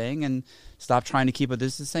that thing, and stop trying to keep it.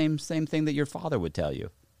 This is the same thing that your father would tell you.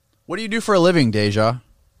 What do you do for a living, Deja?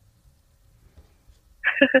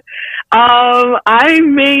 I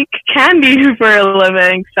make candy for a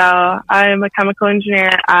living. So I'm a chemical engineer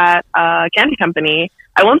at a candy company.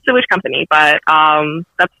 I won't say which company, but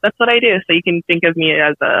that's what I do. So you can think of me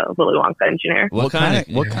as a Willy Wonka engineer. What kind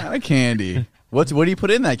of candy? What do you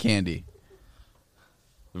put in that candy?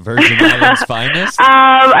 Virgin Islands finest?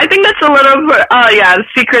 I think that's a little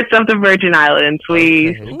secrets of the Virgin Islands.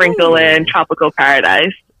 We sprinkle in tropical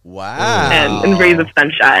paradise. Wow. And rays of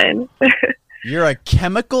sunshine. You're a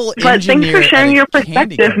chemical engineer. But thanks for sharing your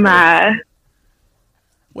perspective, Matt.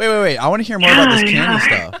 Wait. I want to hear more about this candy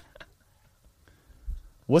stuff.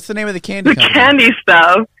 What's the name of the candy company? Candy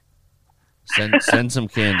stuff. Send some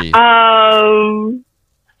candy.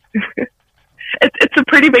 It's a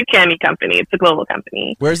pretty big candy company. It's a global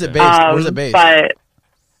company. Where's it based? But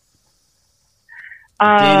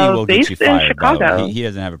Danny will get you fired. In Chicago. He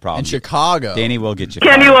doesn't have a problem. In Chicago. Danny will get you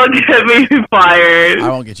Danny fired. will get me fired. I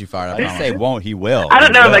won't get you fired. I didn't say won't. He will. I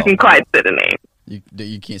don't know if I can quite say the name.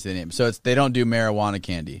 You can't say the name. So they don't do marijuana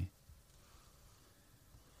candy.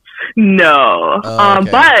 No.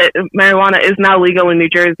 Okay. But marijuana is now legal in New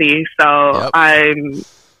Jersey, so I'm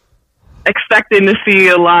expecting to see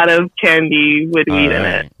a lot of candy with weed in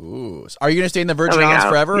it. Ooh. So are you going to stay in the Virgin Coming Islands out,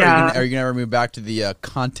 forever, yeah. or are you going to ever move back to the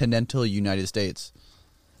continental United States?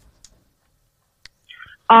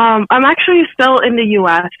 I'm actually still in the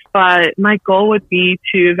U.S., but my goal would be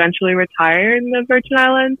to eventually retire in the Virgin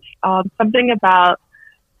Islands. Something about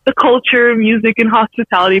the culture, music, and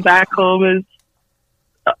hospitality back home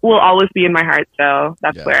will always be in my heart. So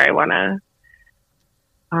that's where I want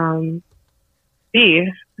to be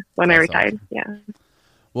when I retire. Awesome. Yeah.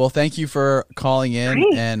 Well, thank you for calling in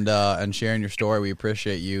Great. and sharing your story. We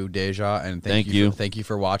appreciate you, Deja, and thank you. Thank you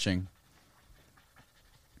for watching.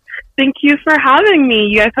 Thank you for having me.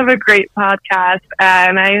 You guys have a great podcast,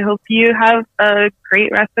 and I hope you have a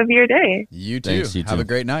great rest of your day. You too. Thanks, you Have too. a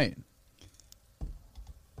great night.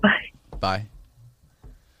 Bye. Bye.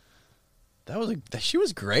 She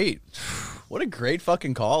was great. What a great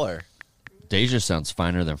fucking caller. Deja sounds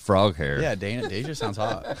finer than frog hair. Yeah, Deja sounds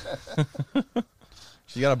hot.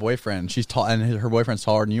 She's got a boyfriend. She's tall, and her boyfriend's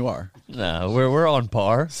taller than you are. No, we're on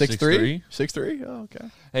par. 6'3"? 6'3"? Oh, okay.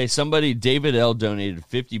 Hey, somebody, David L. donated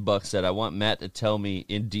 $50. Said, I want Matt to tell me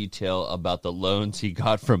in detail about the loans he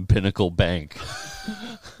got from Pinnacle Bank.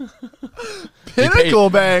 Pinnacle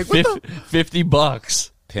Bank? What $50.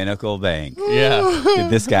 Pinnacle Bank. Yeah. Dude,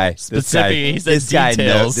 this guy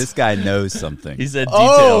knows something. He said details.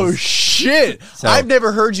 Oh, shit. So, I've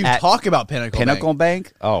never heard you at talk about Pinnacle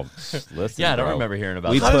Bank. Oh, listen. Yeah, I don't bro. remember hearing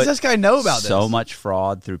about We that. How does put this guy know about so this? much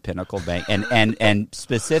fraud through Pinnacle Bank, and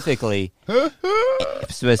specifically He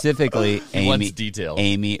wants details.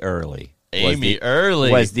 Amy Early.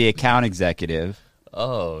 Was the account executive.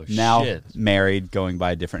 Oh, Now shit. married, going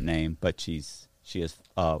by a different name, but she is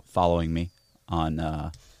following me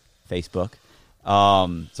on Facebook.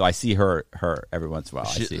 So I see her every once in a while.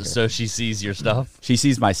 I see her. So she sees your stuff? She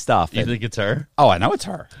sees my stuff. You think it's her? Oh, I know it's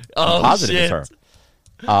her. Oh, I'm positive shit. it's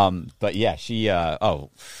her. But yeah, she.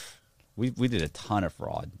 We did a ton of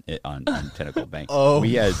fraud on Pinnacle Bank. Oh,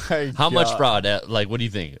 we had How much fraud? Like, what do you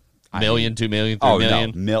think? $1 million, $2 million, $3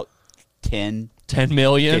 million? No, 10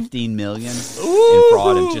 million, 15 million in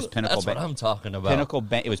fraud of just Pinnacle That's Bank. what I'm talking about. Pinnacle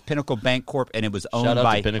Bank. It was Pinnacle Bank Corp, and it was owned Shout out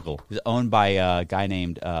by to Pinnacle. It was owned by a guy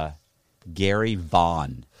named Gary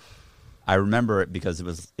Vaughn. I remember it because it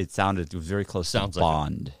was very close Sounds to like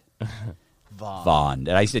Bond. Vaughn.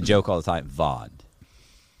 And I used to joke all the time, Vaughn.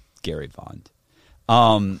 Gary Vaughn.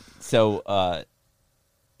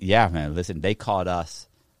 Yeah, man, listen, they caught us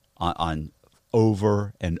on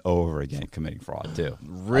over and over again committing fraud too.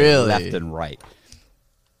 Really? Like, left and right.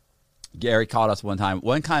 Gary caught us one time.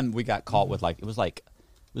 One time we got caught with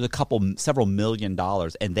several $1 million,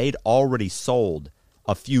 and they'd already sold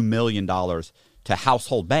a few $1 million to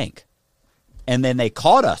Household Bank. And then they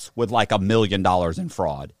caught us with like $1 million in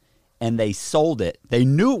fraud, and they sold it. They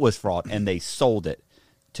knew it was fraud, and they sold it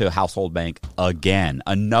to Household Bank again.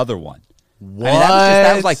 Another one. What? I mean,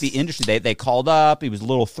 that was like the industry. They called up. He was a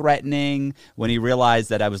little threatening when he realized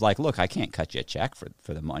that I was like, look, I can't cut you a check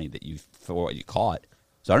for the money for what you caught.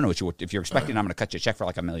 So I don't know if you're expecting I'm going to cut you a check for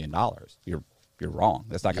like $1 million. You're wrong.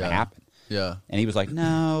 That's not going to happen. Yeah. And he was like,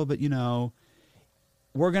 no, but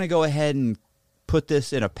we're going to go ahead and put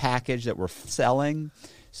this in a package that we're selling.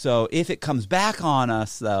 So if it comes back on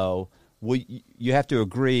us, though, you have to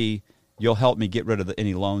agree you'll help me get rid of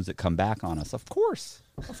any loans that come back on us. Of course.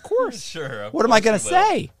 Sure. What am I going to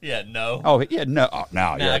say? Yeah, no. Oh, yeah, no. Oh, no,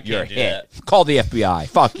 I you're a can't do hit. Call the FBI.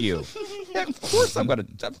 Fuck you. Yeah, of course I'm going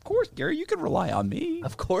to. Of course, Gary, you can rely on me.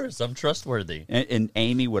 Of course, I'm trustworthy. And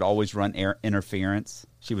Amy would always run interference.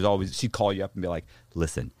 She'd call you up and be like,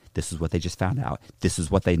 listen, this is what they just found out. This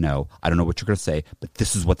is what they know. I don't know what you're going to say, but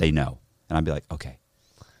this is what they know. And I'd be like, okay.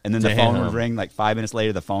 And then the phone would ring. Like 5 minutes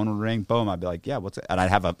later, the phone would ring. Boom. I'd be like, yeah, what's it? And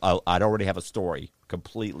I'd already have a story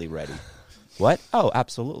completely ready. What? Oh,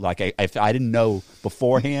 absolutely. Like if I didn't know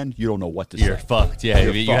beforehand, you don't know what to say. You're fucked. Yeah,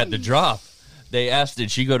 You're you fucked. had to drop. They asked,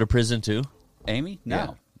 did she go to prison too? Amy?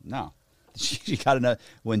 Yeah. No. She got enough.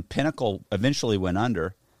 When Pinnacle eventually went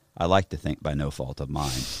under, I like to think by no fault of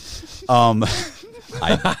mine.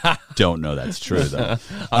 I don't know that's true, though.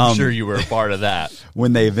 I'm sure you were a part of that.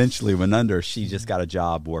 When they eventually went under, she just got a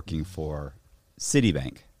job working for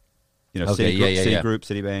Citibank. Okay, Citigroup,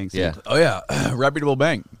 Citibank. Yeah. Oh, yeah. Reputable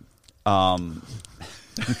bank. And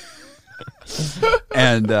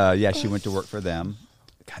she went to work for them.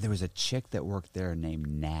 God, there was a chick that worked there named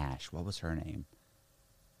Nash. What was her name?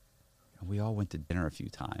 We all went to dinner a few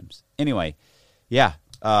times. Anyway, yeah.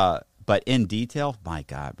 But in detail, my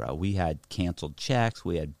God, bro, we had canceled checks.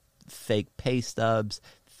 We had fake pay stubs,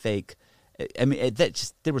 fake. I mean,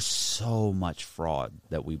 there was so much fraud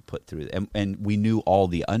that we put through, and we knew all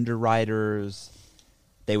the underwriters.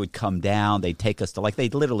 They would come down. They'd take us to they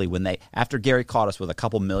literally after Gary caught us with a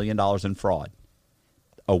couple $1 million in fraud.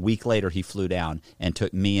 A week later, he flew down and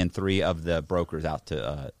took me and 3 of the brokers out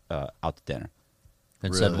to dinner.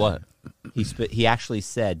 And said what? He actually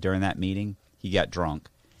said during that meeting, he got drunk,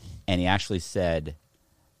 and he actually said,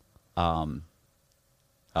 I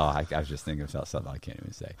was just thinking about something I can't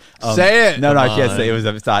even say. Say it. No, I can't say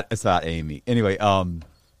it. It's about Amy. Anyway,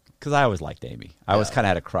 because I always liked Amy. I always kind of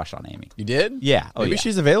had a crush on Amy. You did? Yeah. Maybe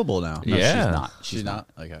she's available now. No, Yeah. she's not.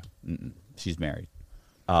 Okay. She's married.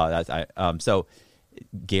 So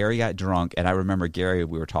Gary got drunk, and I remember Gary.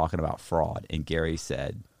 We were talking about fraud, and Gary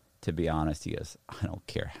said, to be honest, he goes, I don't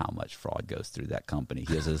care how much fraud goes through that company.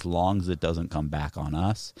 He goes, as long as it doesn't come back on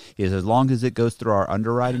us. He goes, as long as it goes through our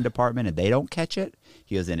underwriting department and they don't catch it.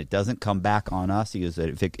 He goes, and it doesn't come back on us. He goes,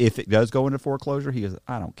 if it does go into foreclosure, he goes,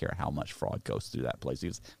 I don't care how much fraud goes through that place. He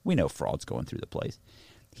goes, we know fraud's going through the place.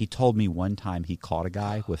 He told me one time he caught a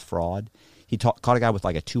guy with fraud. He caught a guy with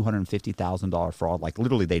like a $250,000 fraud. Like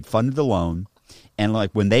literally they'd funded the loan. And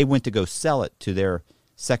like when they went to go sell it to their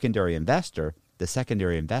secondary investor, the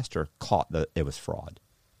secondary investor caught it was fraud.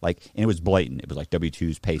 And it was blatant. It was like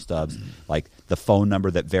W-2s, pay stubs, like the phone number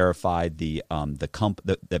that verified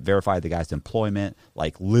that verified the guy's employment,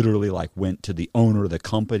 like literally like went to the owner of the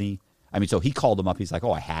company. I mean, so he called him up. He's like,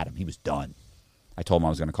 oh, I had him. He was done. I told him I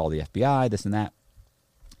was going to call the FBI, this and that.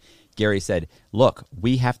 Gary said, look,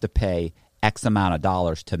 we have to pay X amount of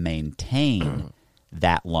dollars to maintain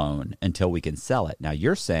that loan until we can sell it. Now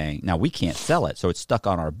you're saying, now we can't sell it, so it's stuck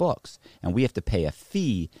on our books, and we have to pay a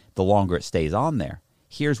fee the longer it stays on there.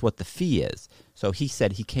 Here's what the fee is. So he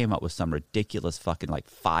said he came up with some ridiculous fucking like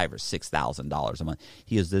 $5,000 or $6,000 a month.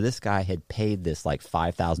 He goes, this guy had paid this like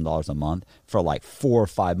 $5,000 a month for like 4 or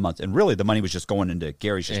 5 months, and really the money was just going into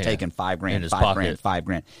Gary's just taking $5,000,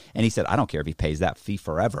 $5,000. And he said, I don't care if he pays that fee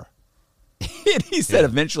forever. And he said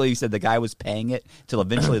eventually, the guy was paying it till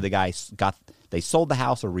eventually the guy they sold the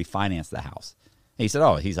house or refinanced the house. And he said,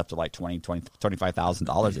 oh, he's up to like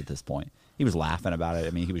 $25,000 at this point. He was laughing about it. I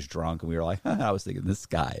mean, he was drunk, and we were like, I was thinking, this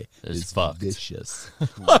guy is vicious.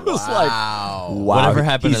 I was like, wow. Whatever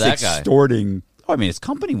happened to that guy? Extorting. Oh, I mean, his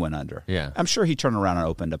company went under. Yeah. I'm sure he turned around and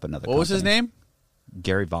opened up another company. What was his name?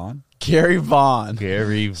 Gary Vaughn. Gary Vaughn.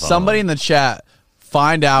 Gary Vaughn. Somebody in the chat,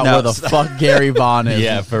 find out where the fuck Gary Vaughn is.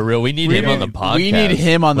 Yeah, for real. We need him on the podcast. We need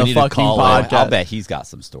him on the fucking podcast. I'll bet he's got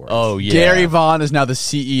some stories. Oh, yeah. Gary Vaughn is now the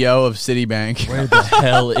CEO of Citibank. Where the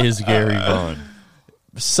hell is Gary Vaughn?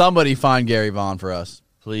 Somebody find Gary Vaughn for us.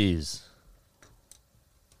 Please.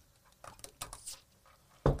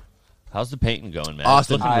 How's the painting going, man?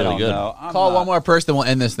 Austin, it's looking really good. Call one more person, we'll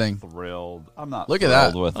end this thing. Thrilled. I'm not Look at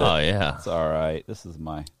thrilled that. with it. Oh, yeah. It's all right. It's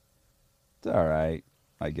all right,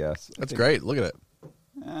 I guess. That's great. Look at it.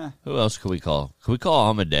 Who else could we call? Could we call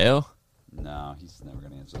Amadeo? No, he's never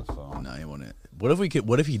going to answer the phone. No, he won't. What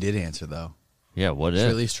if he did answer, though? Yeah, what Should we if?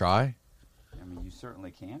 at least try? I mean, you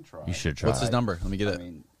certainly can try. You should try. What's his number? Let me get it. I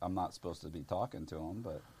mean, I'm not supposed to be talking to him,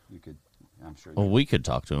 but you could. I'm sure. Well, we could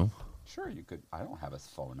talk to him. Sure, you could. I don't have his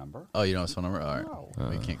phone number. Oh, you know his phone number? All right. No.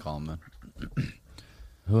 We can't call him then.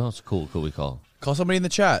 Who else cool could we call? Call somebody in the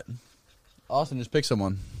chat. Austin, just pick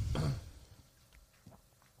someone.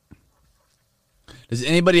 Does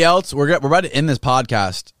anybody else? We're about to end this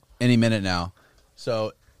podcast any minute now.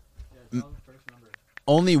 So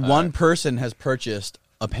only one person has purchased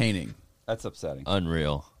a painting. That's upsetting.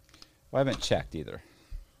 Unreal. Well, I haven't checked either.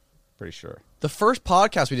 Pretty sure. The first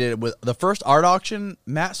podcast we did with the first art auction,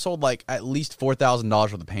 Matt sold like at least $4,000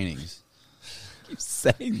 worth of paintings. Keep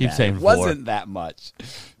saying Keep that. saying It four. wasn't that much.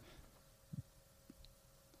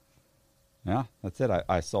 Yeah, that's it.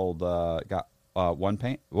 I sold. Got one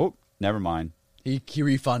paint. Whoop. Never mind. He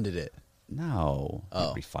refunded it. No. Oh.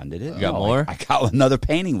 He refunded it. You got No, more? I got another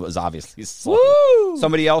painting that was obviously sold. Woo!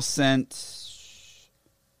 Somebody else sent.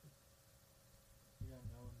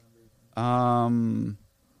 Somebody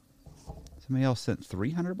else sent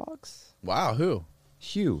 $300. Wow, who?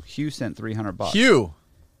 Hugh sent $300. Hugh.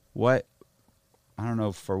 What? I don't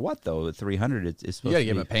know for what though. The 300. It's supposed You got to to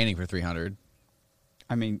give be him a painting for $300.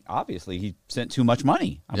 I mean, obviously he sent too much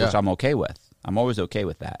money, Yeah. which I'm okay with. I'm always okay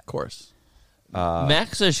with that. Of course.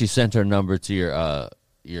 Max says she sent her number to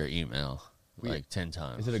your email like 10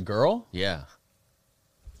 times. Is it a girl? Yeah.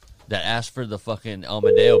 That asked for the fucking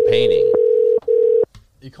Amadeo painting.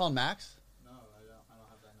 You calling Max?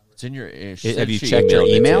 It's in your. Have you checked your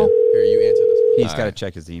email? Here, you answer this. He's All got to right.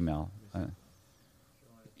 check his email.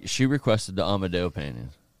 She requested the Amadeo painting,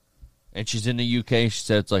 and she's in the UK. She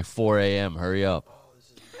said it's like 4 a.m. Hurry up.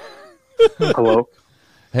 Hello.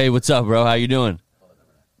 Hey, what's up, bro? How you doing?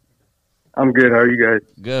 I'm good. How are you guys?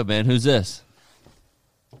 Good, man. Who's this?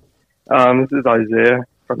 This is Isaiah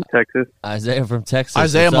from Texas. Isaiah from Texas.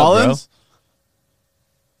 Isaiah What's up, bro? Mullins?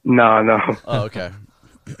 No. Oh, okay.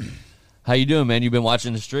 How you doing, man? You been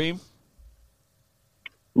watching the stream?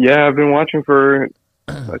 Yeah, I've been watching for,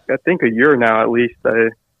 like, I think, a year now at least. I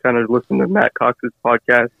kind of listen to Matt Cox's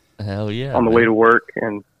podcast Hell yeah. on the man. way to work,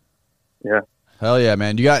 and yeah. Hell yeah,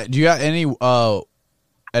 man. Do you got any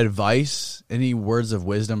advice, any words of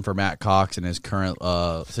wisdom for Matt Cox in his current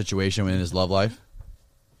situation in his love life?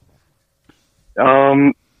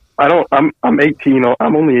 I don't. I'm 18.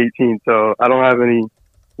 I'm only 18, so I don't have any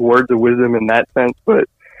words of wisdom in that sense. But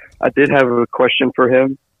I did have a question for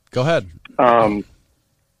him. Go ahead.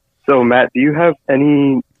 So Matt, do you have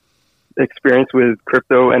any experience with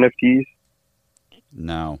crypto NFTs?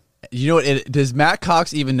 No, You know what? Does Matt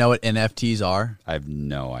Cox even know what NFTs are? I have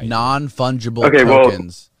no idea. Non-fungible Okay, well-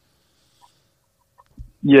 tokens.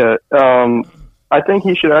 Yeah. I think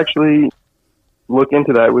he should actually look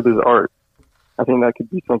into that with his art. I think that could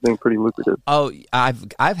be something pretty lucrative. Oh,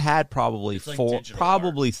 I've had probably It's like four, digital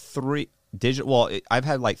probably three digital. Well, I've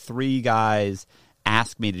had like 3 guys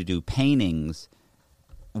ask me to do paintings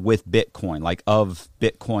with Bitcoin, like of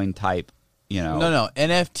Bitcoin type. You know, No.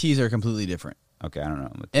 NFTs are completely different. Okay, I don't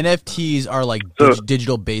know. NFTs are like So-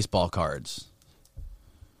 digital baseball cards.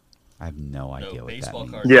 I have no idea what that baseball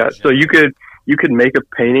means. cards. Yeah. So you could make a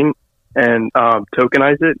painting and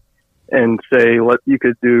tokenize it, and say you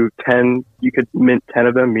could do 10. You could mint 10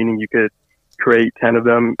 of them, meaning you could create 10 of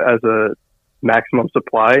them as a maximum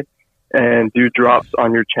supply, and do drops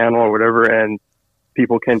on your channel or whatever, and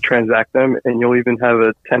people can transact them, and you'll even have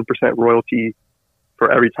a 10% royalty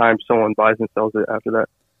for every time someone buys and sells it after that.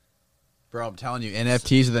 Bro, I'm telling you,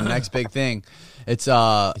 NFTs are the next big thing. It's It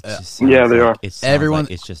just sounds Yeah, they like- are. It sounds Everyone-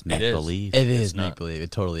 like it's just make believe. it is It's not. make believe.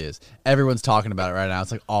 It totally is. Everyone's talking about it right now.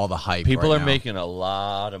 It's like all the hype. People right are now. making a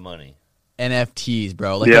lot of money. NFTs,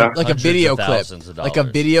 bro. Like Yeah. a Hundreds video of clip, thousands of like a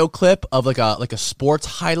dollars. video clip of like a sports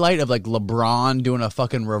highlight of like LeBron doing a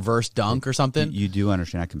fucking reverse dunk or something. You do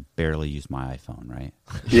understand I can barely use my iPhone, right?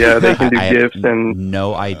 Yeah, they can do I have GIFs and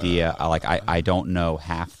no idea. I don't know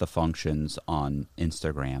half the functions on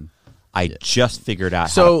Instagram. I just figured out how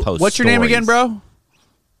So, to post what's your name again, stories. bro?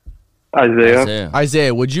 Isaiah.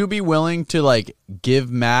 Isaiah, would you be willing to like give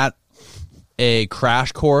Matt a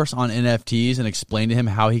crash course on NFTs and explain to him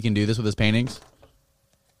how he can do this with his paintings?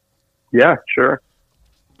 Yeah, sure.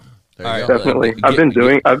 There All you right, go. Definitely. Get-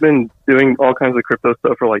 I've been doing all kinds of crypto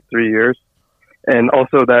stuff for like 3 years. And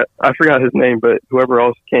also that, I forgot his name, but whoever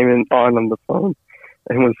else came in on the phone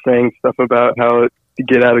and was saying stuff about how to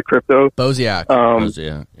get out of crypto. Boziak.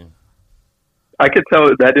 Yeah. I could tell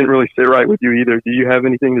that didn't really sit right with you either. Do you have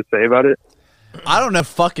anything to say about it? I don't know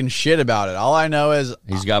fucking shit about it. All I know is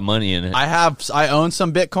He's got money in it. I own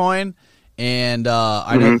some Bitcoin, and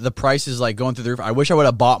I know the price is like going through the roof. I wish I would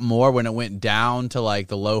have bought more when it went down to like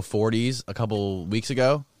the low 40s a couple weeks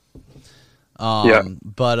ago.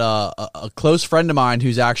 But a close friend of mine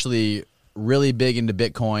who's actually really big into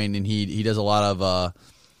Bitcoin, and he does a lot of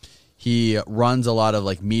he runs a lot of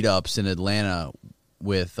like meetups in Atlanta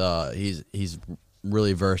with he's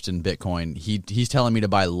really versed in Bitcoin. He's telling me to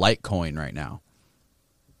buy Litecoin right now.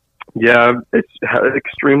 Yeah, it's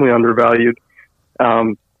extremely undervalued.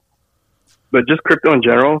 But just crypto in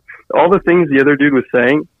general, all the things the other dude was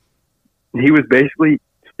saying, he was basically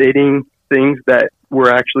stating things that were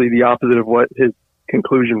actually the opposite of what his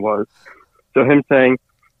conclusion was. So him saying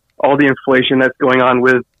all the inflation that's going on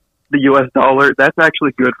with the US dollar, that's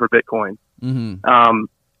actually good for Bitcoin. Mm-hmm.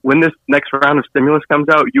 When this next round of stimulus comes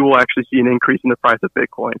out, you will actually see an increase in the price of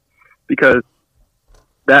Bitcoin, because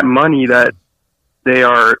that money that they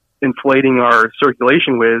are inflating our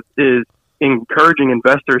circulation with is encouraging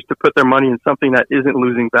investors to put their money in something that isn't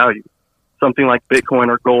losing value, something like Bitcoin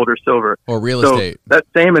or gold or silver. Or real So estate. that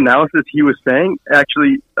same analysis he was saying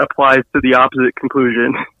actually applies to the opposite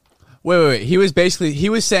conclusion. Wait. He was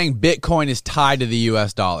saying Bitcoin is tied to the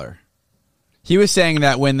U.S. dollar. He was saying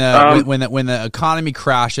that when the economy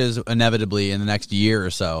crashes inevitably in the next year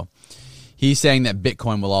or so, he's saying that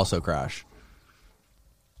Bitcoin will also crash.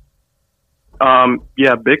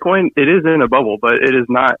 Yeah, Bitcoin, it is in a bubble, but it is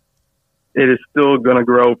not. It is still going to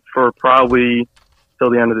grow for probably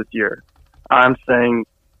till the end of this year. I'm saying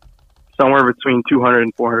somewhere between 200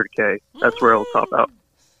 and 400K. That's where it'll top out.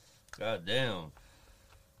 God damn.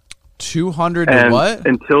 200 And and what?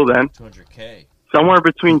 until then, 200K. somewhere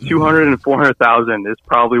between 200 and 400,000 is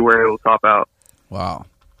probably where it will top out. Wow.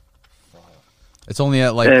 It's only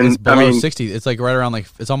at like And, it's below I mean- 60. It's like right around like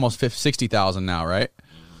it's almost 60,000 now, right?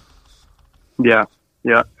 Yeah.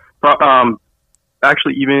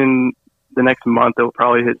 Actually, even the next month, it'll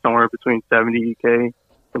probably hit somewhere between 70K,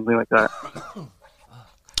 something like that.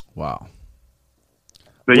 Wow.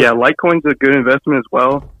 But yeah, Litecoin's a good investment as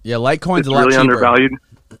well. Yeah, Litecoin's It's a lot really cheaper.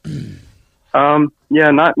 undervalued.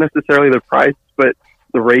 Yeah, not necessarily the price, but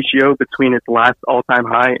the ratio between its last all-time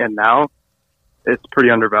high and now, it's pretty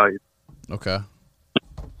undervalued. Okay.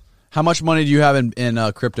 How much money do you have in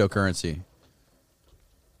cryptocurrency?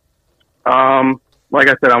 Like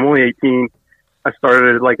I said, I'm only 18. I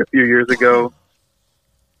started it like a few years ago.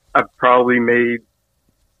 I've probably made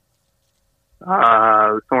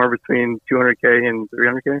somewhere between 200K and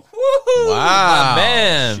 300K. Wow,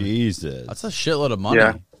 man. Jesus. That's a shitload of money.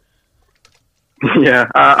 Yeah. Yeah,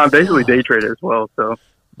 I'm basically day trader as well. So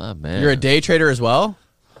My man. You're a day trader as well?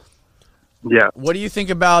 yeah. What do you think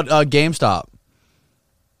about GameStop?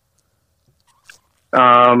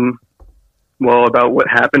 Well, about what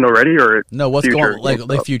happened already, or No, what's future going like GameStop?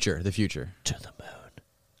 the future? The future. To the moon.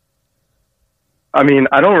 I mean,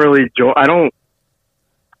 I don't really I don't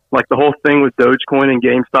like the whole thing with Dogecoin and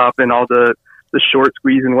GameStop and all the short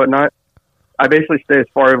squeeze and whatnot. I basically stay as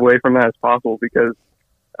far away from that as possible because,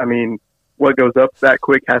 I mean, what goes up that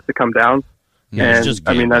quick has to come down. Yeah, it's And just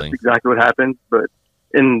I mean, that's gambling. exactly what happened. But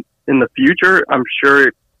in the future, I'm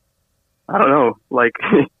sure, I don't know, like,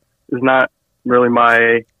 it's not really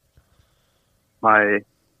my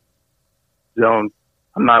zone.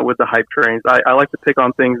 I'm not with the hype trains. I like to pick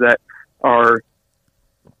on things that are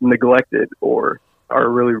neglected or are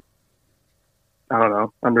really, I don't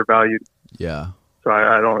know, undervalued. Yeah. So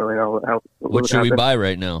I don't really know how. What should we happen. buy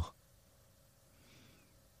right now?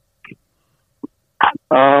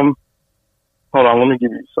 Hold on, let me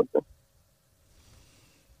give you something.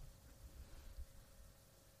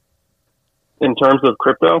 In terms of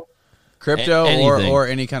crypto, Crypto anything. or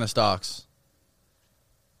any kind of stocks.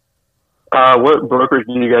 what brokers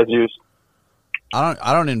do you guys use?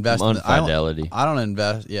 I don't invest I'm on in I don't- Fidelity. I don't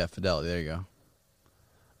invest. Yeah, Fidelity. There you go.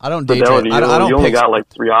 I don't day Fidelity. trade. I don't you only pick. got like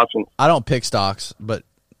 3 options. I don't pick stocks, but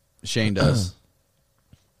Shane does.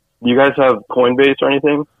 Do you guys have Coinbase or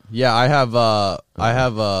anything? Yeah, I have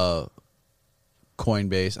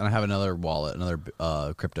Coinbase, and I have another wallet, another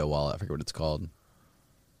crypto wallet. I forget what it's called.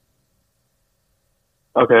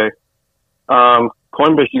 Okay.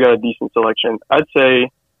 Coinbase, you got a decent selection. I'd say,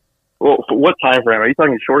 well, for what time frame? Are you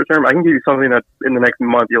talking short term? I can give you something that in the next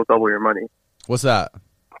month you'll double your money. What's that?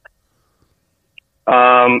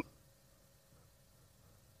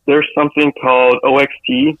 There's something called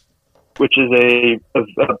OXT, which is a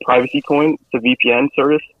privacy coin. It's a VPN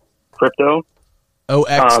service, crypto.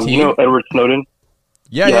 OXT. You know Edward Snowden?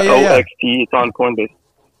 Yeah. OXT. It's on Coinbase.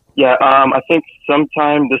 Yeah, I think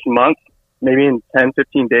sometime this month, maybe in 10,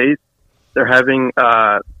 15 days, they're having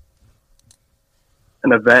an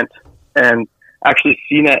event. And actually,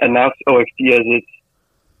 CNET announced OXT as its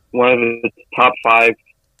one of the top 5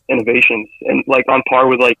 innovations, and like on par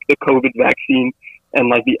with like the COVID vaccine and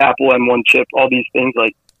like the Apple M1 chip. All these things,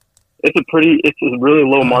 like it's a really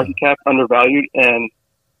low market cap, undervalued, and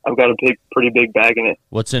I've got a pretty big bag in it.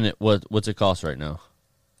 What's in it? What's it cost right now?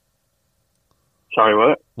 Sorry,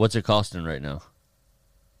 what? What's it costing right now?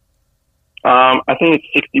 I think it's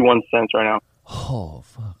 61 cents right now. Oh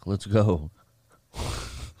fuck! Let's go.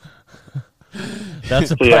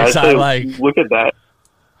 That's a So, yeah, price I'd I say like. Look at that.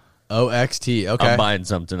 OXT. Okay. I'm buying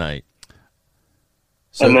some tonight.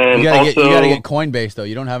 So And then you gotta also- get Coinbase though.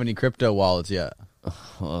 You don't have any crypto wallets yet.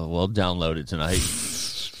 We'll download it tonight.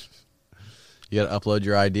 You gotta upload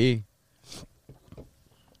your ID.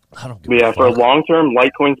 I don't give But yeah, a for fuck. long term,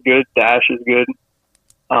 Litecoin's good. Dash is good.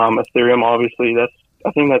 Ethereum, obviously,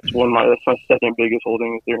 I think that's that's my second biggest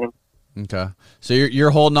holding, Ethereum. Okay. So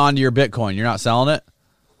you're holding on to your Bitcoin. You're not selling it.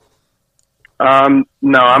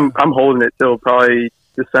 No, I'm holding it till probably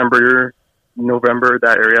December, November,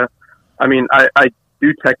 that area. I mean, I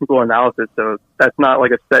do technical analysis, so that's not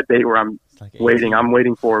like a set date where I'm waiting. I'm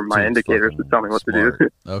waiting for my Seems indicators to tell me what to do.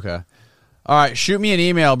 smart. Okay. All right. Shoot me an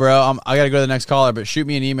email, bro. I got to go to the next caller, but shoot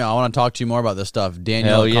me an email. I want to talk to you more about this stuff.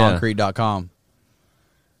 Hell yeah. Daniel@concrete.com.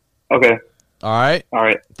 Okay. All right. All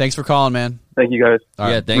right. Thanks for calling, man. Thank you, guys. All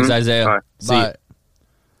Yeah, right. thanks, Mhm. Isaiah. All right. See ya.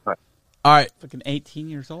 Bye. All right. Fucking 18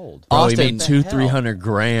 years old. Bro, he Austin, made the 200-300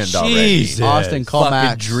 grand already. Jesus. Austin, call Fucking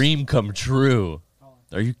Max. dream come true.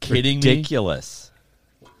 Are you kidding Ridiculous.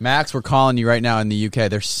 Max, we're calling you right now in the UK.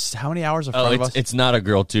 There's how many hours in me? front Oh, of us? it's not a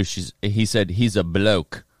girl too. He said he's a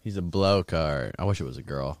bloke. He's a bloke. All right. I wish it was a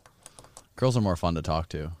girl. Girls are more fun to talk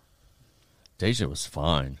to. Deja was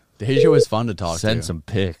fine. Deja was fun to talk Send to. some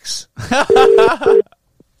pics.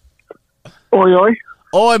 Oi, oi.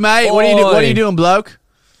 Oi, mate. What are you doing, bloke?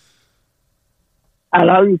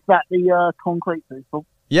 Hello, is that the concrete people?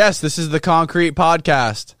 Yes, this is the Concrete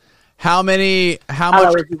Podcast. How Hello,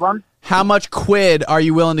 much everyone. How much quid are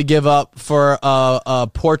you willing to give up for a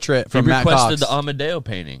portrait He from Matt requested Cox? the Amadeo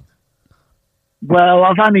painting. Well,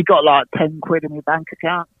 I've only got like 10 quid in my bank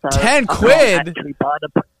account. So 10 I can't quid? actually buy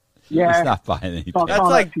the. Yeah. He's not buying anything. So I That's can't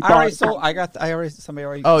like actually I buy already the sold. Somebody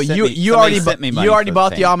already. Oh, sent you me, you somebody already sent me money. you already for bought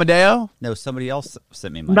the painting. Amadeo? No, somebody else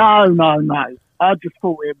sent me money. No. I just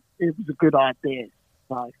thought it was a good idea.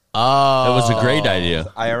 So. Oh, That was a great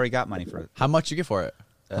idea. I already got money for it. How much you get for it?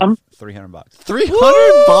 $300. 300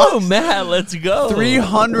 Oh, bucks. Matt, let's go.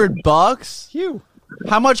 $300. Phew.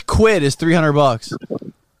 How much quid is $300?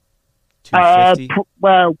 $250.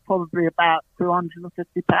 Well, probably about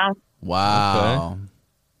 £250. Wow.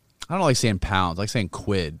 I don't like saying pounds. I like saying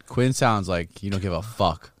quid. Quid sounds like you don't give a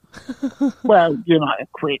fuck. Well,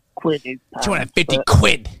 quid is. 250 but,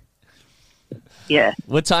 quid. Yeah,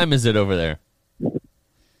 What time is it over there?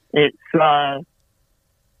 it's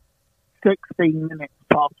 16 minutes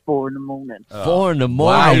past 4 in the morning. 4 in the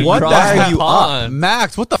Wow, morning. what the across hell are you up? pond.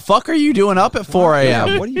 Max, what the fuck are you doing up at 4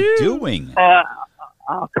 a.m.? What are you doing? I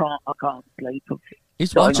can't sleep.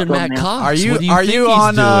 He's watching Matt Cox. Are you What do are think you he's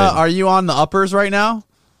on doing? are you on the uppers right now?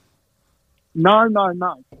 No.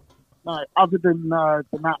 Other than the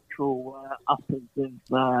natural uppers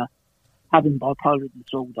of having bipolar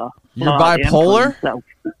disorder. You're Like the Emperor bipolar? himself.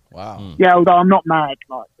 Wow. Yeah, although I'm not mad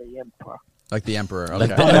like the Emperor. Like the emperor.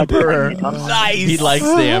 Like Okay. the Emperor. Nice. He likes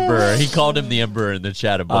the Emperor. He called him the Emperor in the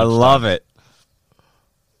chat a bunch. I love it.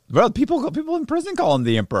 Bro, people in prison call him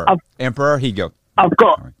the Emperor. Emperor, he go. I've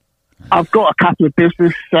got a couple of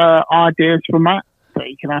business ideas for Matt that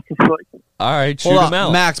you can have to put. All right, shoot Hold him on,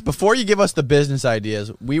 out. Max, before you give us the business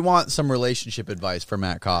ideas, we want some relationship advice for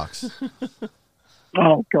Matt Cox.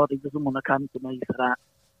 Oh God, he doesn't want to come to me for that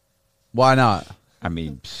Why not? I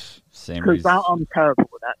mean, same because reason. I'm terrible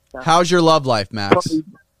with that stuff. How's your love life, Max? Probably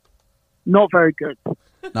not very good.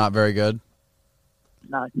 Not very good.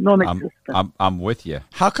 No, non-existent. I'm with you.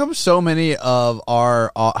 How come so many of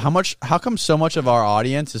our how come so much of our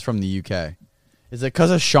audience is from the UK? Is it because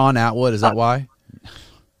of Sean Atwood? Is that why?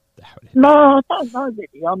 No, I don't know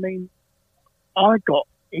really. I mean, I got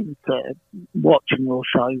into watching your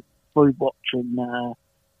show through watching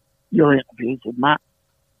your interviews with Matt.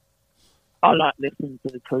 I like listening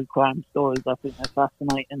to the true crime stories. I think they're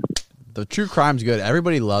fascinating. The true crime's good.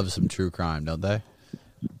 Everybody loves some true crime, don't they?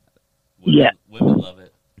 Yeah. Women love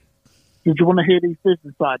it. Did you want to hear these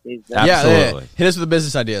business ideas? then? Yeah. Hit us with the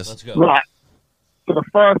business ideas. Let's go. Right. So the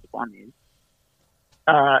first one is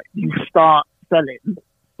you start selling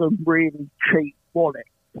some really cheap wallets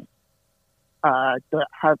that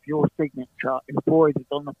have your signature embroidered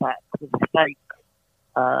on the back with a fake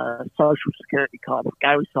social security card with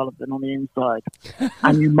Gary Sullivan on the inside,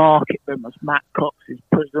 and you market them as Matt Cox's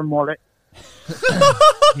prison wallet.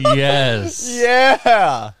 Yes.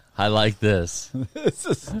 Yeah. I like this.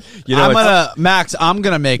 Max, I'm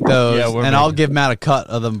gonna make those, Yeah, we're and I'll making- give Matt a cut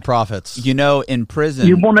of them profits. You know, in prison,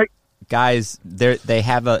 You want to? guys, they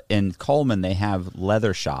have in Coleman they have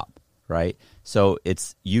leather shop, right? So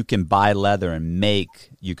you can buy leather and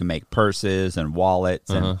you can make purses and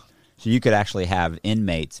wallets, and so you could actually have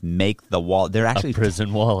inmates make the wallet. They're actually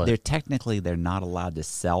prison wallet. They're not allowed to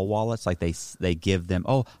sell wallets. Like they give them.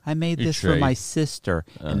 Oh, I made You this for trade. my sister,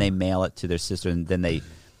 and they mail it to their sister, and then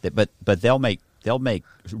but they'll make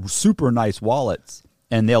super nice wallets.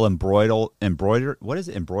 And they'll embroider. What is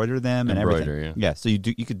it? Embroider them and Embroider, everything. yeah. So you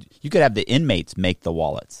could have the inmates make the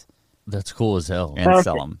wallets That's cool as hell. and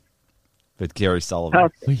sell them with Gary Sullivan.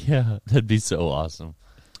 Yeah, that'd be so awesome.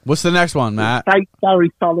 What's the next one, Matt? Take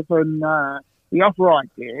Gary Sullivan. The other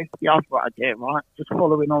idea, right? Just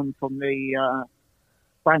following on from the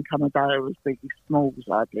Frank Amadeo's Biggie Smalls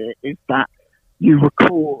idea, is that you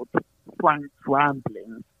record Frank's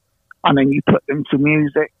ramblings and then you put them to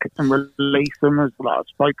music and release them as like a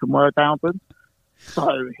spoken word album,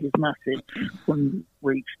 so his message can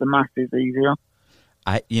reach the masses easier.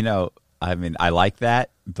 I like that,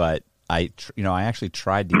 but I actually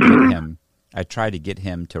tried to get him. I tried to get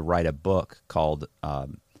him to write a book called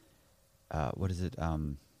what is it?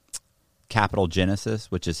 Capital Genesis,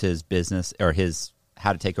 which is his business or his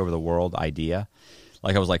how to take over the world idea.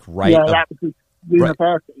 Like I was like, write. Yeah, that was his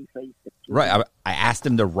university thesis. Right. I asked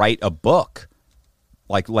him to write a book.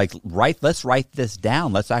 Let's write this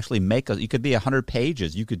down. Let's actually you could be 100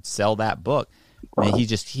 pages. You could sell that book. And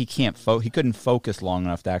he couldn't focus long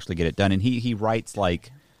enough to actually get it done. And he writes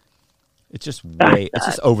like, it's just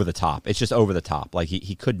over the top. It's just over the top. Like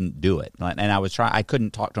he couldn't do it. And I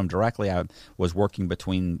couldn't talk to him directly. I was working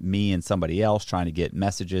between me and somebody else trying to get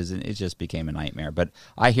messages, and it just became a nightmare. But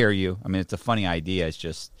I hear you. I mean, it's a funny idea. It's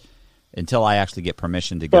just, until I actually get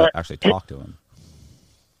permission to go actually talk to him.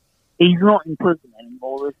 He's not in prison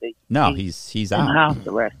anymore, is he? No, he's in out. house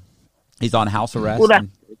arrest. He's on house arrest. Well, that's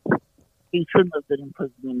good. He shouldn't have been in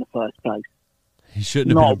prison in the first place. He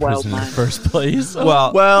shouldn't have been in prison in the first place.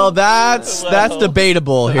 Well, that's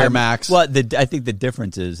debatable here, Max. Well, I think the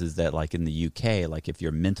difference is that like in the UK, like if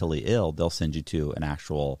you're mentally ill, they'll send you to an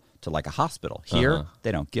actual a hospital. Here,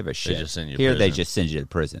 they don't give a shit. just send you to Here, they prison. just send you to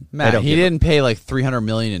prison. Matt, he didn't pay like $300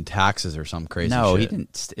 million in taxes or some crazy No, shit. he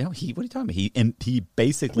didn't. What are you talking about? He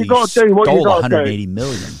basically You gotta do what you stole gotta do. 180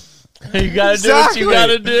 million. You gotta do what you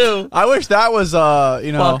gotta do. I wish that was,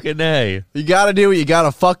 Fucking A. You gotta do what you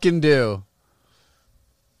gotta fucking do.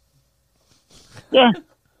 Yeah.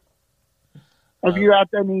 Have you had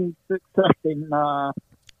any success in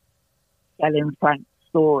selling Frank's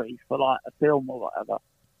stories for like a film or whatever?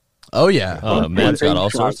 Oh, yeah. Matt's got all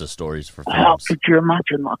sorts of stories for How films. could you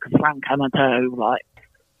imagine like a Frank Amadeo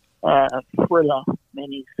thriller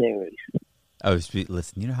mini-series? Oh,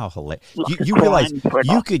 listen, you know how hilarious. Like You a realize crime thriller.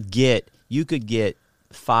 you could get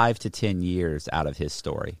 5 to 10 years out of his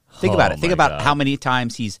story. Think Oh, about it. Think my about God. how many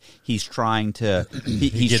times he's trying to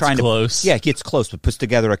he's gets trying close. to gets close, but puts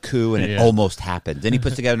together a coup and it Yeah. almost happens. Then he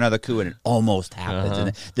puts together another coup and it almost happens. Uh-huh.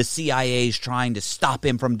 And the CIA is trying to stop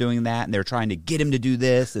him from doing that, and they're trying to get him to do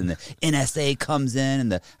this. And the NSA comes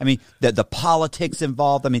in, and the politics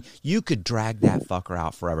involved. I mean, you could drag that fucker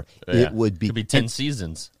out forever. Yeah. It would be Could be 10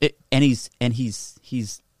 seasons. And he's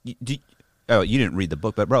you didn't read the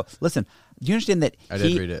book, but bro, listen, do you understand that I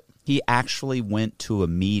did read it. He actually went to a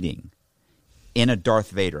meeting in a Darth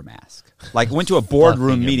Vader mask. Like went to a boardroom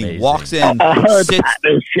Fucking meeting, amazing. walks in, I heard sits. about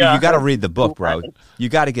this, yeah. You got to read the book, bro. You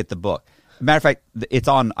got to get the book. Matter of fact, it's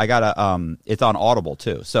on. It's on Audible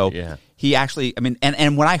too. So Yeah. he actually. I mean,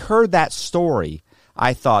 and when I heard that story,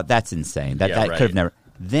 I thought that's insane. That Yeah, could have right. never.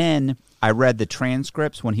 Then I read the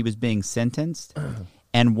transcripts when he was being sentenced.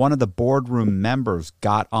 And one of the boardroom members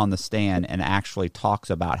got on the stand and actually talks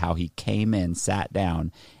about how he came in, sat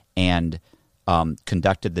down, and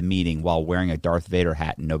conducted the meeting while wearing a Darth Vader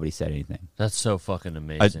hat, and nobody said anything. That's so fucking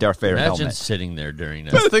amazing. A Darth Vader Imagine helmet. sitting there during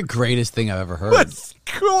That's that. the greatest thing I've ever heard. What's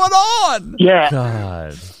going on? Yeah.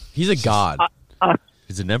 God. He's a god.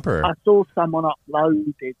 He's an emperor. I saw someone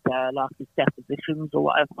uploaded like his depositions or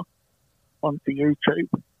whatever onto YouTube.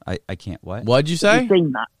 I can't. What? What'd you Have say? you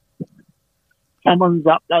seen that? Someone's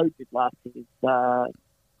uploaded like his I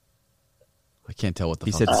can't tell what the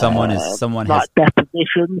He fuck. said someone has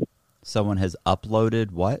depositions, someone has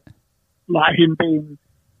uploaded what? like him being.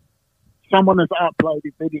 Someone has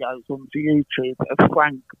uploaded videos onto YouTube of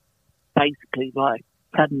Frank basically like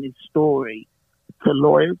telling his story to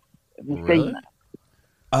lawyers. Have you Really? seen that?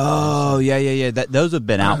 Oh yeah. Those have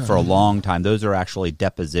been out for a long time. Those are actually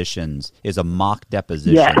depositions. Is a mock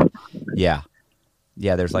deposition. Yeah.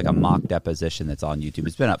 There's like a mock deposition that's on YouTube.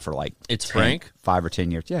 It's been up for like It's Frank? 5 or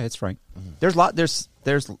 10 years. Yeah, it's Frank. There's lots of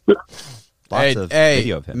Hey,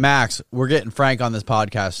 video of him. Max, we're getting Frank on this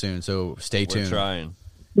podcast soon, so stay We're tuned. trying.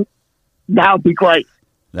 That would be great.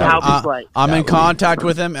 That would be Uh, great. I'm in contact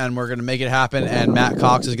with him, and we're going to make it happen. And Matt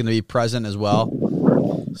Cox is going to be present as well.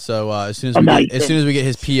 So as soon as we get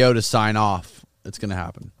his PO to sign off, it's going to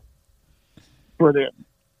happen. Brilliant.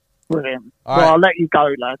 All Well, right. I'll let you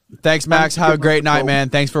go, lad. Thanks, Max. Have a great night, Cool. man.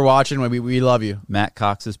 Thanks for watching. We love you. Matt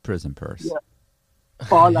Cox's prison purse. Yeah.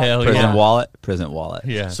 Bye, lad. Hell Prison yeah. wallet. Prison wallet.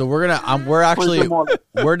 Yeah. So we're actually Prison wallet.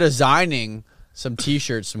 we're designing some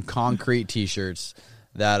T-shirts, some concrete T-shirts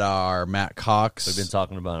that are Matt Cox We've been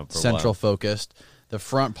talking about it for central a focused. The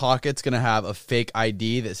front pocket's going to have a fake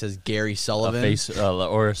ID that says Gary while. A Sullivan face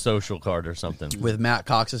or a social card or something. with Matt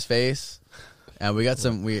Cox's face. And we got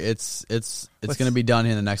some. It's going to be done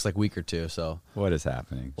in the next week or two. So What is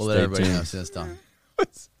happening? we'll let everybody know as soon as it's done.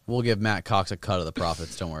 We'll give Matt Cox a cut of the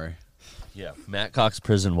profits. Don't worry. Yeah. Matt Cox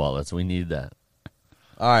prison wallets. We need that.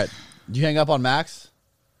 All right. Did you hang up on Max?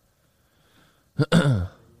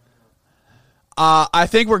 I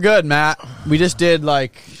think we're good, Matt. We just did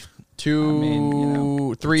like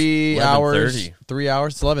 3 hours. 11:30. 3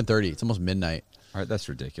 hours. It's 11:30. It's almost midnight. All right, that's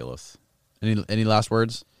ridiculous. Any last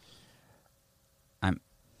words? I'm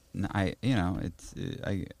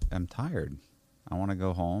tired. I want to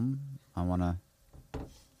go home.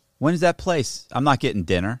 When's that place? I'm not getting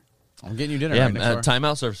dinner. I'm getting you dinner. Yeah. right next door.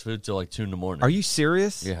 Timeout serves food till like 2 in the morning. Are you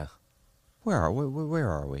serious? Yeah. Where are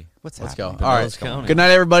we? What's Let's go. happening? All right. Let's go. Good night,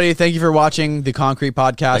 everybody. Thank you for watching the Concrete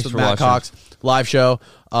Podcast Thanks with for Matt watching. Cox live show.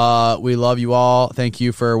 We love you all. Thank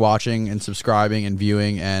you for watching and subscribing and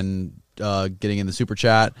viewing and getting in the super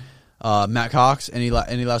chat. Matt Cox, any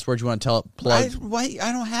last words you want to plug?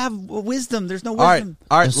 I don't have wisdom. There's no All right. wisdom.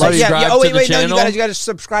 All right. And Love you. subscribe Oh, to wait, the no, channel. you got to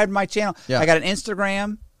subscribe to my channel. Yeah. I got an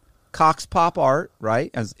Instagram, Cox Pop Art, right,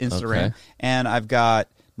 as Instagram, Okay. and I've got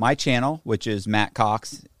my channel, which is Matt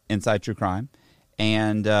Cox Inside True Crime,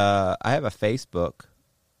 and I have a Facebook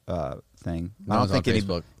thing. No one's on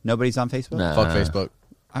Facebook. Nobody's on Facebook. Nah. Fuck Facebook.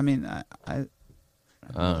 I mean, I I don't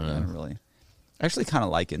I know. don't really. I actually kind of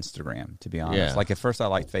like Instagram, to be honest. Yeah. Like at first I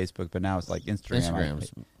liked Facebook, but now it's like Instagram.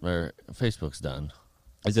 Facebook's done.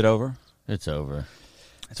 Is it over? It's over.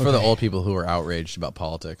 It's for the old people who are outraged about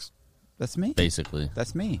politics. That's me. Basically.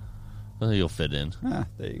 That's me. Well, you'll fit in. Ah,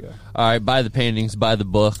 there you go. All right, buy the paintings, buy the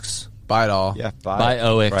books, Buy it all. Yeah, buy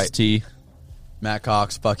OXT. Matt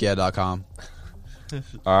Cox, fuckyeah.com.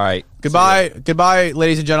 All right. Goodbye,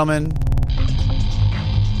 ladies and gentlemen.